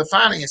when it comes to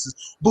finances,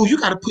 boo, you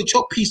got to put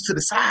your piece to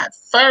the side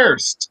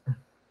first.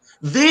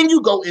 Then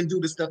you go and do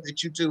the stuff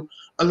that you do.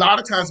 A lot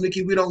of times,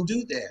 Mickey, we don't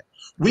do that.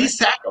 We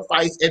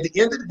sacrifice. At the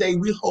end of the day,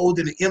 we hold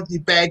in an empty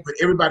bag, but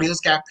everybody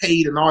else got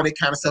paid and all that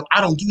kind of stuff.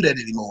 I don't do that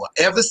anymore.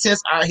 Ever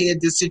since I had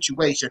this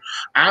situation,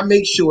 I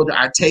make sure that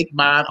I take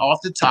mine off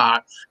the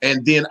top,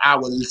 and then I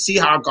will see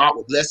how God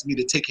will bless me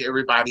to take care of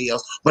everybody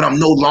else. But I'm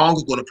no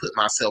longer going to put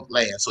myself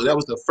last. So that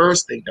was the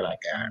first thing that I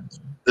got.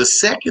 The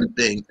second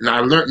thing, and I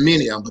learned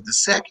many of them, but the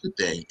second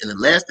thing, and the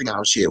last thing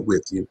I'll share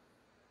with you,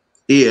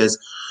 is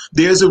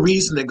there's a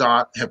reason that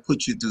God have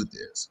put you through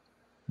this.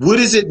 What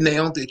is it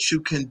now that you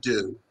can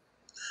do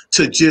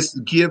to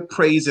just give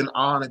praise and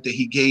honor that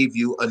he gave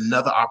you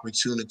another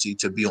opportunity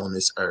to be on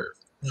this earth?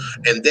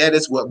 And that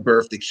is what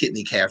birthed the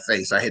Kidney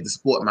Cafe. So I had to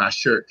sport my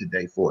shirt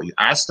today for you.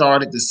 I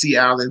started the Sea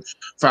Island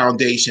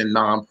Foundation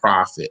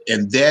nonprofit,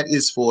 and that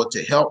is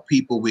to help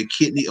people with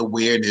kidney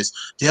awareness,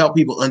 to help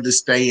people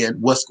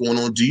understand what's going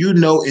on. Do you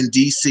know in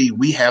DC,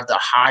 we have the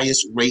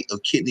highest rate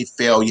of kidney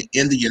failure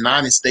in the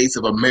United States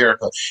of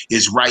America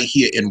is right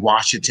here in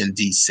Washington,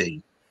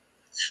 DC.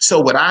 So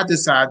what I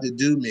decided to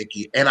do,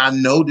 Mickey, and I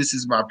know this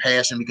is my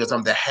passion because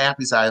I'm the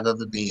happiest I've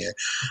ever been,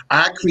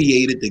 I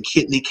created the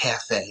Kidney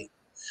Cafe.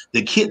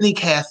 The Kidney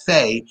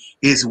Cafe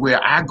is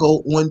where I go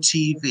on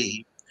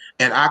TV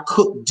and I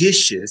cook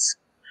dishes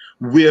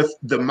with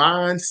the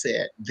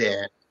mindset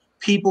that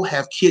people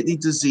have kidney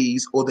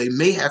disease, or they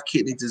may have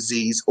kidney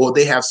disease, or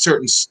they have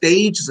certain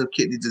stages of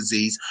kidney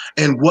disease,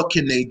 and what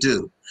can they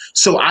do?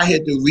 So I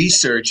had to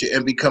research it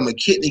and become a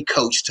kidney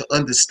coach to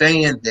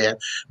understand that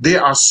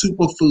there are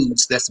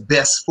superfoods that's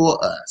best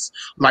for us,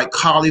 like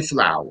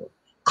cauliflower.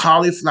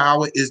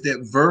 Cauliflower is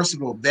that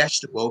versatile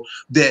vegetable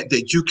that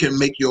you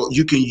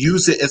can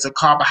use it as a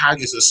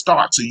carbohydrate, as a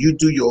starch. So you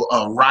do your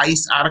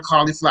rice out of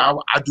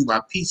cauliflower. I do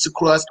my pizza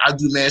crust. I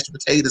do mashed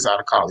potatoes out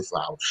of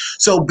cauliflower.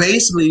 So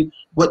basically,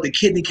 what the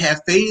Kidney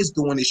Cafe is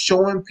doing is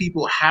showing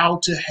people how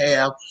to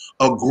have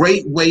a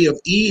great way of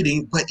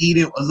eating, but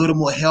eating a little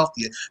more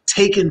healthier,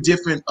 taking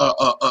different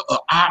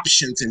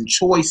options and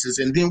choices.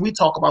 And then we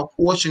talk about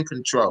portion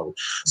control.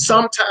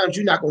 Sometimes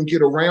you're not going to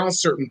get around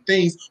certain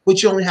things,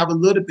 but you only have a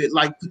little bit,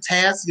 like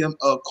potassium.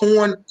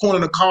 Corn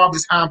on the carb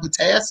is high in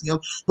potassium,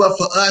 but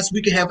for us,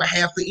 we can have a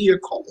half an ear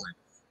corn.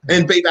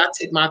 And baby, I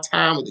take my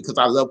time with it because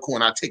I love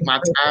corn. I take my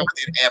time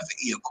with it, half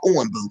an ear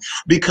corn, boo,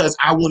 because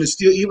I want to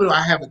still, even though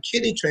I have a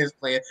kidney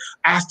transplant,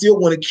 I still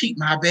want to keep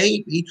my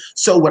baby.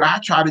 So what I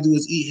try to do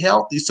is eat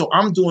healthy. So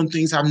I'm doing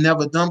things I've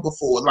never done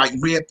before, like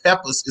red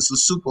peppers is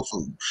a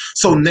superfood.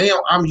 So now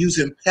I'm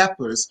using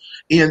peppers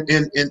in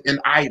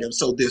items.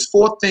 So there's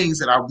 4 things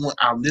that I want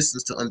our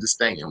listeners to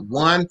understand.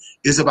 One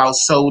is about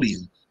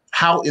sodium,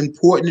 how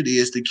important it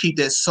is to keep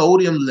that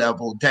sodium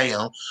level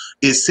down.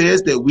 It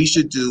says that we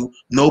should do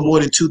no more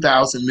than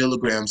 2,000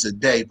 milligrams a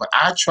day, but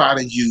I try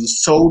to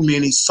use so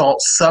many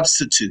salt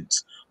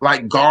substitutes.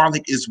 Like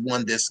garlic is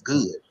one that's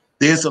good.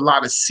 There's a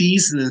lot of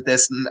seasonings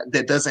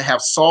that doesn't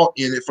have salt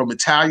in it, from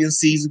Italian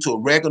season to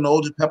oregano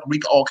to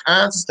paprika, all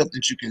kinds of stuff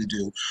that you can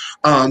do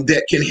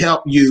that can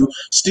help you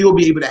still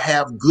be able to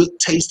have good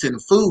tasting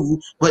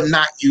food, but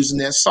not using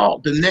that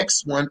salt. The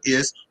next one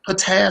is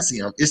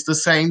potassium. It's the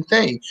same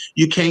thing.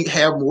 You can't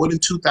have more than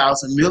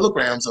 2,000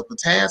 milligrams of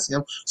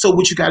potassium. So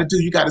what you got to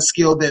do, you got to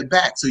scale that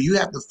back. So you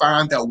have to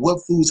find out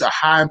what foods are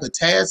high in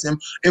potassium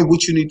and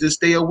what you need to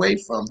stay away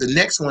from. The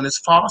next one is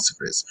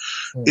phosphorus.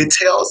 It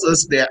tells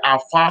us that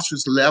our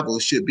phosphorus level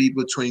should be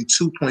between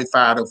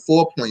 2.5 to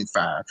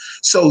 4.5.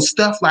 So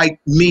stuff like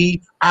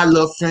me, I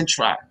love French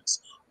fries.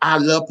 I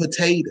love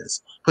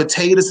potatoes.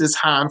 Potatoes is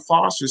high in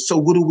phosphorus. So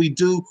what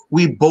do?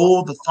 We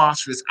boil the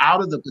phosphorus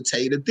out of the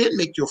potato, then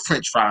make your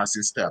French fries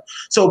and stuff.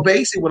 So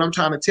basically what I'm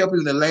trying to tell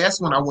people, the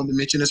last one I want to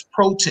mention is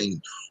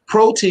protein.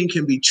 Protein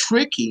can be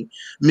tricky,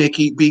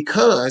 Mickey,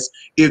 because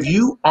if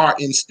you are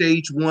in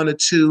stage 1 or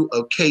 2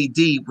 of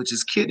KD, which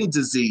is kidney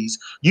disease,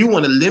 you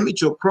want to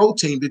limit your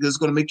protein because it's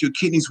going to make your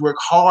kidneys work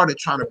harder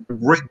trying to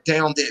break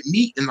down that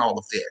meat and all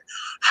of that.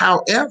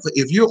 However,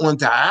 if you're on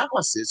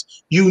dialysis,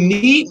 you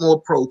need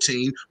more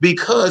protein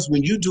because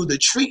when you do the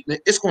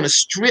treatment, it's going to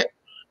strip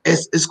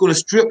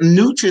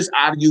nutrients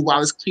out of you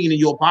while it's cleaning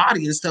your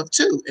body and stuff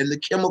too, and the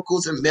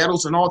chemicals and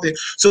metals and all that.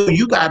 So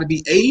you got to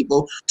be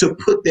able to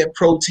put that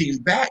protein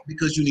back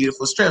because you need it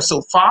for strength.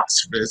 So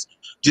phosphorus,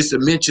 just to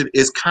mention,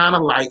 is kind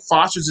of like,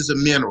 phosphorus is a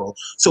mineral.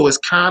 So it's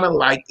kind of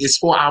like, it's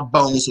for our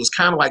bones. So it's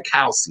kind of like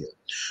calcium.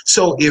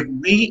 So if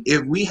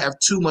we have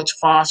too much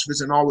phosphorus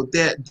and all of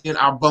that, then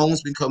our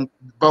bones become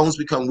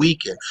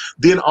weakened.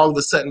 Then all of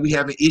a sudden we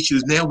having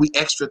issues. Now we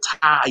extra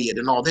tired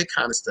and all that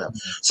kind of stuff.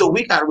 So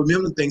we got to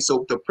remember things.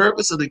 So the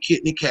purpose of the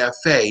Kidney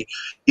Cafe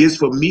is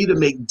for me to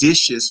make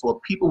dishes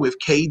for people with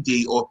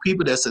KD or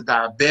people that's a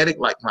diabetic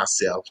like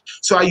myself.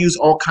 So I use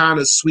all kind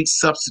of sweet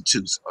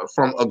substitutes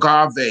from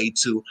agave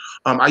to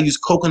I use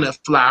coconut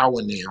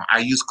flour now. I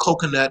use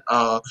coconut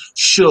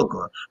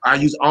sugar. I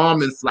use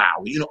almond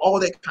flour. You know, all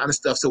that kind of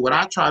stuff. So what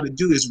I try to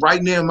do is,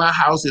 right now in my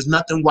house, there's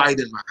nothing white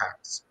in my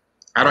house.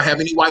 I don't have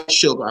any white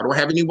sugar. I don't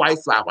have any white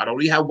flour. I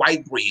don't even have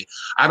white bread.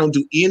 I don't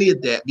do any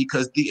of that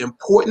because the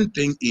important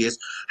thing is,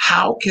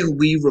 how can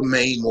we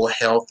remain more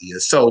healthier?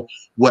 So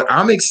what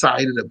I'm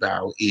excited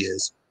about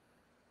is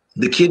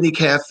the Kidney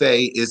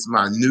Cafe is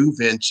my new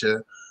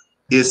venture.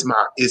 It's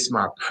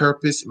my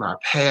purpose, my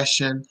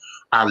passion.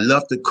 I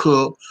love to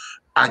cook.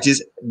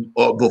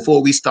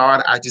 Before we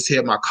started, I just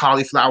had my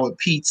cauliflower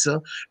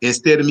pizza.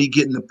 Instead of me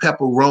getting the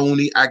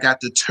pepperoni, I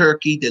got the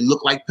turkey that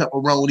looked like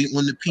pepperoni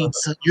on the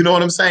pizza. You know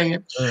what I'm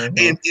saying?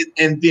 Mm-hmm.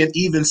 And then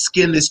even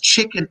skinless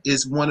chicken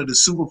is one of the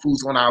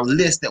superfoods on our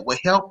list that will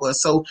help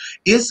us. So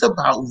it's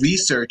about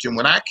research. And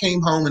when I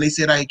came home and they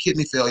said I had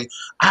kidney failure,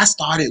 I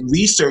started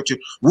researching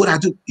what I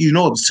do. You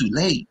know, it was too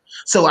late.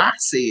 So I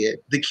said,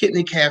 the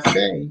Kidney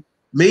Cafe,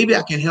 maybe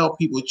I can help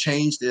people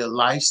change their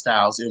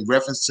lifestyles in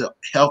reference to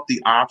healthy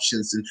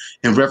options and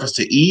in reference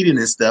to eating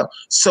and stuff,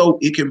 so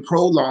it can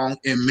prolong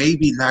and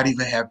maybe not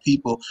even have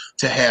people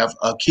to have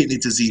a kidney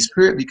disease,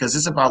 period, because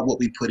it's about what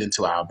we put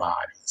into our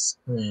bodies.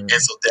 And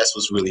so that's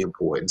what's really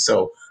important.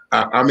 So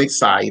I'm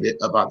excited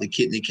about the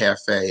Kidney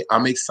Cafe.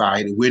 I'm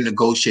excited. We're in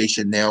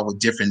negotiation now with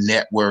different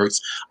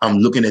networks. I'm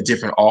looking at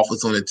different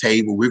offers on the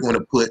table. We're going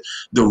to put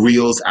the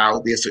reels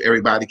out there so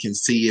everybody can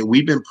see it.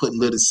 We've been putting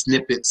little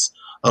snippets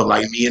of,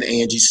 like, me and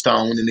Angie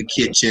Stone in the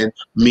kitchen,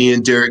 me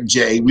and Derek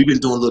J. We've been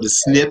doing little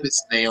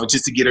snippets now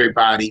just to get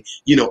everybody,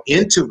 you know,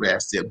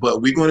 interested.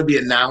 But we're going to be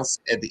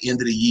announced at the end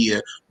of the year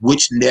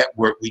which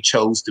network we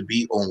chose to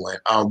be on.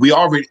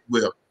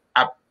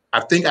 I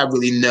think I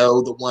really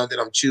know the one that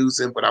I'm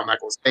choosing, but I'm not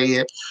going to say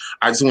it.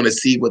 I just want to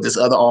see what this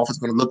other offer is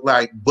going to look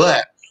like.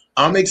 But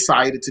I'm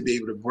excited to be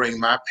able to bring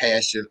my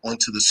passion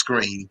onto the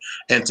screen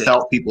and to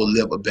help people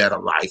live a better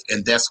life.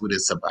 And that's what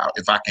it's about.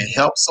 If I can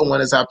help someone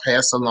as I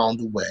pass along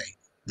the way,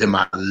 then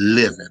my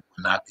living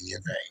will not be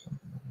in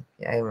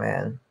vain.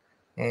 Amen.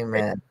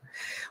 Amen.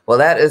 Well,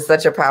 that is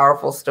such a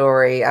powerful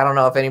story. I don't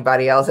know if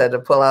anybody else had to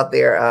pull out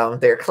their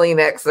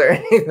Kleenex or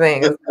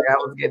anything. I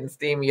was getting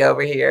steamy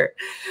over here,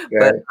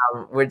 but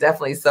we're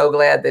definitely so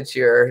glad that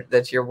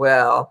you're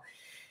well,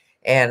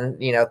 and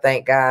you know,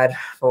 thank God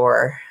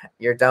for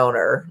your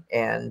donor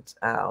and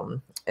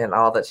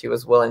all that she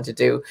was willing to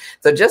do.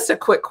 So, just a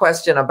quick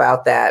question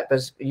about that,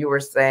 because you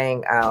were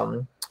saying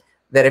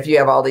that if you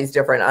have all these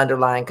different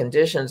underlying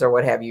conditions or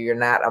what have you, you're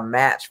not a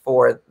match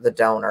for the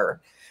donor.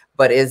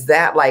 But is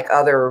that like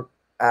other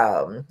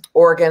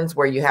organs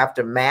where you have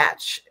to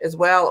match as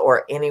well,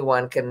 or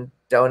anyone can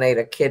donate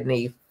a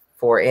kidney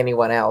for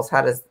anyone else?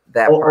 How does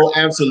that work? Oh,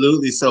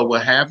 absolutely. So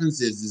what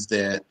happens is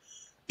that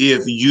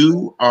if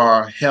you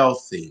are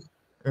healthy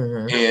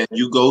and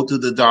you go to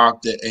the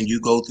doctor and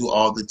you go through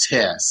all the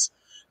tests,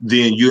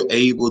 then you're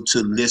able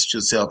to list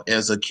yourself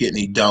as a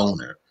kidney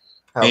donor.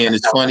 Okay. And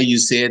it's funny you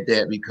said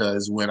that,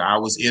 because when I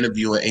was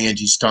interviewing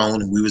Angie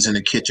Stone and we was in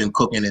the kitchen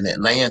cooking in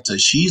Atlanta,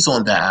 she's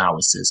on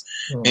dialysis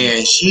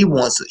and she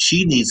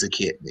needs a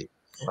kidney.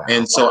 Wow.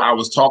 And so I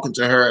was talking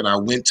to her and I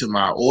went to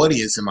my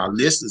audience and my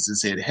listeners and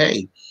said,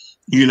 hey,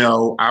 you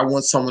know, I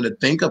want someone to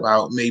think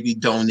about maybe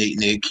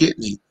donating their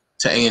kidney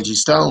to Angie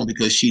Stone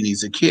because she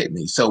needs a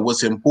kidney. So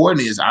what's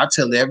important is I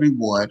tell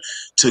everyone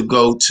to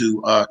go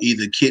to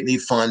either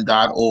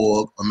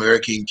kidneyfund.org,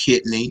 American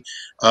Kidney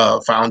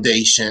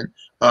Foundation,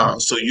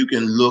 so you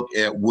can look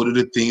at what are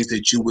the things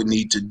that you would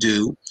need to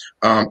do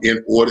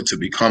in order to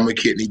become a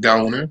kidney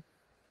donor.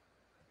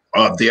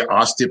 There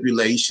are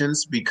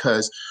stipulations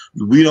because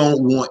we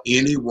don't want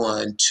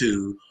anyone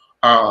to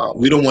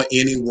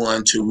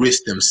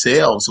risk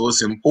themselves. So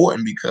it's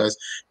important because,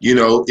 you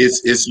know,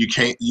 it's you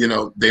can't, you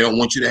know, they don't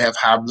want you to have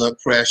high blood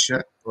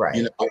pressure. Right.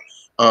 You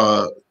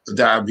know,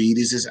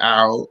 diabetes is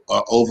out,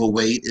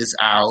 overweight is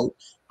out.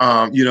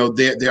 You know,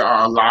 there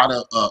are a lot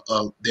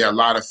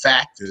of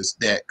factors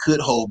that could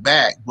hold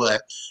back,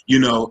 but you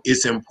know,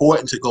 it's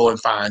important to go and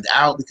find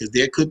out, because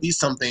there could be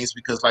some things,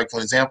 because like, for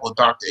example,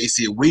 Dr.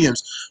 A.C.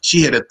 Williams,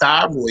 she had a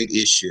thyroid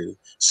issue,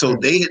 so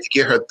they had to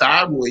get her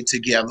thyroid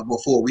together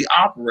before we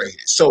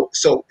operated. So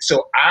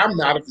I'm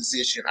not a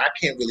physician, I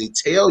can't really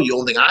tell you.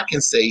 Only thing I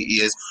can say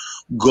is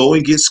go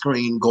and get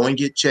screened, go and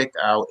get checked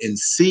out, and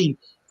see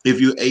if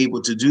you're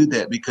able to do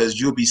that, because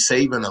you'll be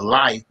saving a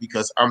life.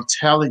 Because I'm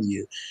telling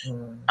you,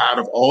 out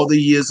of all the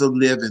years of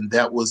living,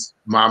 that was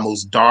my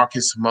most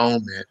darkest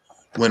moment,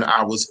 when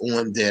I was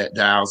on that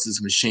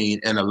dialysis machine.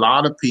 And a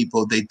lot of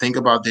people, they think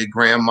about their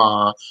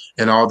grandma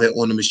and all that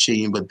on the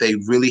machine, but they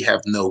really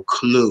have no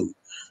clue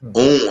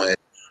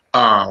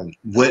on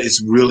what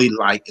it's really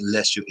like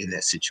unless you're in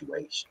that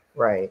situation.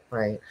 Right,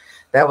 right.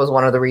 That was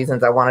one of the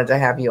reasons I wanted to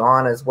have you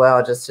on as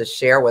well, just to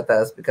share with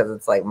us, because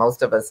it's like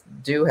most of us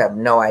do have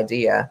no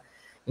idea,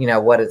 you know,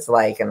 what it's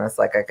like. And it's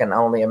like, I can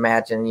only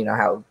imagine, you know,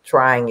 how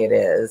trying it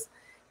is.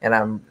 And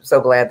I'm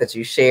so glad that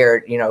you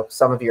shared, you know,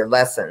 some of your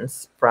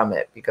lessons from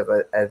it, because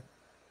I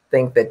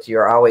think that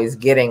you're always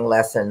getting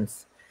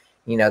lessons,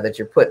 you know, that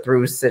you're put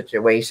through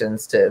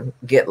situations to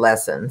get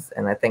lessons.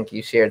 And I think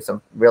you shared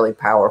some really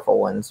powerful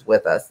ones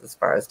with us as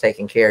far as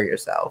taking care of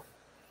yourself.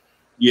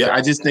 Yeah,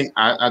 I just think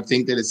I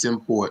think that it's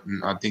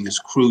important. I think it's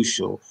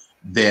crucial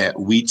that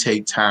we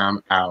take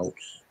time out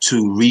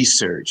to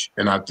research.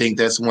 And I think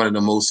that's one of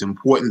the most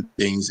important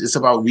things. It's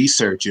about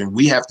researching.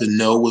 We have to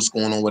know what's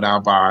going on with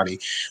our body.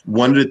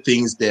 One of the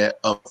things that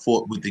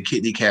with the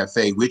Kidney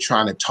Cafe, we're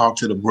trying to talk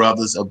to the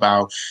brothers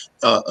about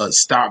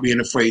stop being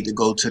afraid to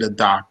go to the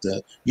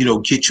doctor, you know,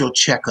 get your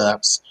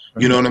checkups.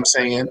 You know what I'm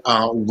saying?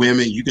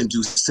 Women, you can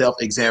do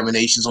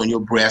self-examinations on your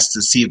breast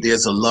to see if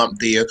there's a lump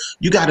there.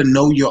 You got to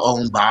know your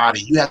own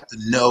body. You have to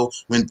know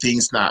when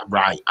things not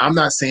right. I'm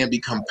not saying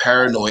become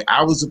paranoid.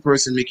 I was a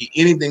person making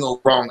anything go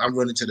wrong, I'm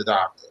running to the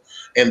doctor.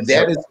 And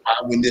that is why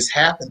when this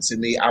happened to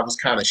me, I was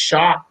kind of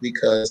shocked,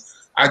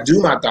 because I do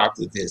my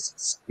doctor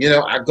visits. You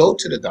know, I go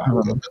to the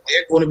doctor. But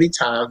there are going to be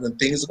times when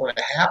things are going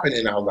to happen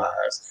in our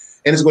lives,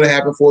 and it's going to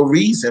happen for a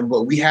reason,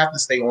 but we have to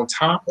stay on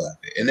top of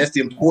it. And that's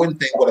the important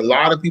thing. What a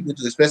lot of people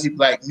do, especially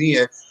Black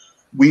men,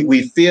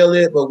 we feel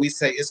it, but we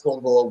say it's going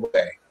to go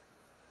away.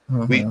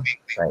 We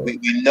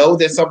know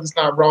that something's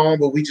not wrong,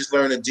 but we just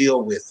learn to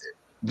deal with it.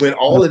 When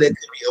all of that can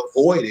be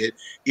avoided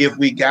if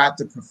we got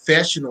the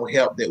professional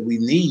help that we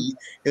need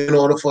in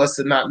order for us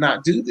to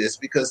not do this.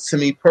 Because to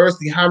me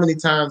personally, how many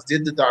times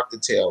did the doctor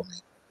tell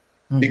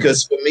me?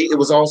 Because for me, it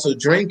was also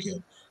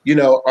drinking. You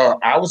know,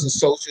 I was a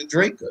social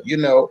drinker, you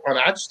know, and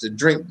I used to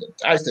drink,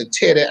 I used to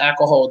tear that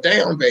alcohol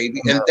down, baby.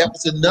 And that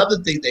was another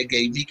thing that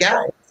gave me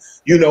gout,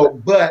 you know.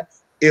 But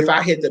if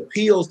I had the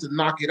pills to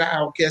knock it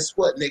out, guess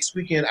what? Next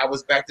weekend, I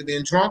was back to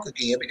being drunk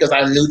again, because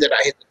I knew that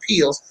I had the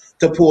pills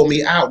to pull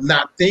me out,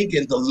 not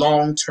thinking the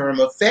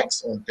long-term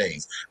effects on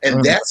things.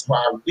 And that's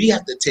why we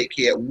have to take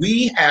care.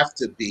 We have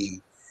to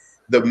be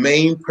the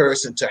main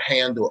person to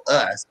handle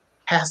us,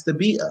 has to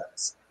be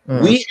us.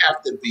 We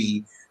have to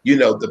be, you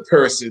know, the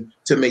person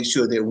to make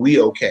sure that we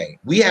okay.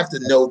 We have to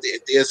know that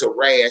if there's a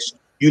rash,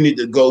 you need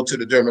to go to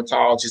the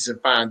dermatologist and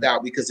find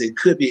out, because it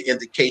could be an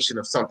indication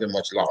of something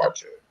much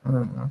larger.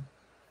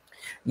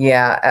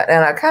 Yeah,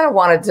 and I kind of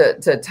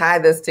wanted to tie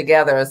this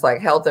together. It's like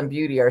health and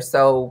beauty are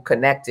so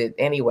connected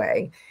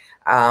anyway.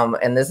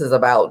 And this is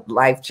about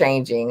life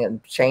changing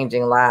and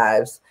changing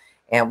lives.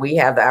 And we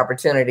have the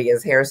opportunity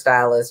as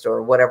hairstylists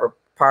or whatever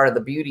part of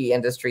the beauty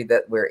industry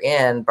that we're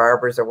in,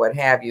 barbers or what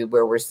have you,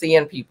 where we're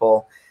seeing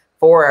people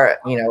for,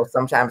 you know,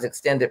 sometimes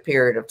extended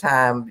period of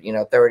time, you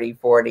know, 30,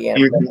 40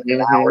 and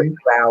an hour, 2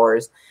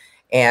 hours.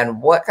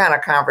 And what kind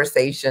of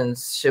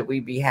conversations should we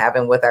be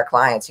having with our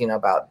clients, you know,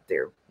 about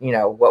their, you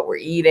know, what we're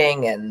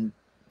eating and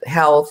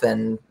health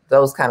and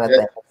those kind of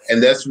things.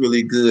 And that's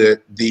really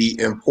good. The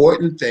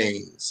important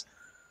things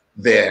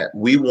that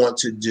we want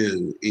to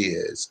do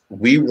is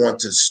we want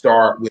to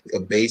start with a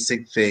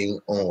basic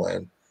thing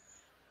on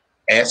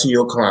asking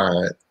your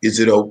client, is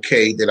it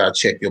okay that I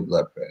check your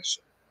blood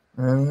pressure?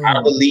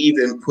 I believe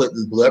in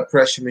putting blood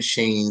pressure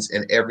machines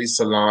in every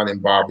salon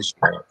and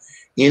barbershop.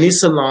 Any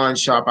salon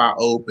shop I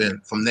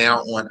open from now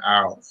on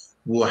out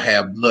will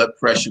have blood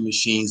pressure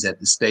machines at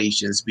the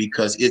stations,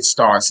 because it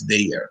starts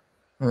there.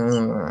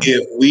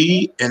 If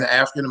we in the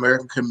African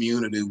American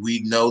community,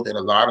 we know that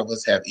a lot of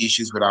us have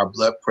issues with our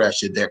blood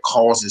pressure that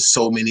causes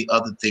so many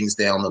other things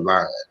down the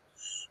line.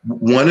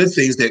 One of the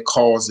things that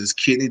causes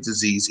kidney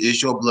disease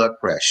is your blood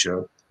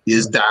pressure,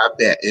 is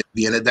diabetic,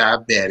 being a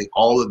diabetic,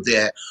 all of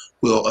that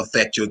will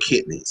affect your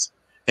kidneys.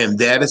 And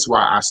that is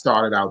why I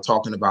started out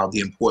talking about the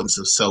importance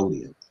of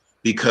sodium,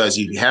 because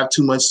if you have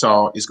too much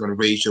salt, it's going to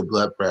raise your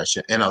blood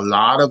pressure. And a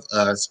lot of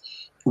us,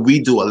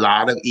 we do a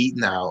lot of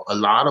eating out. A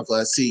lot of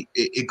us, see,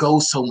 it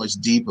goes so much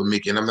deeper,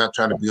 Mickey, and I'm not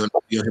trying to be on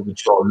here with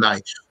you all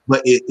night,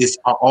 but it's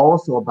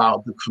also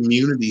about the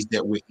communities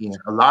that we're in.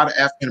 A lot of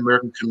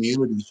African-American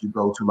communities you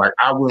go to, like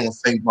I went on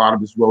St.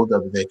 Barnabas Road the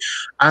other day.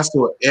 I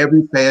saw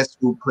every fast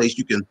food place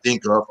you can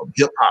think of, from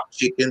Hip Hop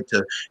Chicken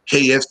to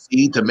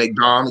KFC to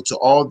McDonald's to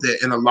all that.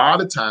 And a lot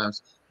of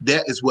times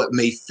that is what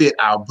may fit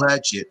our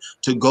budget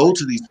to go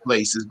to these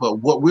places. But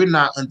what we're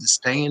not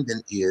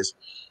understanding is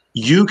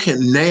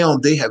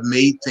they have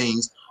made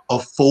things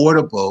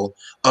affordable,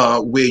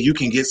 where you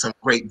can get some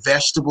great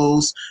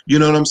vegetables. You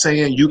know what I'm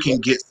saying? You can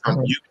get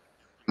some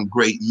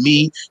great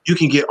meat. You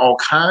can get all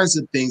kinds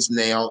of things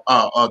now.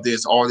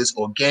 There's all this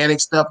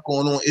organic stuff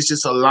going on. It's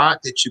just a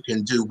lot that you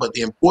can do. But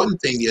the important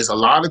thing is, a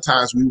lot of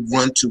times we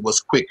run to what's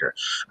quicker.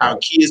 Our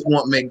kids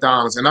want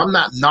McDonald's, and I'm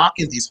not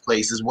knocking these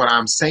places. What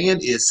I'm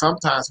saying is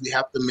sometimes we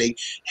have to make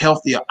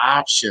healthier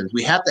options.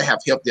 We have to have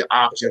healthier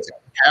options.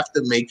 We have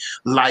to make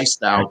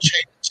lifestyle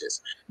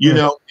changes. You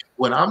know,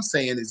 what I'm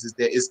saying is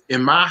that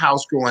in my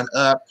house growing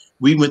up,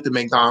 we went to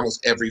McDonald's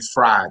every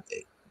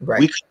Friday. Right.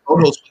 We couldn't go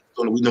to those places.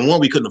 The one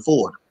we couldn't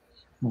afford.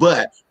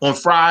 But on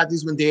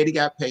Fridays when Daddy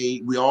got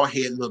paid, we all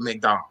had little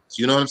McDonald's.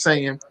 You know what I'm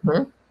saying?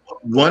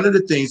 One of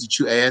the things that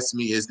you asked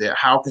me is that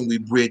how can we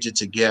bridge it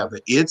together?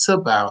 It's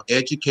about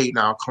educating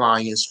our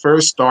clients,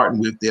 first starting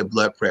with their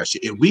blood pressure.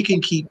 If we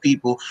can keep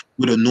people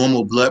with a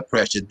normal blood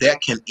pressure,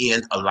 that can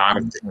end a lot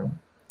of things.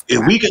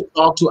 If we can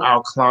talk to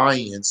our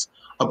clients,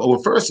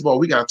 well, first of all,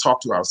 we got to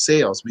talk to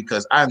ourselves,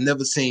 because I've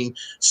never seen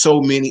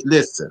so many.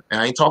 Listen,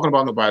 and I ain't talking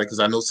about nobody because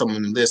I know some of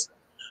them listen.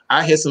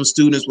 I had some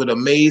students with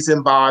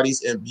amazing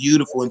bodies and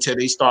beautiful until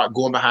they start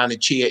going behind the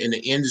chair in the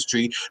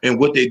industry. And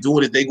what they're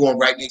doing is they're going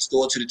right next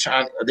door to the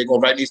China. They're going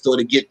right next door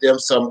to get them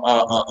some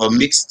a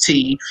mixed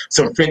tea,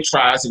 some French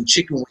fries and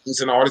chicken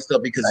wings and all this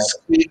stuff, because it's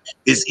quick,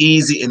 it's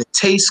easy, and it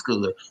tastes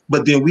good.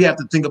 But then we have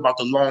to think about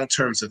the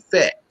long-term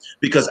effect,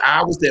 because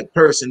I was that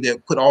person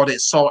that put all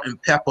that salt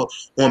and pepper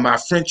on my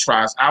French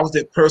fries. I was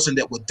that person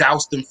that would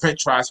douse them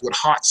French fries with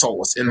hot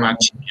sauce in my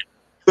chicken.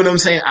 You know what I'm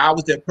saying? I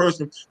was that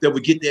person that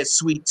would get that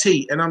sweet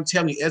tea. And I'm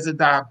telling you, as a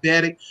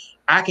diabetic,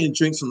 I can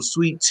drink some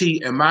sweet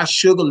tea and my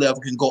sugar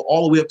level can go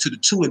all the way up to the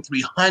 200s and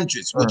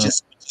 300s, which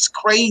is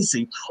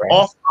crazy,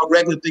 off a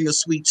regular thing of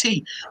sweet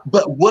tea.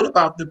 But what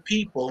about the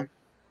people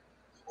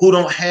who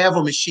don't have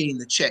a machine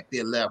to check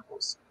their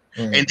levels?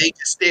 And they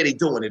just steady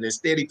doing it and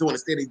steady doing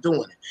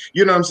it.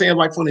 You know what I'm saying?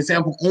 Like, for an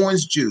example,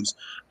 orange juice.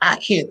 I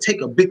can't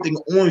take a big thing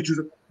of orange juice.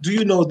 Do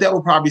you know that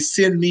would probably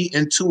send me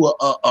into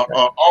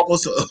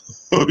almost a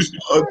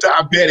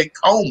diabetic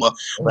coma,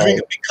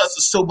 drinking, because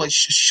of so much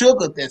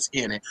sugar that's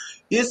in it.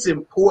 It's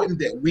important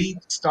that we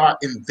start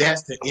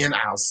investing in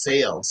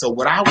ourselves. So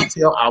what I would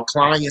tell our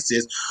clients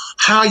is,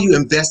 how are you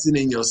investing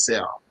in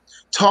yourself?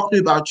 Talk to me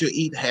about your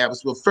eating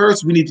habits. Well,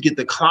 first, we need to get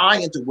the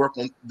client to work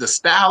on, the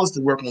stylist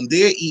to work on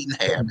their eating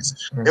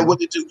habits. And what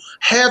to do,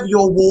 have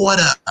your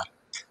water.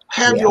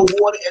 Have your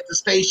water at the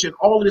station.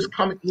 All of this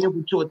coming in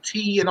with your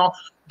tea and all.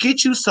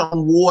 Get you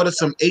some water,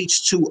 some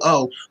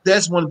H2O.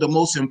 That's one of the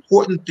most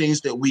important things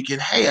that we can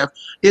have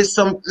is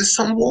some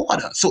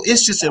water. So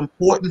it's just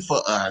important for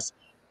us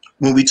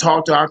when we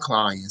talk to our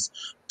clients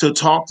to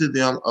talk to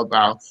them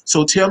about,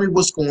 so tell me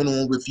what's going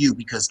on with you,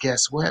 because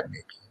guess what,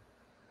 Mickey?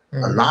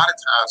 A lot of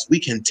times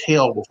we can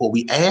tell before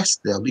we ask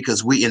them,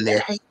 because we're in their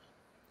head,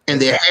 and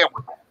their hair,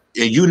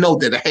 and you know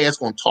that the hair's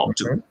going to talk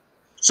to them.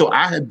 So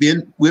I have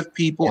been with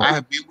people, I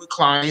have been with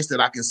clients that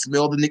I can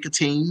smell the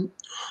nicotine.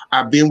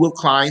 I've been with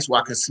clients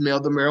where I can smell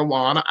the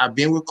marijuana. I've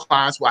been with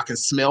clients where I can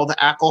smell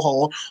the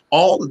alcohol,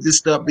 all of this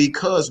stuff,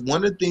 because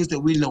one of the things that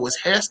we know as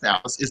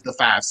hairstylists is the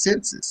 5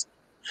 senses.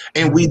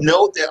 And we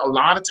know that a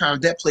lot of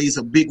times that plays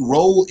a big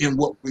role in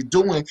what we're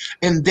doing.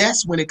 And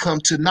that's when it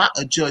comes to not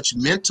a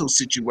judgmental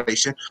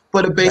situation,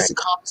 but a basic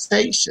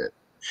conversation.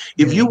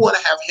 If you want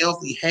to have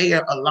healthy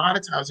hair, a lot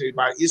of times,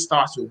 everybody, it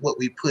starts with what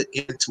we put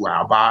into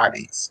our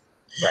bodies.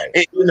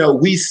 And, you know,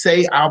 we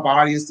say our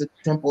body is the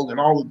temple and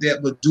all of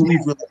that, but do we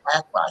really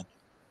act like it?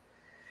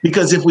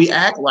 Because if we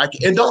act like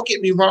it, and don't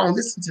get me wrong,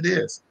 listen to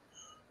this.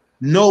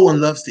 No one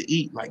loves to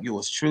eat like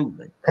yours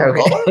truly.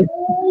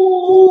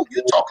 Oh,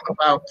 you're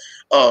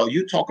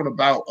talking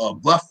about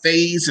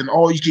buffets and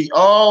all you can.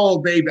 Oh,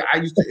 baby, I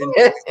used to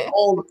enjoy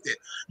all of it.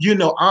 You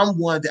know, I'm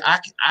one that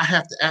I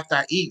have to, after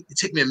I eat, it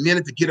take me a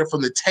minute to get it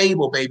from the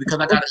table, baby, because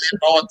I got to let it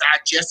all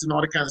digest and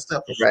all that kind of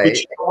stuff. But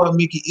you know what,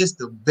 Mickey? It's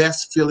the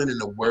best feeling in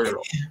the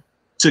world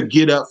to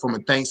get up from a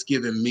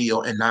Thanksgiving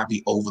meal and not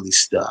be overly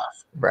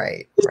stuffed.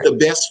 It's the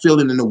best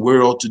feeling in the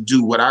world to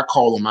do what I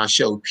call on my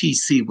show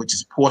PC, which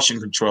is portion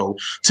control,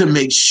 to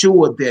make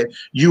sure that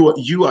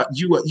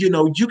you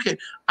know, you can.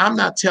 I'm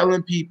not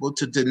telling people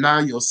to deny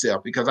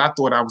yourself, because I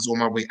thought I was on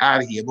my way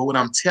out of here. But what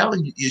I'm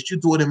telling you is you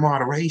do it in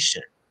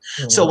moderation.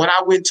 So when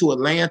I went to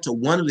Atlanta,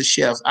 one of the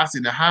chefs, I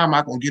said, now how am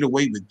I going to get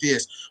away with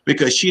this?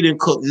 Because she didn't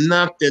cook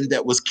nothing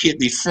that was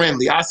kidney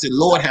friendly. I said,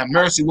 Lord have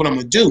mercy, what I'm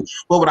going to do?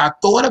 But what I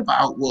thought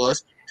about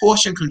was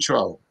portion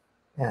control.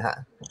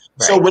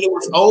 So when it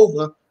was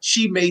over,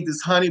 she made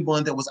this honey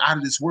bun that was out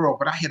of this world,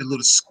 but I had a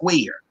little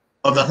square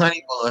of the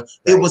honey bun.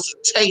 It was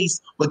a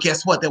taste, but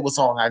guess what? That was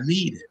all I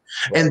needed.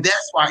 And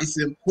that's why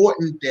it's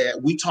important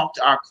that we talk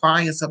to our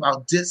clients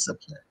about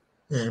discipline.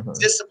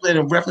 Discipline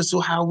in reference to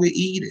how we're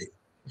eating.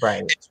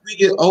 As we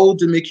get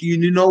older, Mickey,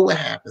 you know what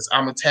happens.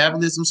 Our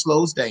metabolism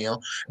slows down,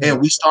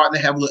 and we starting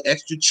to have a little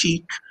extra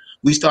cheek.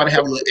 We started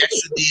having a little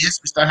extra this,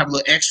 we started having a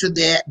little extra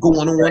that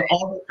going on,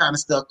 all that kind of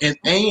stuff. And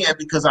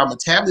because our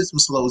metabolism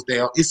slows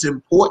down, it's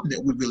important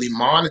that we really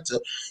monitor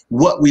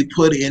what we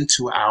put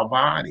into our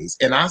bodies.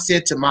 And I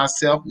said to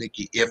myself,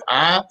 Nikki, if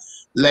I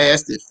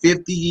lasted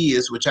 50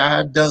 years, which I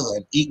have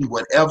done, eating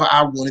whatever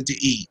I wanted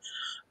to eat,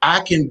 I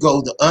can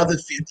go the other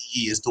 50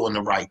 years doing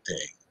the right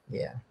thing.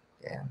 Yeah.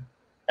 Yeah.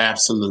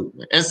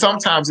 Absolutely. And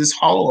sometimes it's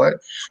hard,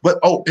 but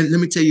and let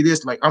me tell you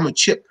this, like I'm a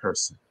chip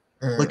person.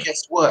 But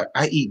guess what?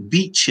 I eat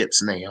beet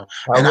chips now,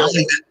 and I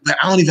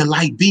don't even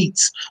like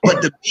beets.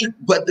 But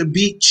the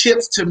beet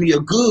chips to me are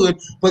good.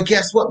 But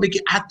guess what, Mickey?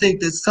 I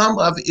think that some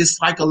of it is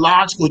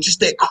psychological,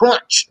 just that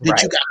crunch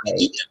that you got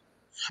to eat.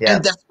 Yeah.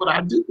 And that's what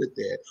I do with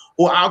that.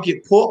 Or I'll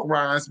get pork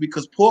rinds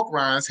because pork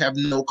rinds have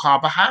no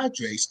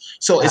carbohydrates,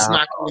 so it's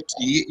not going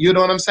to eat. You know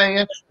what I'm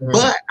saying?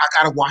 But I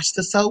gotta watch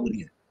the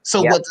sodium.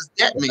 So what does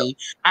that mean?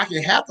 I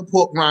can have the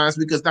pork rinds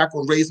because that's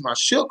going to raise my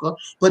sugar,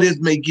 but it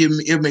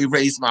may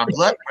raise my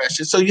blood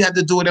pressure. So you have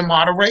to do it in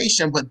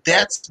moderation. But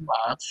that's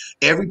why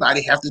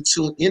everybody has to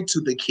tune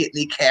into the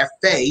Kidney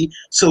Cafe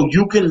so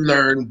you can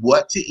learn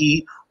what to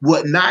eat,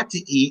 what not to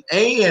eat,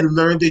 and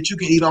learn that you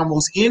can eat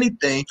almost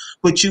anything,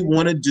 but you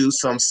want to do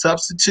some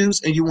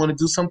substitutes and you want to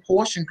do some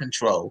portion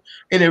control,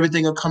 and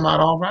everything will come out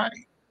all right.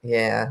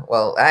 Yeah,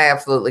 well, I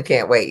absolutely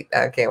can't wait.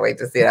 I can't wait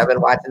to see it. I've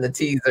been watching the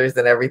teasers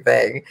and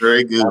everything.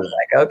 Very good. I was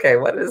like, okay,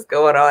 what is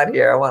going on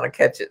here? I want to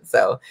catch it.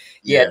 So,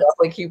 yeah,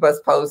 definitely keep us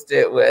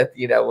posted with,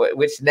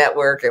 which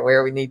network and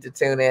where we need to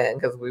tune in,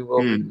 because we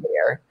will be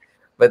there.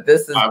 But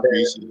this is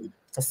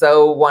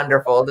so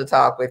wonderful to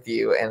talk with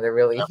you and to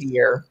really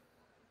hear,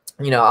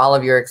 all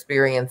of your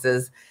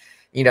experiences,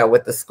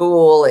 with the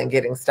school and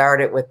getting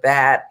started with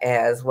that,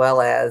 as well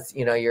as,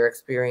 your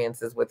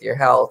experiences with your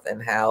health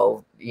and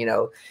how,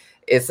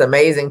 it's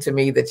amazing to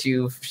me that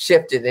you've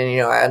shifted,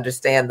 and I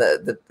understand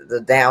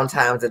the down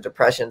times, the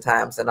depression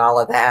times, and all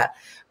of that.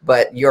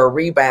 But your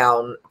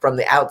rebound from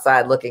the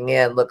outside looking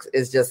in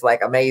is just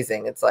like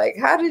amazing. It's like,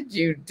 how did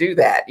you do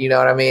that? You know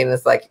what I mean?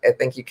 It's like, I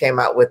think you came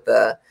out with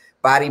the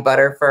body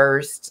butter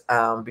first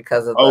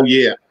because of. So,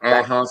 yes.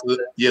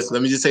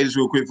 Let me just say this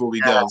real quick before we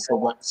go.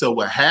 So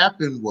what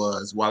happened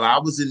was, while I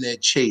was in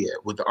that chair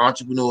with the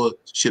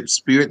entrepreneurship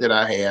spirit that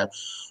I have,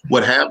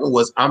 what happened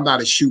was, I'm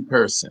not a shoe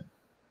person.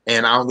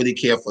 And I don't really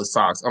care for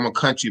socks. I'm a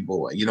country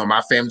boy.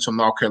 My family's from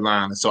North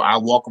Carolina. So I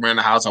walk around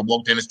the house. I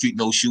walk down the street,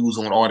 no shoes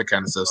on, all that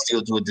kind of stuff.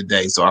 Still do it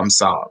today. So I'm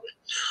sorry.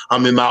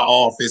 I'm in my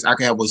office. I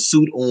can have a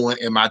suit on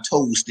and my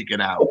toes sticking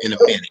out in a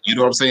minute. You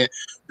know what I'm saying?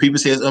 People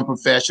say it's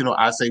unprofessional.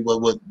 I say,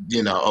 well,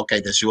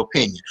 okay, that's your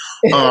opinion.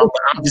 But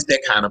I'm just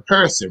that kind of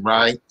person,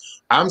 right?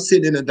 I'm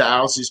sitting in a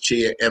dialysis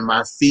chair and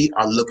my feet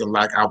are looking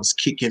like I was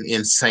kicking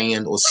in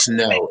sand or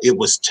snow. It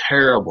was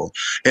terrible.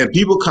 And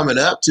people coming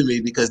up to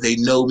me because they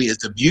know me as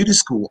the beauty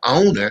school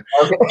owner.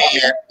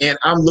 And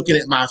I'm looking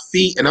at my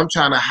feet and I'm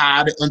trying to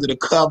hide it under the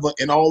cover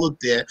and all of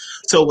that.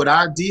 So what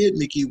I did,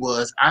 Nikki,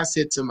 was I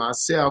said to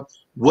myself,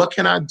 what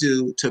can I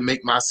do to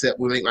make my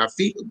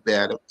feet look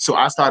better? So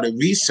I started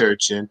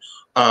researching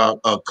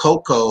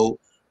cocoa.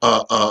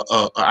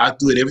 I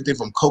do everything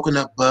from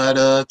coconut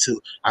butter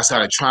to, I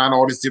started trying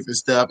all this different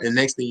stuff. And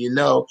next thing you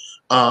know,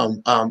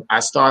 I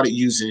started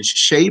using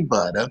shea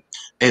butter,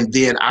 and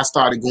then I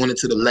started going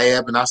into the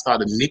lab and I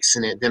started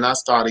mixing it. Then I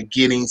started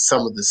getting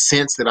some of the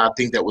scents that I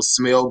think that would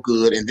smell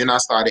good. And then I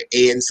started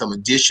adding some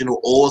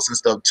additional oils and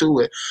stuff to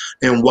it.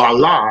 And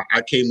voila,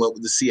 I came up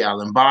with the Sea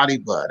Island body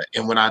butter.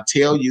 And when I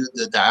tell you,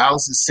 the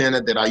dialysis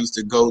center that I used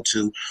to go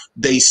to,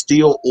 they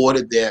still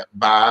ordered that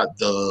by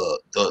the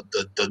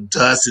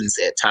dozens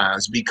at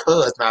times,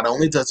 because not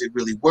only does it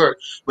really work,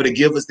 but it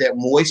gives us that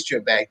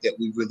moisture back that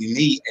we really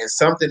need. And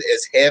something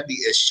as heavy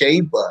as shea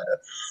butter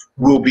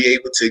will be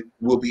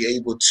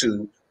able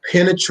to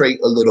penetrate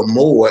a little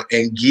more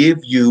and give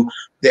you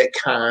that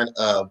kind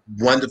of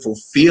wonderful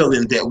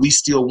feeling that we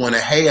still want to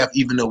have,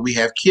 even though we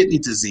have kidney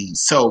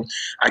disease. So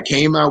I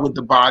came out with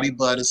the body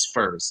butters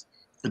first.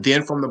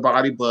 Then from the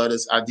body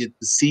butters, I did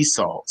the sea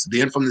salts.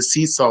 Then from the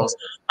sea salts,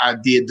 I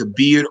did the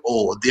beard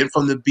oil. Then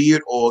from the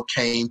beard oil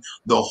came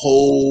the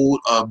whole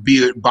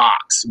beard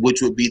box, which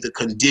would be the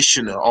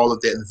conditioner, all of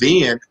that.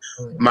 Then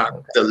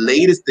the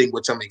latest thing,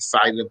 which I'm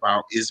excited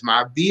about, is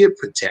my beard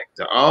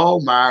protector.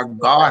 Oh my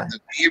God, the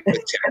beard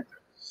protector.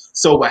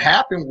 So what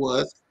happened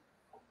was,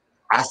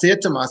 I said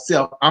to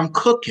myself, I'm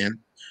cooking,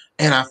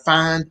 and I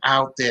find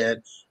out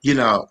that,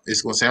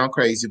 it's going to sound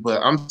crazy,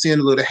 but I'm seeing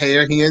a little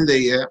hair here and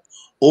there.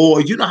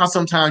 Or you know how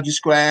sometimes you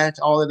scratch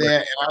all of that?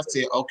 And I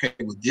said, okay,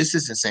 well, this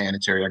isn't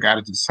sanitary. I got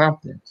to do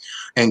something.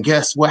 And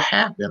guess what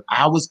happened?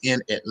 I was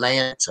in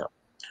Atlanta,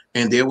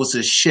 and there was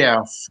a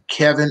chef,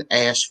 Kevin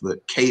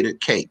Ashford,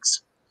 catered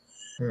cakes.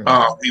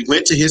 We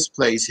went to his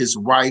place. His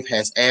wife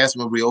has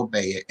asthma real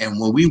bad. And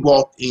when we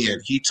walked in,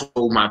 he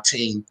told my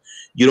team,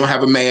 you don't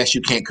have a mask,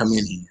 you can't come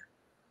in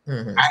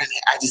here.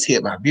 I just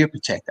hit my beard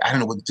protector. I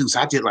didn't know what to do. So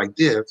I did like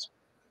this.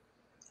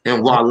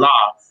 And voila,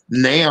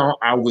 now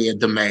I wear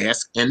the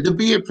mask and the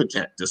beard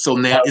protector. So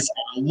now it's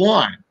all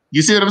one.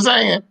 You see what I'm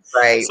saying?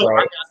 Right. So I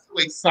got so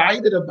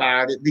excited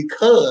about it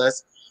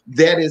because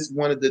that is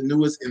one of the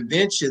newest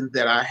inventions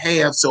that I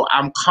have. So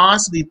I'm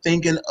constantly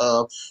thinking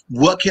of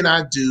what can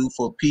I do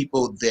for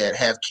people that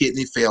have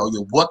kidney failure?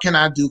 What can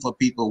I do for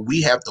people?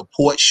 We have the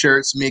port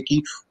shirts,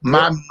 Mickey.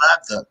 My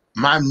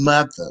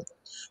mother,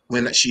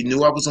 when she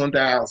knew I was on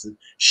dialysis,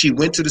 she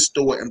went to the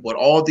store and bought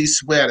all these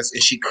sweaters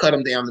and she cut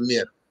them down the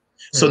middle.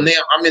 So now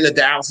I'm in a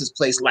dialysis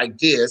place like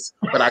this,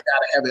 but I got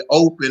to have it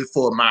open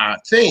for my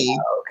thing.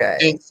 Okay.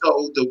 And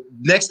so the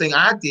next thing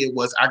I did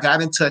was I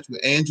got in touch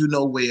with Andrew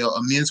Noel,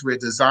 a menswear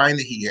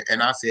designer here,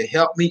 and I said,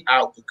 help me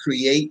out to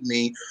create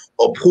me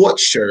a port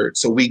shirt.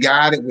 So we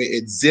got it with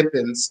it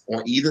zippings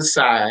on either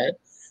side.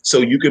 So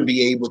you can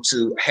be able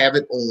to have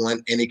it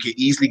on and it can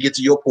easily get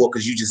to your port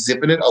because you just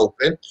zipping it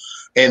open.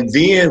 And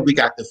then we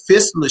got the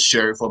fistula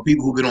shirt for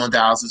people who've been on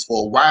dialysis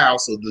for a while.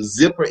 So the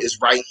zipper is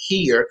right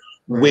here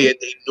where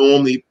they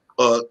normally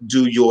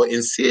do your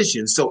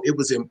incision. So it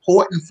was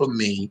important for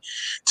me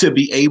to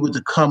be able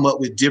to come up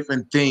with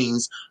different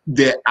things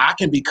that I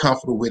can be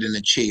comfortable with in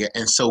a chair,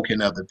 and so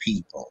can other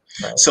people.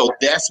 Right. So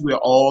that's where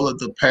all of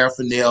the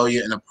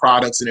paraphernalia and the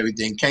products and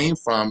everything came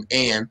from.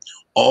 And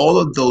all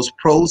of those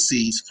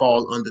proceeds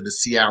fall under the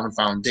C. Allen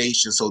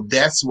Foundation. So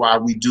that's why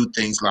we do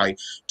things like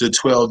the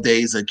 12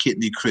 days of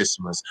Kidney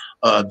Christmas,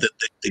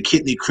 the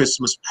Kidney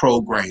Christmas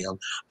program,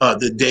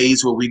 the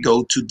days where we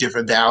go to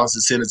different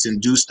dialysis centers and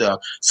do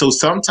stuff. So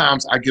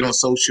sometimes I get on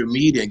social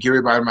media and give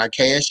everybody my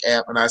Cash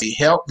App and I say,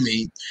 help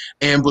me.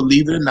 And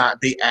believe it or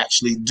not, they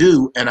actually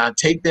do. And I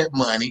take that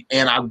money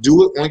and I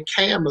do it on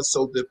camera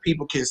so that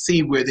people can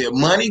see where their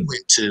money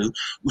went to.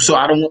 So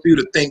I don't want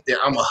people to think that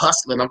I'm a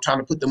hustler and I'm trying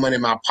to put the money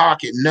in my pocket.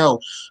 No,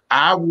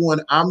 I'm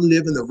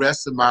living the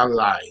rest of my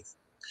life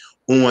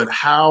on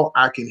how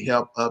I can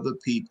help other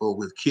people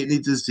with kidney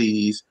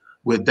disease,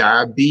 with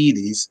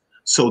diabetes,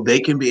 so they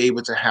can be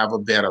able to have a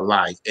better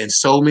life. And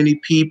so many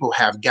people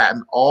have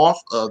gotten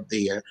off of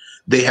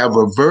they have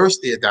reversed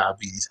their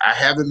diabetes. I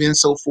haven't been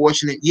so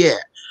fortunate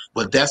yet,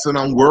 but that's what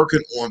I'm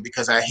working on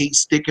because I hate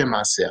sticking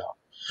myself.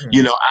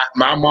 You know,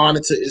 my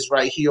monitor is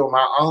right here on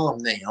my arm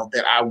now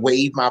that I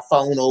wave my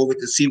phone over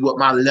to see what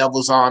my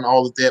levels are and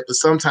all of that. But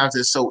sometimes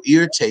it's so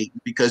irritating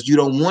because you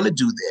don't want to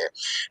do that.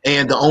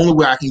 And the only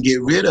way I can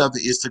get rid of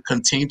it is to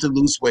continue to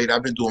lose weight.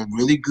 I've been doing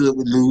really good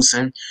with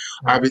losing.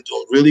 I've been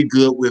doing really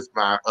good with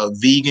my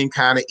vegan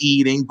kind of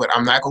eating, but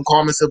I'm not going to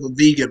call myself a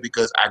vegan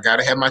because I got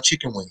to have my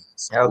chicken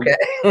wings. Okay.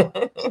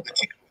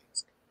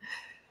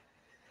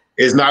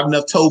 There's not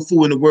enough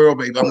tofu in the world,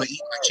 baby. I'm going to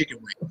eat my chicken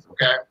wings,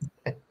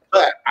 okay?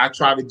 But I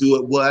try to do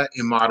it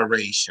in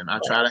moderation. I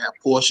try to have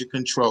portion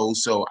control.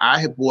 So I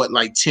had bought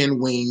like 10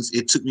 wings.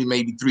 It took me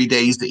maybe 3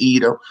 days to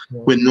eat them,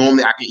 when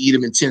normally I can eat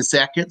them in 10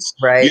 seconds.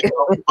 Right. You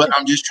know? But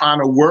I'm just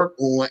trying to work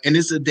on, and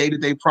it's a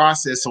day-to-day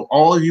process. So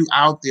all of you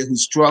out there who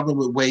struggle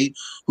with weight,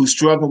 who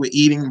struggle with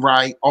eating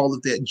right, all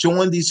of that,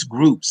 join these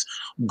groups.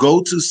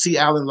 Go to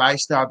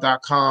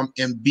callenlifestyle.com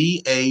and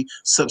be a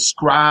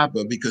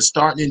subscriber, because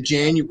starting in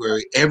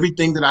January,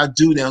 everything that I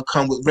do now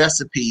come with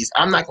recipes.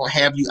 I'm not going to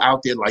have you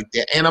out there like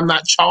that. And I'm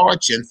not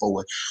charging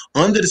for it.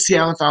 Under the C.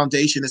 Allen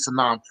Foundation, it's a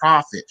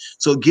nonprofit.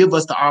 So give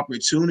us the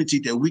opportunity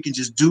that we can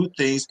just do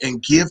things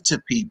and give to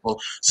people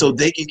so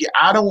they can get.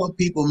 I don't want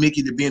people,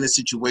 Mickey, to be in a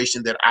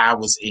situation that I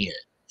was in,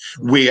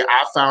 where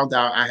I found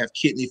out I have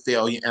kidney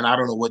failure and I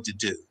don't know what to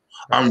do.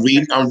 I'm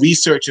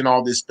researching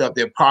all this stuff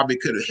that probably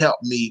could have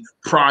helped me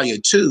prior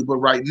to, but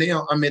right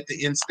now I'm at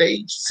the end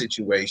stage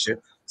situation.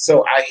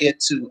 So I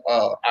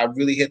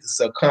really had to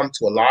succumb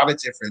to a lot of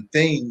different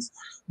things.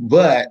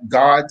 But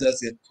God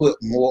doesn't put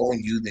more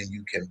on you than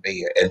you can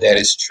bear. And that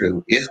is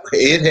true.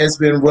 It has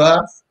been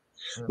rough,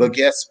 but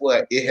guess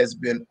what? It has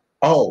been,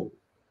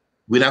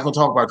 we're not going to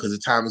talk about it because the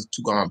time is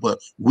too gone, but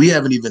we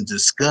haven't even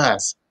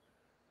discussed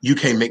you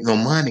can't make no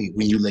money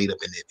when you laid up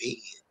in the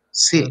bed,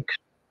 sick.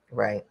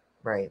 Right.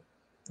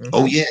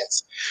 Oh,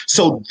 yes.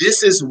 So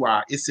this is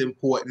why it's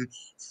important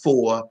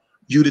for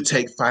you to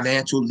take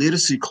financial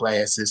literacy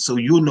classes so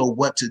you'll know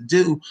what to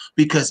do,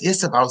 because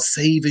it's about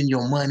saving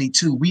your money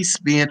too.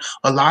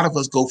 A lot of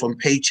us go from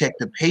paycheck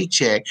to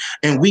paycheck,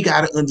 and we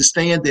got to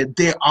understand that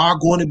there are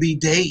going to be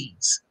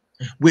days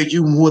where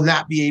you will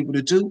not be able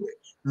to do it.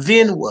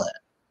 Then what?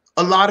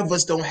 A lot of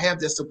us don't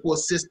have that support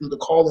system to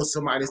call on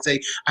somebody and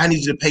say, I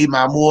need you to pay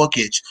my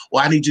mortgage,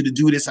 or I need you to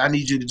do this, I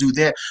need you to do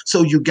that.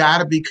 So you got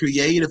to be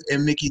creative.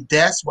 And Mickey,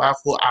 that's why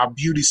for our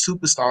beauty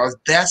superstars,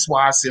 that's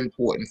why it's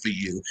important for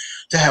you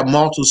to have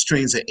multiple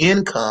streams of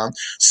income.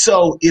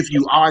 So if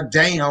you are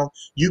down,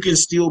 you can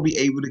still be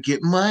able to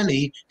get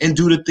money and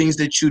do the things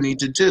that you need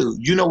to do.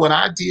 You know what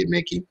I did,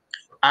 Mickey?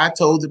 I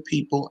told the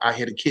people I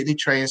had a kidney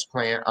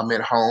transplant. I'm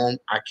at home.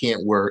 I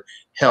can't work.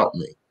 Help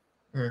me.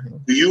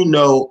 Do you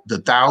know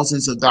the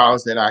thousands of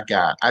dollars that I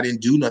got? I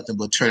didn't do nothing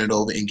but turn it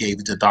over and gave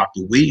it to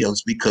Dr.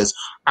 Williams, because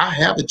I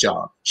have a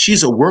job.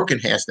 She's a working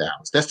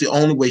hairstylist. That's the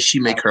only way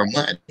she make her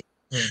money.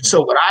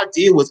 So what I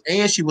did was,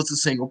 and she was a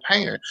single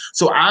parent.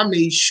 So I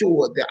made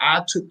sure that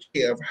I took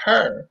care of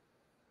her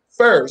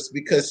first,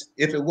 because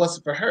if it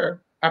wasn't for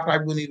her, I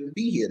probably wouldn't even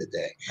be here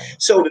today.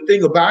 So the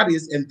thing about it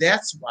is, and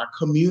that's why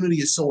community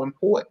is so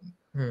important.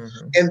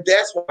 And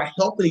that's why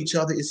helping each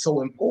other is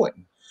so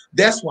important.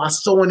 That's why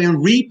sowing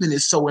and reaping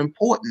is so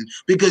important,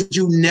 because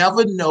you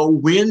never know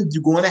when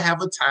you're going to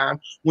have a time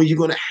when you're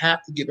going to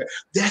have to give it.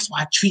 That's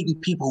why treating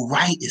people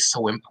right is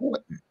so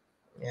important.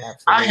 Yeah,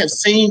 I absolutely. have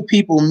seen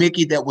people,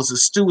 Mickey, that was a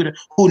student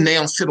who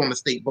now sit on the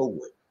state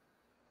board.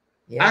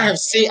 Yeah.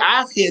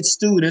 I've had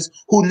students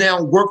who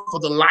now work for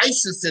the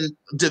licensing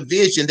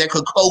division that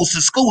could close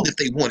the school if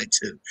they wanted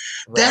to.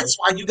 Right. That's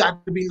why you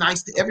got to be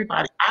nice to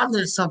everybody. I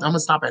learned something. I'm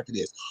gonna stop after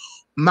this.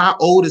 My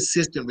old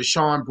assistant,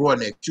 Rashawn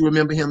Broadneck. You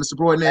remember him, Mr.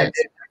 Broadneck?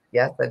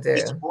 Yes, I do.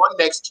 Mr.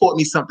 Broadneck taught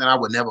me something I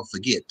would never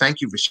forget.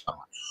 Thank you, Rashawn.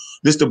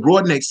 Mr.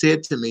 Broadneck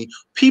said to me,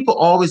 people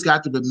always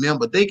got to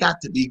remember they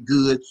got to be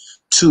good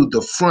to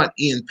the front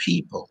end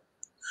people.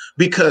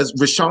 Because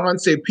Rashawn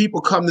said,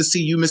 people come to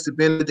see you, Mr.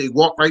 Bennett, they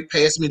walk right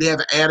past me, they have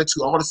an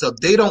attitude, all this stuff.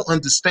 They don't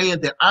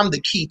understand that I'm the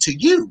key to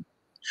you.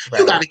 Right.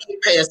 You got to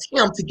get past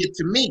him to get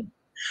to me.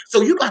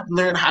 So you got to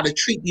learn how to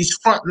treat these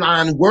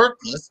frontline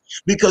workers,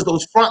 because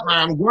those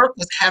frontline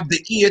workers have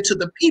the ear to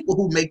the people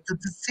who make the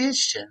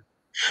decision.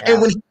 Yeah.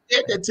 And when he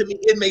said that to me,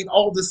 it made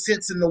all the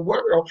sense in the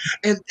world.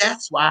 And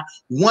that's why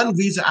one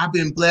reason I've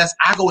been blessed,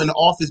 I go in the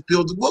office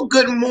building, well,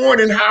 good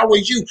morning, how are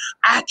you?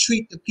 I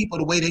treat the people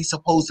the way they're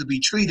supposed to be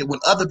treated. When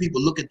other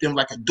people look at them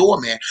like a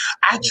doormat,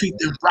 I treat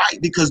them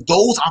right, because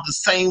those are the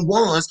same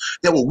ones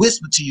that will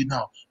whisper to you,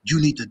 no, you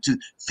need to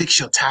fix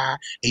your tie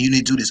and you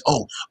need to do this.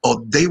 Oh,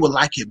 they would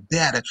like it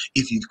better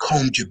if you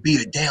combed your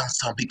beard down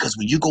some, because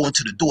when you go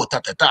into the door,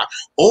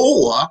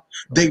 or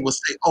they will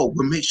say, oh,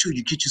 well, make sure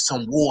you get you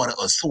some water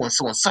or so and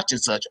so and such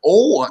and such.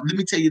 Or let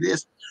me tell you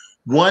this.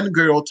 One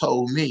girl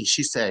told me,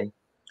 she said,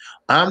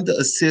 I'm the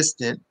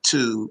assistant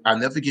to, I'll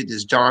never forget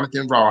this,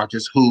 Jonathan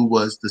Rogers, who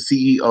was the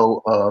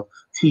CEO of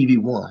TV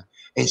One.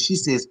 And she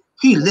says,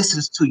 he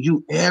listens to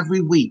you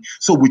every week.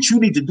 So what you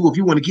need to do if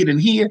you want to get in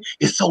here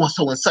is so and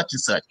so and such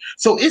and such.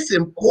 So it's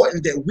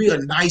important that we are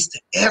nice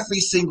to every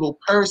single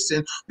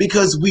person,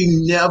 because we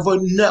never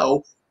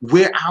know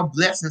where our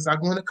blessings are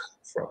going to come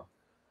from.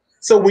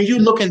 So when you're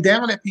looking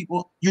down at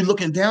people, you're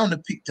looking down to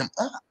pick them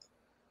up.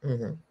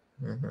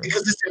 Mm-hmm. Mm-hmm.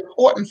 Because it's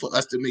important for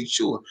us to make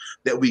sure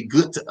that we're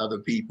good to other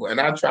people. And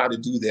I try to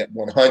do that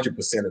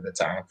 100% of the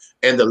time.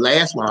 And the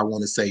last one I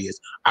want to say is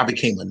I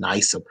became a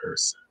nicer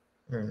person.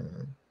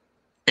 Mm-hmm.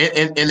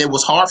 And it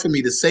was hard for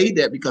me to say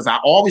that, because I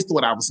always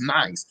thought I was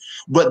nice.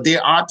 But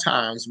there are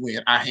times when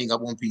I hang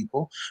up on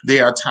people.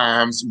 There are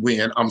times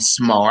when I'm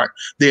smart.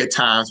 There are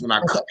times when I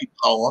cut people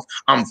off.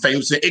 I'm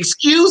famous for,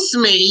 excuse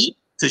me,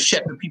 to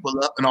shut the people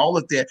up and all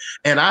of that.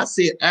 And I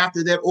said,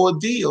 after that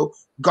ordeal,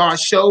 God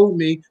showed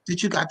me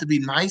that you got to be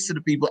nice to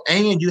the people,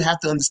 and you have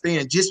to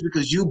understand, just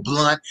because you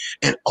blunt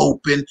and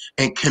open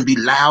and can be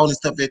loud and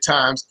stuff at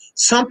times,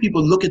 some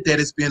people look at that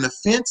as being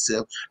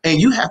offensive,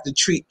 and you have to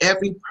treat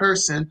every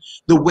person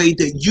the way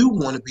that you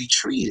want to be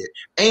treated.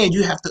 And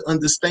you have to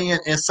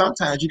understand, and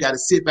sometimes you got to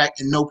sit back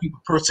and know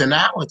people's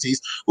personalities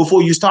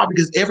before you start,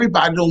 because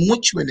everybody don't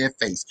want you in their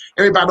face.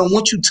 Everybody don't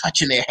want you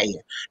touching their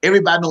hand.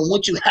 Everybody don't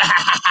want you,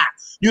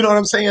 you know what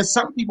I'm saying?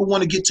 Some people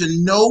want to get to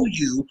know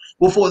you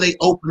before they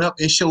open up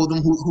and show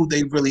them who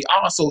they really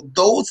are. So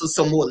those are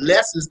some more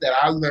lessons that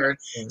I learned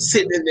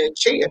sitting in that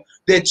chair.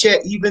 That chair,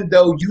 even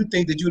though you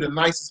think that you're the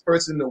nicest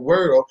person in the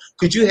world,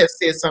 could you have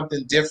said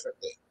something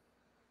differently?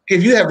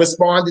 If you have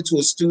responded to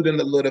a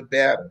student a little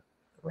better?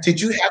 Right.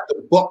 Did you have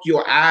to buck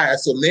your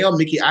eyes? So now,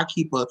 Mickey, I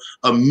keep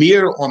a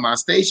mirror on my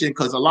station,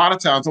 because a lot of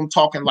times I'm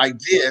talking like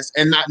this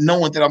and not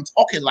knowing that I'm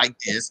talking like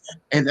this.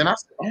 And then I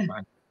said, oh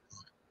my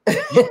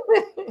God.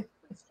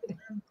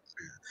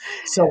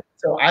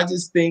 So I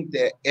just think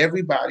that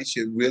everybody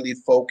should really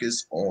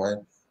focus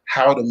on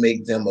how to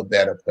make them a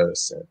better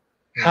person.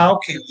 Mm-hmm. How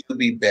can you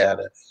be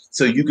better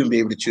so you can be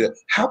able to,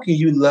 how can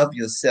you love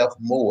yourself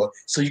more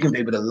so you can be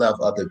able to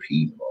love other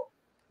people?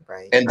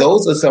 Right. And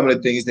those are some of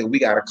the things that we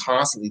got to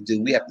constantly do.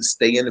 We have to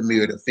stay in the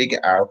mirror to figure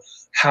out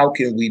how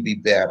can we be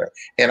better.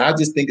 And I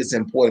just think it's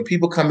important.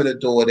 People come in the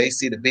door, they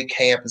see the big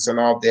campus and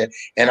all that,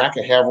 and I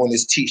can have on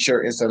this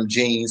t-shirt and some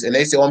jeans, and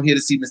they say, oh, I'm here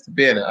to see Mr.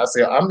 Bennett. I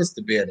say, I'm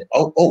Mr. Bennett.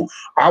 Oh,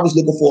 I was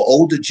looking for an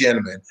older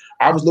gentleman.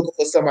 I was looking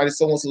for somebody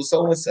so-and-so,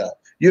 so-and-so.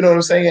 You know what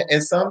I'm saying?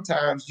 And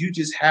sometimes you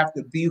just have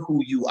to be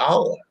who you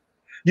are.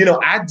 You know,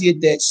 I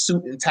did that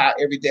suit and tie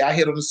every day. I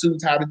hit on the suit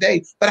and tie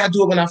today, but I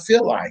do it when I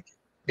feel like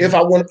it. If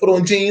I want to put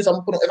on jeans, I'm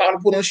gonna put on. If I want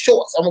to put on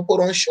shorts, I'm gonna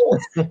put on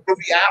shorts. The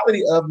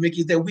reality of,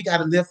 Mickey, is that we got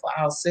to live for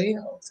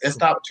ourselves and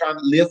stop trying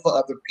to live for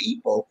other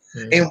people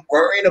and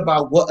worrying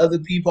about what other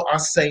people are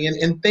saying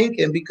and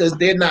thinking, because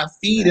they're not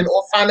feeding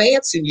or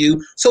financing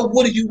you. So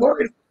what are you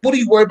worried? What are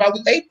you worried about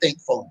what they think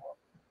for?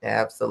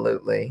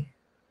 Absolutely,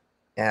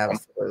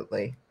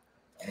 absolutely.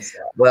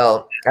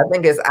 Well, I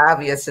think it's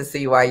obvious to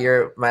see why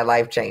you're my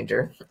life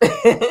changer.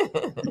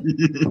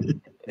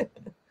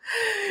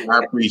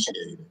 I appreciate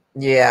it.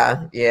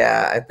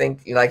 Yeah. I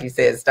think, like you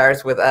said, it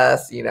starts with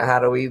us. You know, how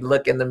do we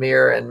look in the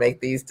mirror and make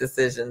these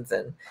decisions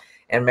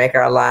and make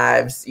our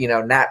lives, you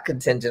know, not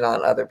contingent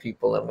on other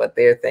people and what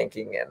they're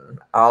thinking and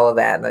all of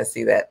that. And I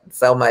see that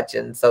so much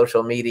in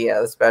social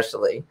media,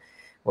 especially,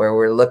 where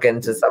we're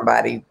looking to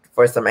somebody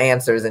for some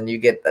answers, and you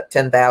get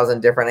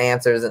 10,000 different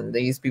answers, and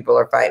these people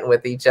are fighting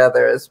with each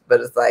other.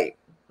 But it's like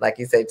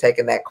you say,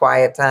 taking that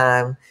quiet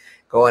time,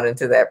 going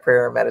into that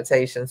prayer and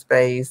meditation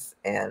space,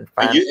 and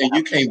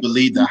you can't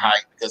believe the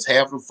hype, because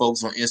half of the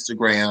folks on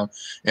Instagram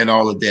and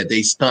all of that,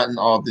 they stunting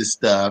all this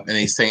stuff and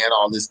they saying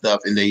all this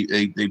stuff, and they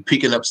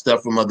picking up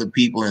stuff from other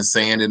people and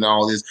saying it and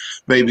all this.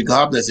 Baby,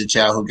 God bless a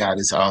child who got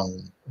his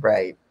own.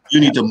 Right. You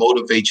need to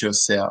motivate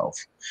yourself.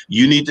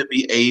 You need to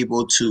be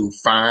able to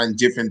find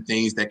different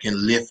things that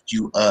can lift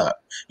you up.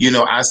 You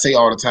know, I say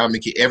all the time,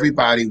 Mickey,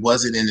 everybody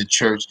wasn't in the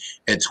church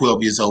at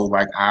 12 years old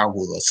like I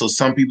was. So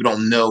some people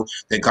don't know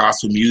that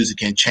gospel music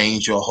can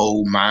change your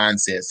whole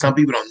mindset. Some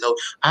people don't know.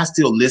 I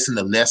still listen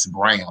to Les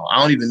Brown.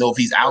 I don't even know if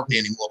he's out there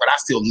anymore, but I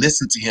still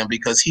listen to him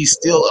because he's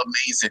still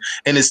amazing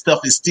and his stuff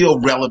is still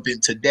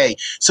relevant today.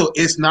 So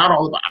it's not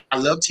all about, I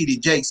love T.D.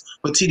 Jakes,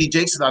 but T.D.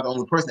 Jakes is not the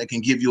only person that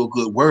can give you a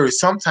good word.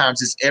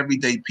 Sometimes it's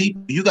everyday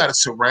people. You got to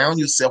surround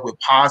yourself with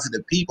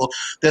positive people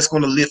that's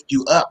going to lift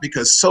you up,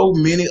 because so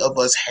many of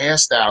us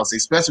hairstyles,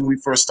 especially when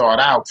we first start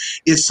out,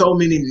 is so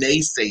many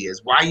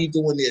naysayers. Why are you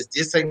doing this?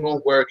 This ain't going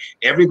to work.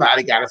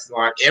 Everybody got a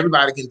salon.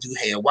 Everybody can do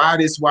hair. Why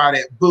this? Why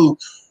that? Boo.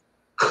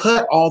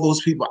 Cut all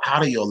those people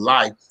out of your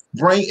life.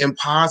 Bring in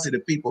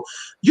positive people.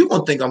 You're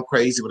going to think I'm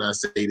crazy when I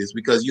say this,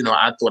 because, you know,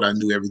 I thought I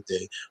knew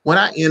everything. When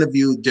I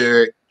interviewed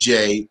Derek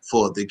J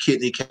for the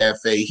Kidney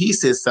Cafe, he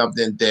said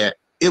something that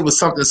it was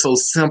something so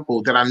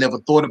simple that I never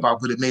thought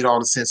about, but it made all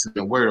the sense in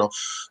the world.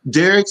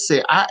 Derek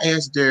said, I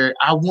asked Derek,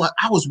 I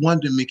was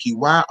wondering, Mickey,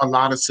 why a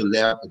lot of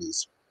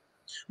celebrities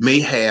may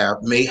have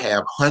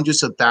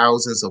hundreds of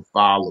thousands of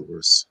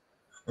followers,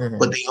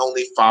 but they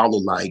only follow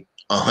like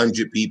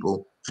 100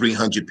 people,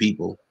 300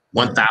 people,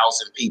 1,000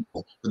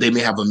 people, but they may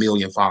have 1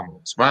 million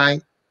followers,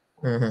 right?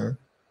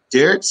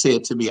 Derek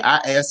said to me, I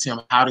asked him,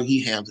 how did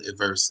he handle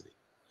adversity?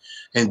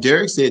 And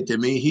Derek said to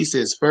me, he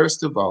says,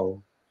 first of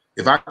all,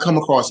 if I come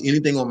across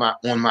anything on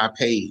my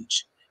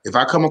page, if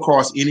I come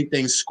across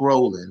anything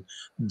scrolling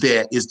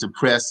that is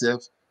depressive,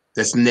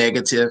 that's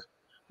negative,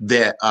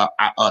 that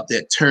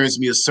that turns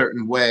me a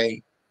certain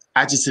way,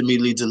 I just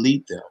immediately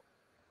delete them.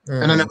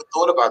 And I never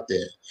thought about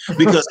that,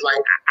 because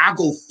like I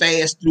go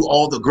fast through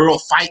all the girl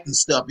fighting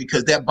stuff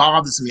because that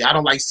bothers me. I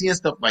don't like seeing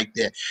stuff like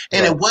that.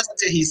 And it wasn't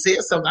until he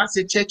said something, I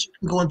said, Chet, you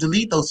can go and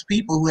delete those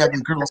people who have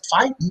them girls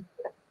fighting.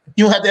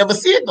 You don't have to ever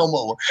see it no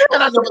more.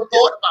 And I never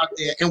thought about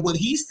that. And what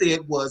he said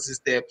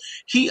is that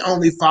he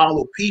only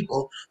followed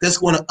people that's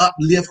going to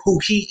uplift who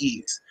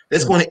he is,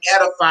 that's going to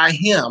edify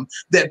him,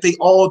 that they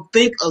all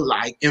think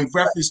alike in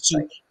reference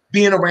to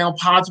being around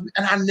positive.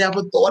 And I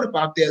never thought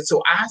about that.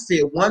 So I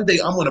said, one day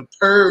I'm going to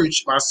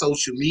purge my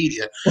social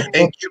media and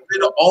get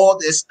rid of all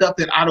that stuff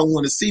that I don't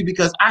want to see.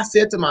 Because I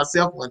said to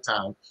myself one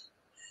time,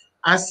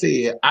 I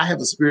said, I have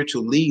a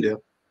spiritual leader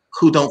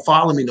who don't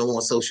follow me no more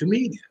on social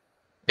media.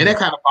 And that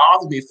kind of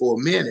bothered me for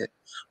a minute.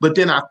 But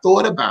then I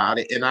thought about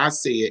it, and I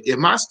said, if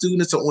my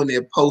students are on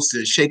their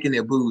posting, shaking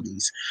their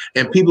booties,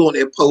 and people on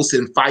their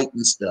posting,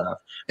 fighting stuff,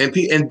 and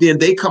then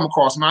they come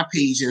across my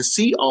page and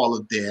see all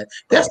of that,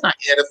 that's not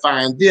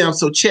edifying them.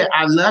 So, Chet,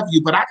 I love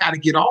you, but I got to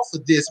get off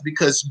of this,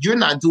 because you're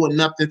not doing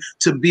nothing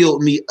to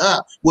build me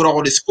up with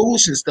all this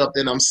foolishness stuff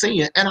that I'm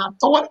seeing. And I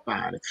thought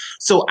about it.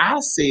 So I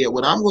said,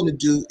 what I'm going to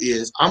do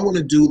is I'm going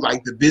to do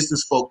like the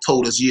business folk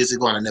told us years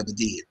ago, and I never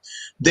did.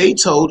 They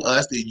told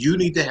us that you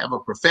need to have a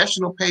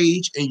professional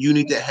page and you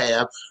need to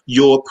have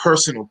your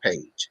personal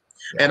page.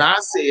 And I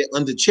said,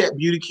 under Chet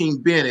Beauty King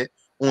Bennett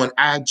on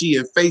IG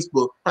and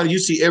Facebook, honey, you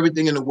see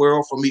everything in the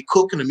world, from me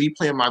cooking to me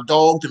playing my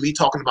dog to me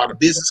talking about a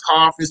business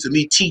conference to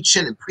me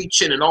teaching and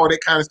preaching and all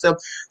that kind of stuff.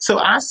 So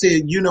I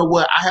said, you know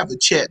what? I have a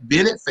Chet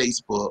Bennett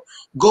Facebook.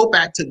 Go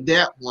back to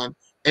that one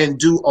and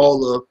do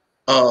all of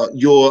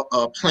your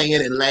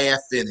playing and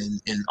laughing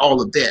and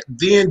all of that.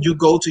 Then you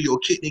go to your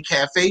Kidney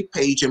Cafe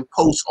page and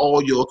post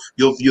all your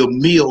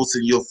meals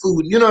and your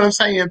food. You know what I'm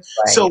saying?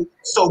 Right.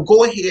 So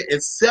go ahead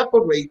and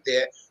separate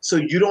that, so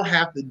you don't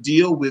have to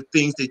deal with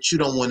things that you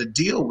don't want to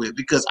deal with.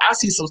 Because I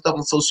see some stuff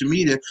on social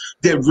media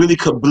that really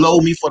could blow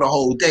me for the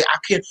whole day.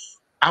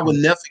 I will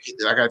never forget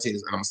that. I gotta tell you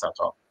this, and I'm gonna stop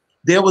talking.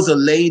 There was a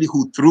lady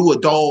who threw a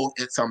dog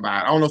at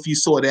somebody. I don't know if you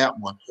saw that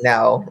one.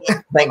 No.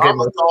 I'm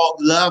a dog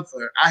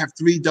lover. I have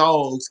 3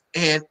 dogs,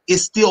 and it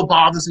still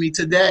bothers me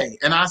today.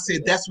 And I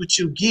said, that's what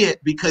you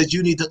get, because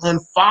you need to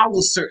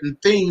unfollow certain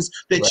things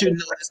that you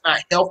know is not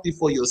healthy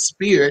for your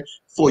spirit,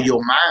 for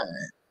your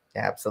mind.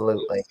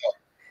 Absolutely.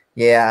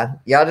 Yeah.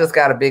 Y'all just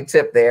got a big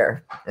tip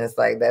there. It's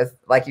like, that's,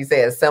 like you say,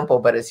 it's simple,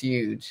 but it's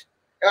huge.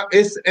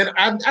 I said,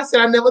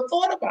 I never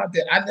thought about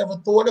that. I never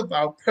thought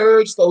about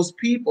purge those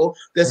people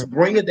that's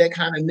bringing that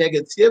kind of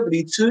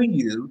negativity to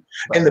you.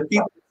 And the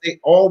people, they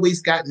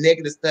always got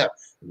negative stuff.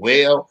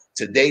 Well,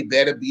 today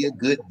better be a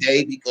good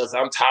day because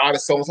I'm tired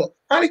of so-and-so.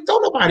 Honey,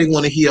 don't nobody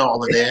want to hear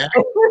all of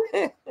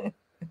that.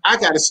 I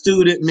got a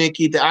student,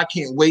 Mickey, that I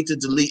can't wait to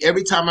delete.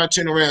 Every time I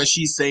turn around,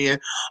 she's saying,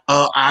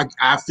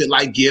 I feel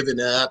like giving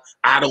up.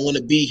 I don't want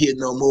to be here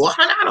no more.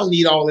 I don't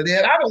need all of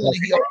that. I don't want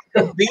to hear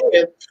all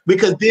that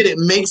because then it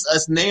makes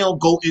us now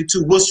go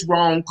into what's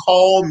wrong,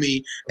 call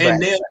me. And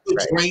now you're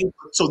drained.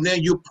 So now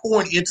you're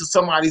pouring into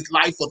somebody's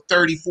life for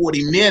 30,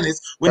 40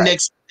 minutes when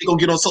next they're going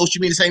to get on social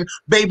media saying,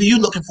 baby, you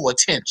looking for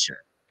attention.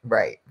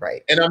 Right.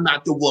 And I'm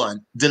not the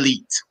one.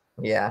 Delete.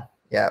 Yeah.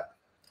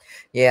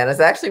 Yeah, and it's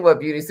actually what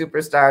Beauty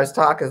Superstars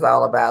Talk is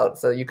all about.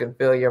 So you can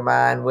fill your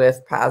mind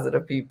with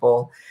positive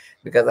people,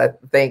 because I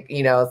think,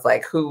 it's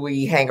like who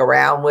we hang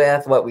around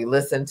with, what we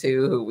listen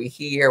to, who we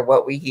hear,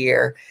 what we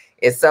hear.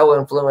 It so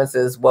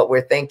influences what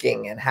we're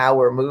thinking and how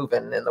we're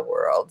moving in the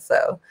world.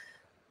 So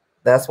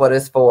that's what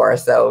it's for.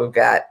 So we've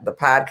got the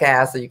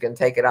podcast so you can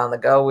take it on the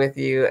go with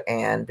you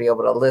and be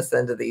able to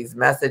listen to these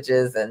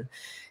messages and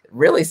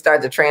really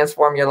start to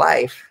transform your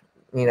life.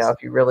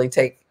 If you really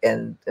take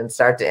and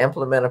start to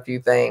implement a few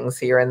things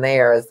here and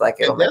there, it's like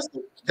that's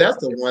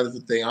the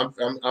wonderful thing. I'm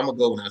gonna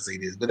go when I say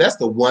this, but that's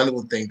the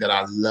wonderful thing that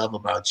I love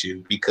about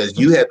you, because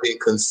you have been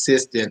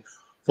consistent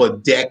for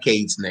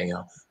decades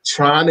now,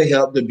 trying to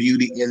help the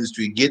beauty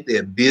industry get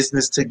their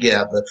business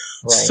together.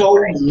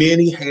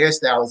 Many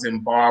hairstylists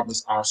and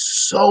barbers are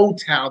so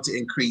talented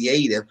and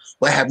creative,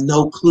 but have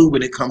no clue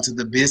when it comes to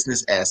the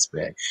business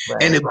aspect.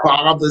 And it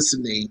bothers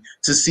me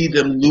to see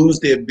them lose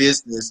their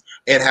business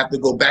and have to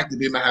go back to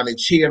being behind a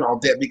chair and all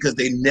that, because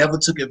they never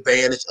took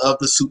advantage of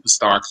the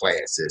superstar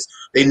classes.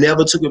 They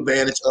never took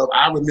advantage of,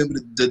 I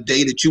remember the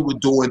day that you were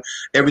doing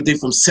everything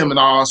from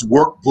seminars,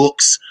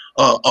 workbooks,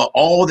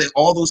 all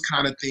those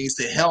kind of things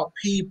to help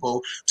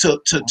people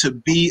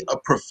to be a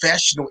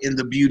professional in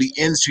the beauty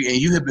industry. And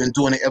you have been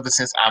doing it ever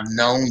since I've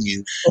known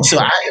you. So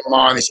I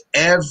admonish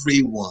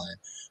everyone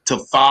to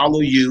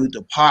follow you,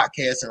 the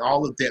podcast and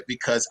all of that,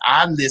 because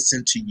I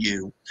listen to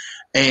you.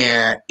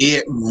 And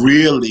it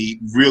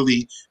really,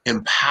 really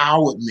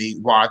empowered me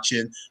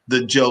watching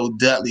the Joe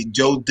Dudley.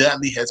 Joe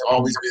Dudley has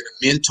always been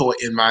a mentor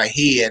in my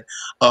head.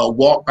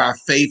 Walk by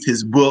Faith,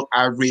 his book,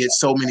 I read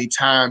so many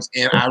times.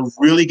 And I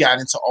really got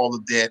into all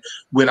of that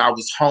when I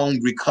was home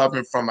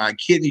recovering from my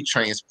kidney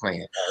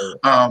transplant.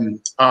 And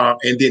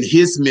then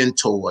his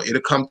mentor,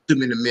 it'll come to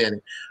me in a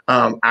minute.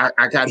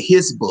 I got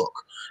his book.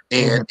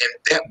 And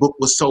that book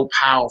was so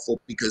powerful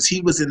because he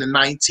was in the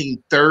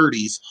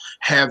 1930s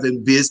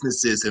having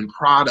businesses and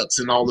products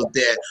and all of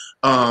that.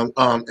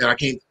 And I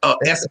can't,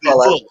 S.B.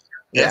 Fuller.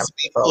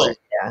 S.B. Fuller.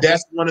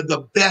 That's one of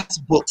the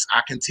best books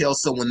I can tell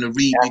someone to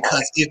read,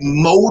 because it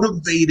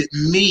motivated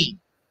me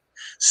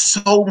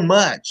so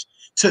much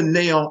to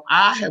now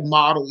I have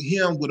modeled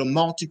him with a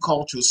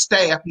multicultural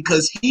staff,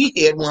 because he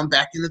had one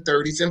back in the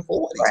 30s and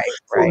 40s.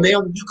 So now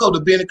when you go to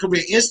Bennett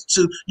Career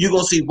Institute, you're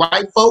going to see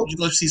white folk, you're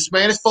going to see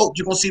Spanish folk,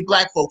 you're going to see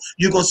black folk,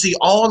 you're going to see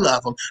all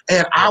of them.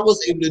 And I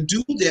was able to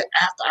do that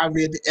after I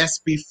read the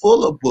S.B.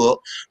 Fuller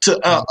book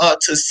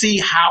to see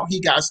how he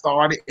got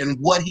started and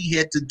what he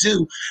had to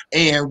do.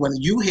 And when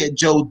you had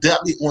Joe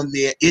Dudley on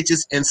there, it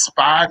just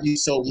inspired me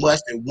so much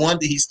that one,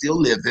 that he's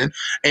still living,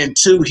 and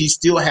two, he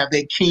still have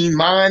that keen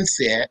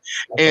mindset.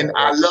 And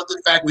I love the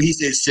fact when he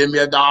said, send me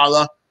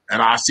 $1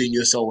 and I'll send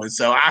you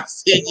so-and-so. I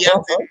said, yes,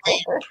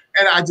 indeed.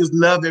 And I just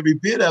love every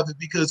bit of it,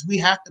 because we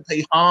have to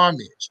pay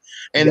homage.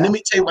 And let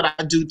me tell you what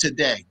I do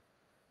today.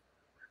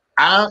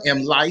 I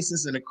am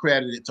licensed and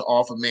accredited to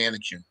offer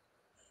manicure.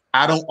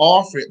 I don't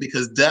offer it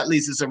because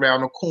Dudley's is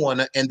around the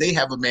corner and they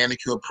have a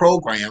manicure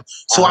program.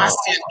 So I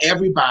send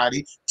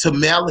everybody to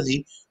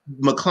Melanie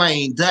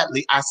McLean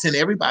Dudley. I send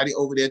everybody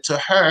over there to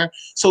her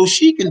so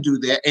she can do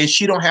that, and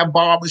she don't have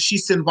barbers. She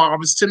send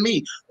barbers to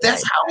me.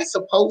 That's how it's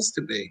supposed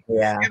to be.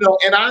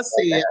 And I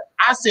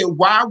said,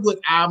 why would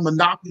I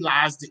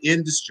monopolize the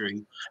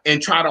industry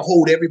and try to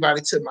hold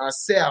everybody to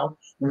myself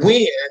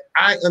when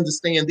I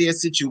understand their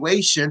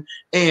situation?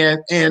 And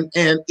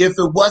if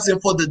it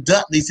wasn't for the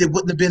Dudleys, it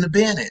wouldn't have been a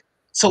Bennett.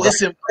 So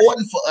it's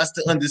important for us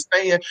to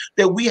understand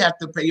that we have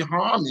to pay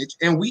homage,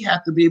 and we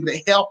have to be able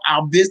to help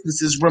our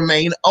businesses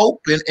remain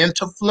open and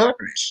to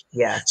flourish.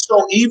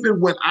 So even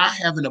when I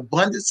have an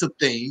abundance of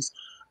things,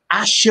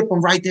 I ship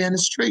them right down the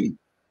street.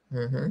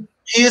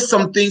 Here's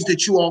some things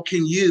that you all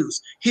can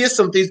use. Here's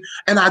some things.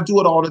 And I do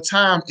it all the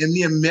time. And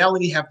me and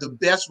Melanie have the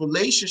best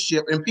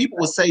relationship. And people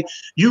will say,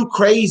 you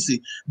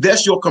crazy.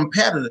 That's your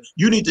competitor.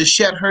 You need to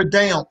shut her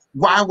down.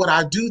 Why would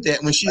I do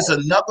that when she's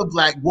another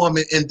Black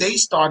woman? And they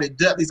started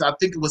Dudley's, I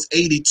think it was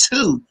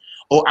 82.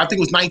 Or I think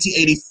it was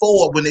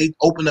 1984 when they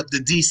opened up the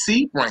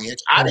DC branch.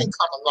 I didn't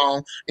come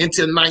along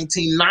until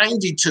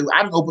 1992.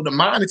 I didn't open the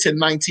mine until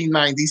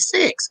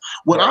 1996.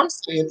 What I'm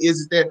saying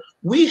is that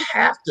we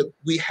have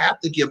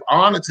to give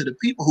honor to the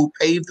people who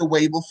paved the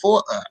way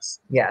before us.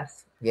 I'm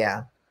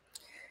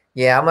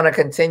going to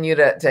continue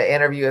to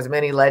interview as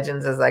many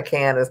legends as I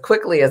can, as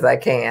quickly as I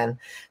can,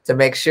 to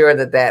make sure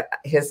that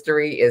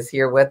history is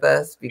here with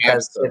us,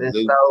 because it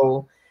is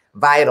so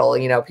vital.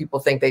 You know, people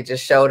think they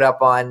just showed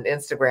up on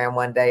Instagram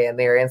one day and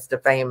they're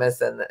Insta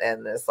famous, and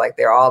it's like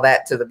they're all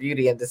that to the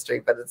beauty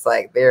industry, but it's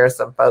like there are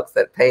some folks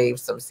that paved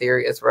some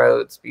serious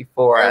roads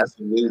before us.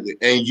 Absolutely.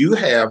 And you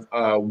have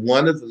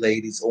one of the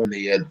ladies on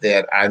there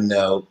that I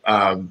know.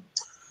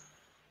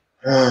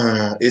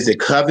 Is it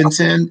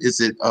Covington?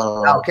 Is it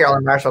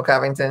Carolyn Marshall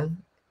Covington?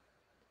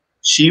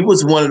 She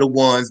was one of the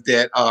ones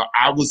that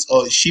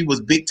she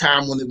was big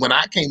time when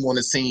I came on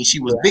the scene. She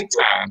was big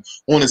time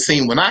on the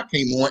scene when I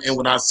came on. And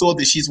when I saw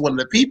that she's one of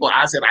the people,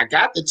 I said, I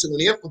got to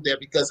tune in for that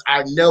because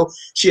I know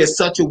she has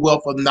such a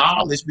wealth of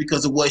knowledge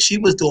because of what she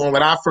was doing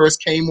when I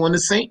first came on the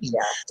scene.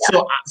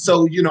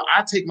 So, you know,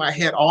 I take my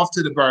hat off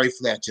to the Barry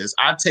Fletchers.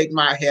 I take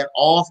my hat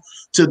off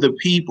to the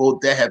people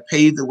that have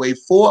paved the way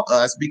for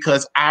us,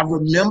 because I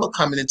remember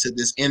coming into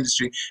this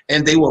industry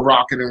and they were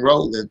rocking and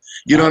rolling.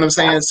 You know what I'm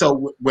saying?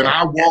 So when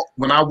I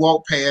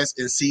walk past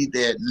and see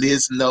that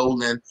Liz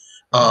Nolan,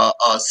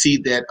 see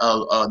that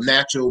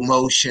Natural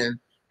Motion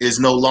is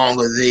no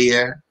longer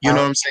there, you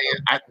know what I'm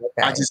saying?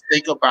 I just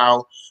think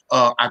about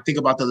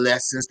the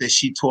lessons that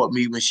she taught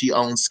me when she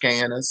owned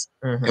Scanners.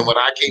 And when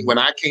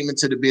I came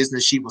into the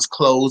business, she was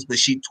closed, but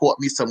she taught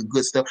me some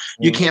good stuff.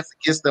 You can't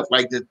forget stuff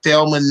like the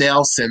Thelma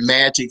Nelson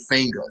Magic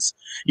Fingers.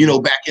 You know,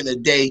 back in the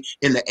day,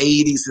 in the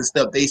 80s and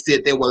stuff, they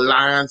said there were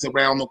lines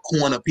around the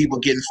corner, people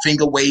getting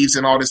finger waves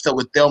and all this stuff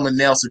with Thelma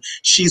Nelson.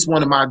 She's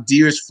one of my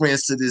dearest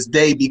friends to this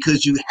day,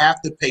 because you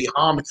have to pay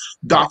homage.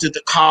 Dr.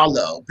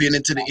 DiCarlo, been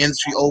into the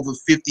industry over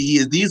 50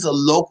 years. These are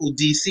local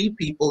DC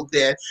people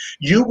that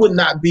you would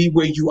not be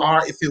where you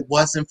are if it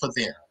wasn't for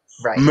them.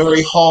 Right.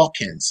 Murray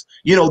Hawkins,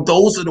 you know,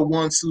 those are the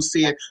ones who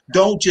said,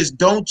 don't just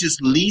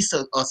lease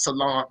a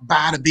salon,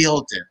 buy the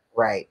building.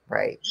 Right.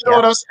 You know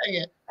what I'm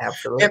saying?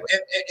 Absolutely.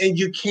 And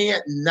you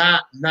can't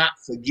not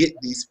forget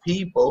these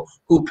people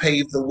who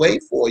paved the way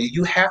for you.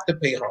 You have to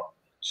pay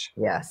homage.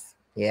 Yes.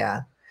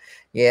 Yeah.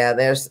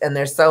 There's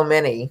so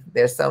many.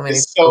 Some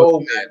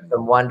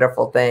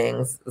wonderful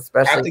things,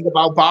 especially. I think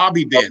about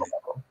Bobby Bennett.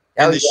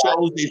 And the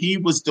shows that he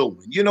was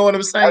doing. You know what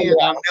I'm saying?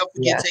 I'll never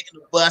forget taking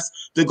the bus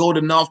to go to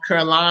North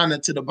Carolina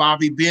to the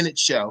Bobby Bennett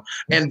show.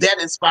 And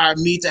that inspired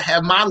me to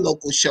have my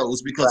local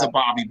shows because of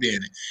Bobby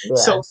Bennett.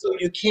 So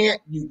you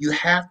can't, you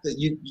have to,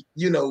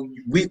 you know,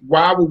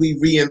 why would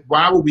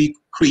we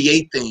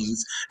create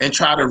things and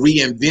try to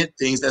reinvent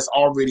things that's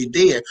already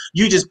there?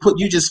 You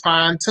just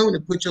fine tune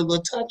and put your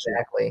little touch.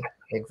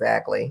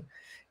 Exactly.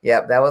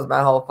 Yep, that was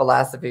my whole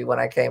philosophy when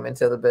I came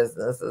into the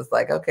business. It's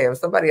like, okay, if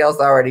somebody else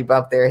already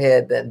bumped their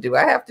head, then do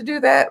I have to do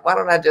that? Why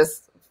don't I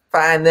just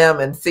find them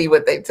and see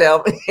what they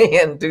tell me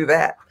and do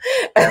that?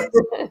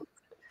 Absolutely.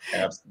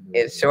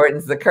 It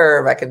shortens the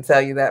curve, I can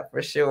tell you that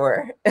for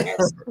sure.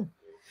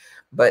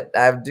 But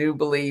I do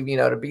believe, you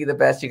know, to be the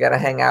best, you got to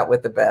hang out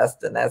with the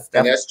best. And that's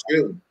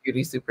true.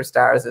 Beauty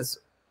Superstars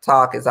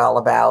talk is all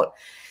about.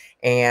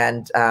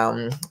 And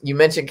you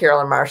mentioned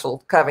Carolyn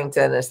Marshall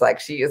Covington. It's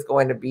like she is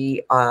going to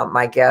be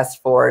my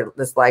guest for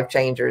this Life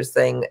Changers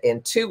thing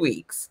in 2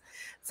 weeks.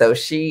 So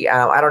she,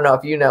 I don't know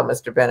if you know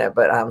Mr. Bennett,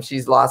 but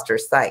she's lost her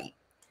sight.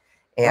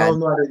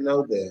 And I didn't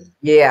know that.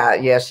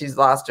 Yeah, she's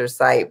lost her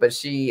sight, but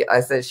I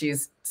said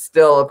she's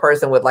still a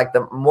person with like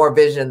the more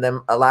vision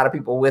than a lot of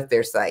people with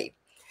their sight.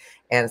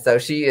 And so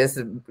she is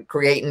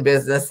creating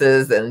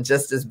businesses and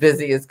just as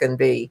busy as can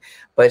be.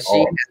 But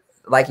she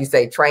like you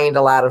say, trained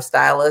a lot of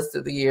stylists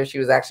through the years. She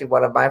was actually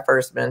one of my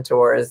first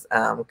mentors,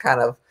 kind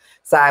of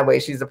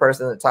sideways. She's the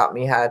person that taught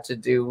me how to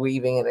do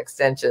weaving and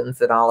extensions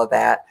and all of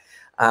that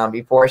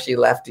before she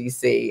left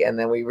DC. And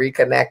then we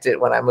reconnected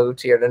when I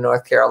moved here to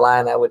North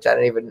Carolina, which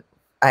I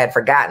had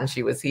forgotten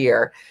she was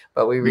here,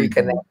 but we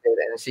reconnected,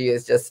 and she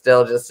is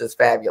still just as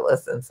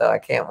fabulous. And so I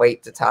can't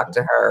wait to talk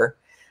to her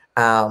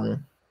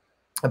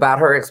about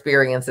her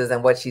experiences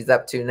and what she's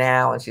up to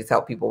now. And she's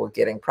helped people with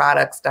getting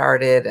products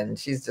started. And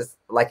she's just,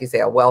 like you say,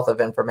 a wealth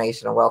of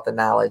information, a wealth of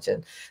knowledge,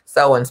 and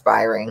so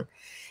inspiring.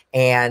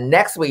 And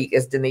next week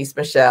is Denise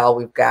Michelle.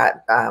 We've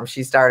got,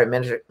 she started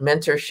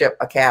Mentorship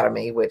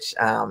Academy, which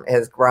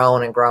has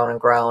grown and grown and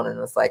grown. And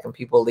it's like, when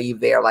people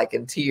leave there like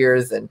in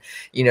tears and,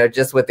 you know,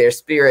 just with their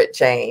spirit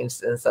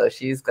changed. And so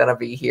she's going to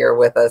be here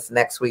with us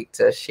next week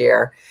to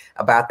share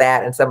about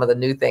that and some of the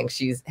new things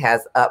she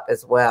has up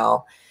as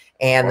well.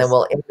 And then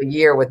we'll end the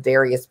year with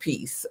Darius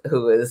Peace,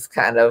 who is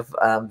kind of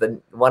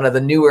one of the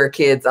newer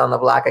kids on the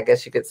block, I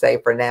guess you could say,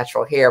 for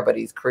natural hair. But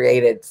he's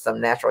created some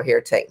natural hair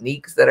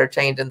techniques that are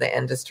changing the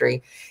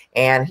industry.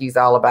 And he's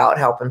all about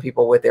helping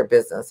people with their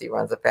business. He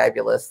runs a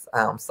fabulous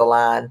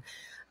salon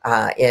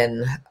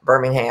in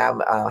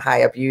Birmingham,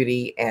 High Up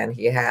Beauty. And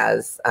he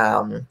has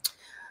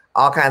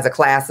all kinds of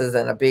classes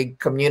and a big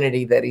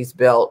community that he's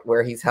built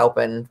where he's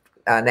helping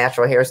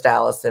natural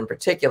hairstylists in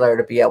particular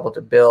to be able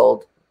to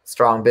build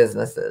strong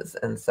businesses.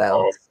 And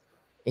so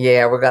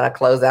we're going to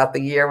close out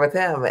the year with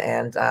him.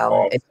 And, and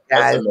guys,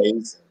 that's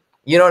amazing.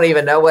 You don't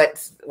even know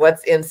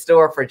what's in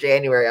store for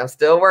January. I'm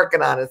still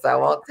working on it, so I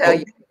won't tell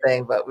you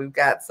anything, but we've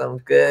got some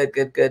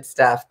good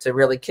stuff to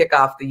really kick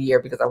off the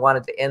year, because I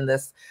wanted to end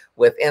this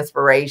with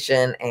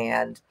inspiration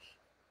and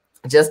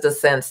just a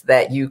sense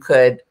that you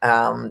could,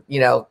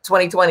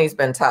 2020 has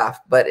been tough,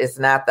 but it's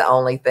not the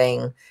only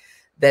thing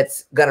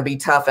that's going to be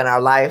tough in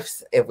our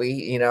lives if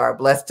we, are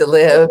blessed to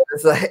live.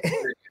 It's like,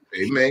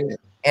 amen.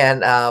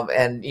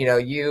 And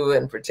you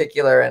in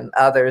particular and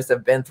others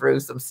have been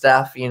through some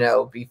stuff,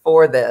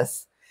 before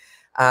this.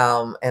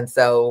 And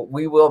so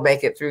we will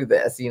make it through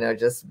this,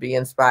 just be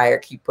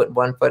inspired, keep putting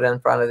one foot in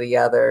front of the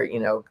other,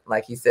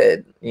 like you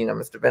said,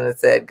 Mr. Bennett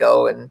said,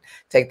 go and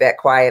take that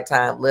quiet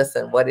time.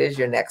 Listen, what is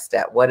your next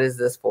step? What is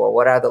this for?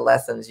 What are the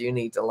lessons you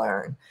need to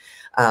learn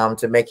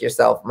to make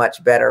yourself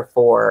much better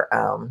for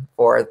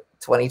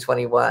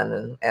 2021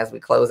 and as we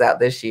close out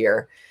this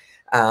year?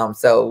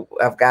 So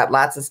I've got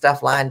lots of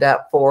stuff lined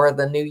up for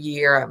the new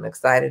year. I'm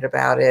excited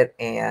about it.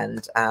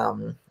 And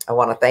I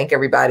want to thank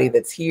everybody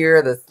that's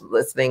here, that's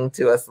listening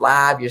to us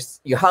live.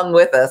 You hung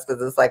with us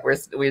because it's like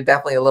we're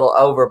definitely a little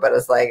over, but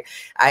it's like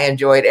I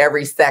enjoyed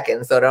every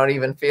second. So don't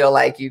even feel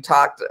like you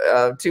talked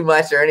too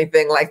much or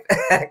anything like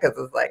that, because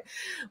it's like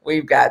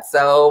we've got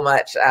so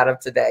much out of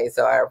today.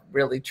 So I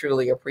really,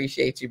 truly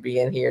appreciate you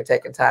being here,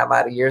 taking time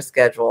out of your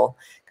schedule,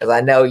 because I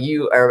know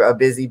you are a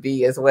busy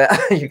bee as well.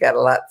 You got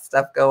a lot of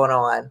stuff going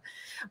on.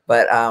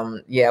 But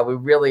yeah, we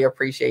really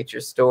appreciate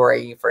your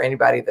story. For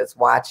anybody that's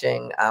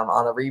watching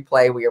on the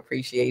replay, we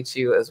appreciate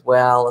you as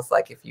well. It's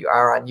like if you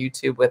are on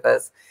YouTube with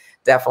us,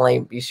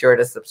 definitely be sure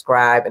to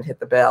subscribe and hit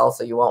the bell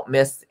so you won't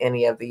miss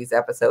any of these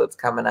episodes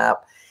coming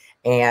up.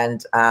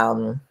 And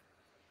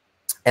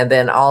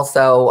then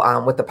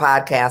also with the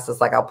podcast, it's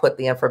like I'll put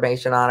the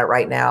information on it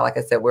right now. Like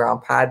I said, we're on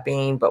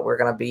Podbean, but we're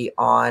going to be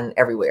on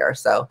everywhere.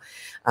 So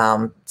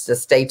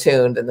just stay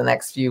tuned in the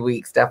next few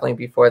weeks, definitely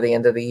before the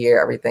end of the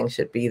year. Everything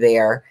should be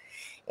there.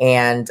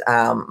 And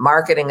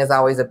marketing is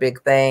always a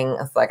big thing.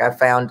 It's like I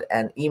found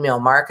an email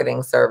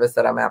marketing service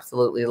that I'm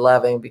absolutely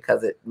loving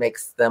because it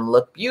makes them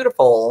look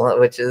beautiful,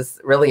 which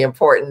is really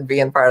important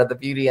being part of the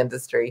beauty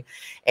industry,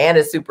 and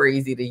it's super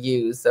easy to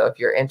use. So if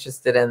you're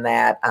interested in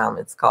that,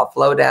 it's called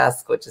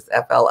Flodesk, which is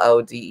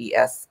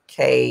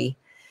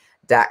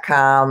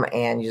FLODESK.com,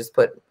 and you just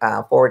put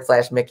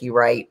 / Mickey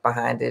Wright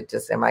behind it,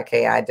 just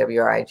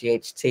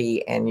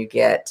MIKIWRIGHT, and you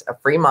get a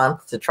free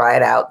month to try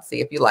it out, see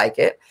if you like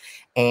it.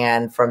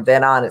 And from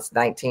then on, it's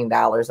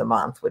 $19 a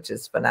month, which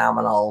is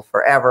phenomenal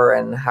forever,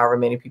 and however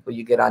many people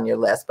you get on your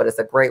list. But it's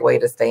a great way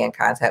to stay in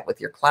contact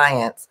with your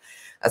clients,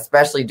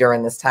 especially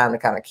during this time, to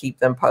kind of keep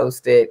them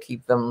posted,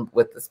 keep them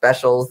with the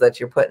specials that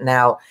you're putting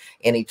out,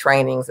 any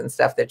trainings and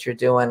stuff that you're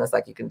doing. It's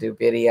like you can do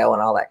video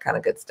and all that kind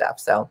of good stuff.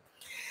 So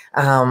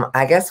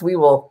I guess we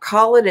will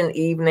call it an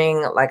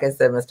evening. Like I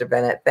said, Mr.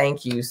 Bennett,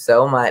 thank you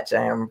so much.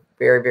 I am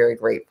very, very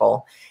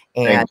grateful.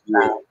 And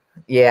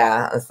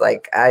yeah, it's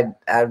like I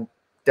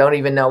don't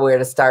even know where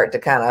to start to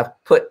kind of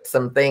put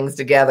some things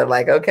together.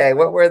 Like, okay,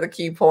 what were the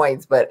key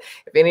points? But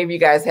if any of you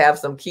guys have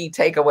some key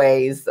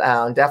takeaways,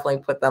 definitely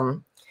put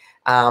them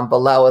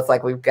below. It's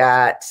like we've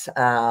got,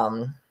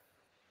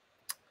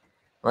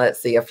 let's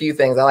see, a few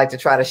things. I like to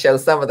try to show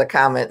some of the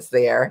comments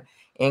there.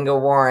 Inga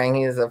Waring,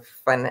 he's a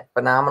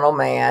phenomenal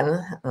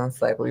man. And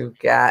it's like we've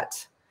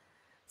got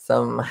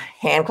some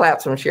hand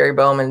claps from Sherry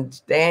Bowman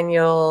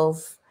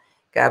Daniels.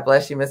 God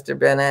bless you, Mr.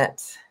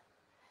 Bennett.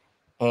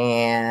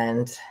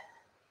 And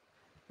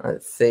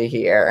let's see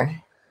here.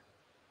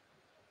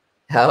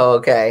 Oh,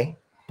 okay.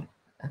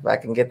 If I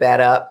can get that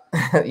up.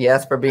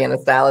 Yes, for being a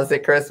stylist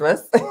at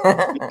Christmas.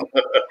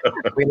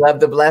 We love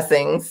the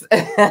blessings.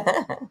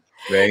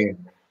 Right.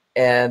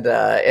 And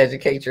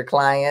educate your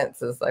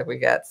clients. It's like we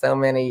got so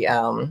many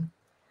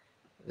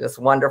just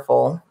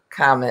wonderful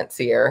comments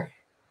here.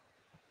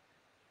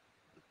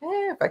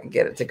 If I can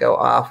get it to go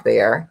off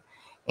there.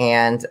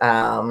 And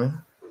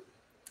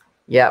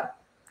yep.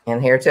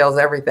 And Hair Tells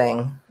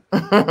Everything.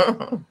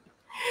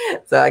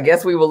 So I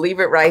guess we will leave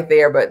it right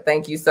there, but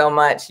thank you so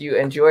much. You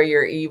enjoy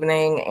your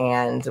evening,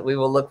 and we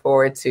will look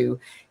forward to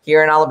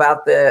hearing all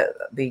about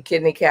the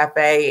Kidney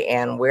Cafe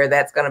and where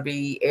that's going to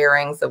be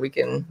airing, so we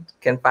can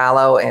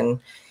follow and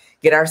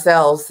get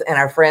ourselves and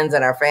our friends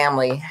and our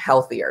family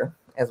healthier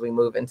as we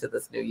move into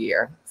this new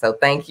year. So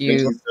thank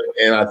you.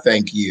 And I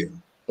thank you.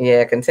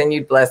 Yeah,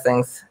 continued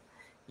blessings.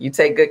 You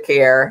take good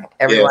care.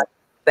 Everyone,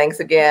 thanks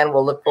again.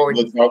 We'll look forward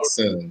to talk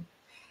soon.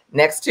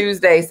 Next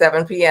Tuesday,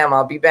 7 p.m.,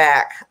 I'll be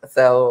back.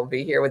 So I'll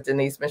be here with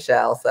Denise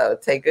Michelle. So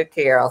take good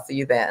care. I'll see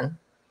you then.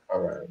 All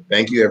right.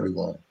 Thank you,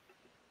 everyone.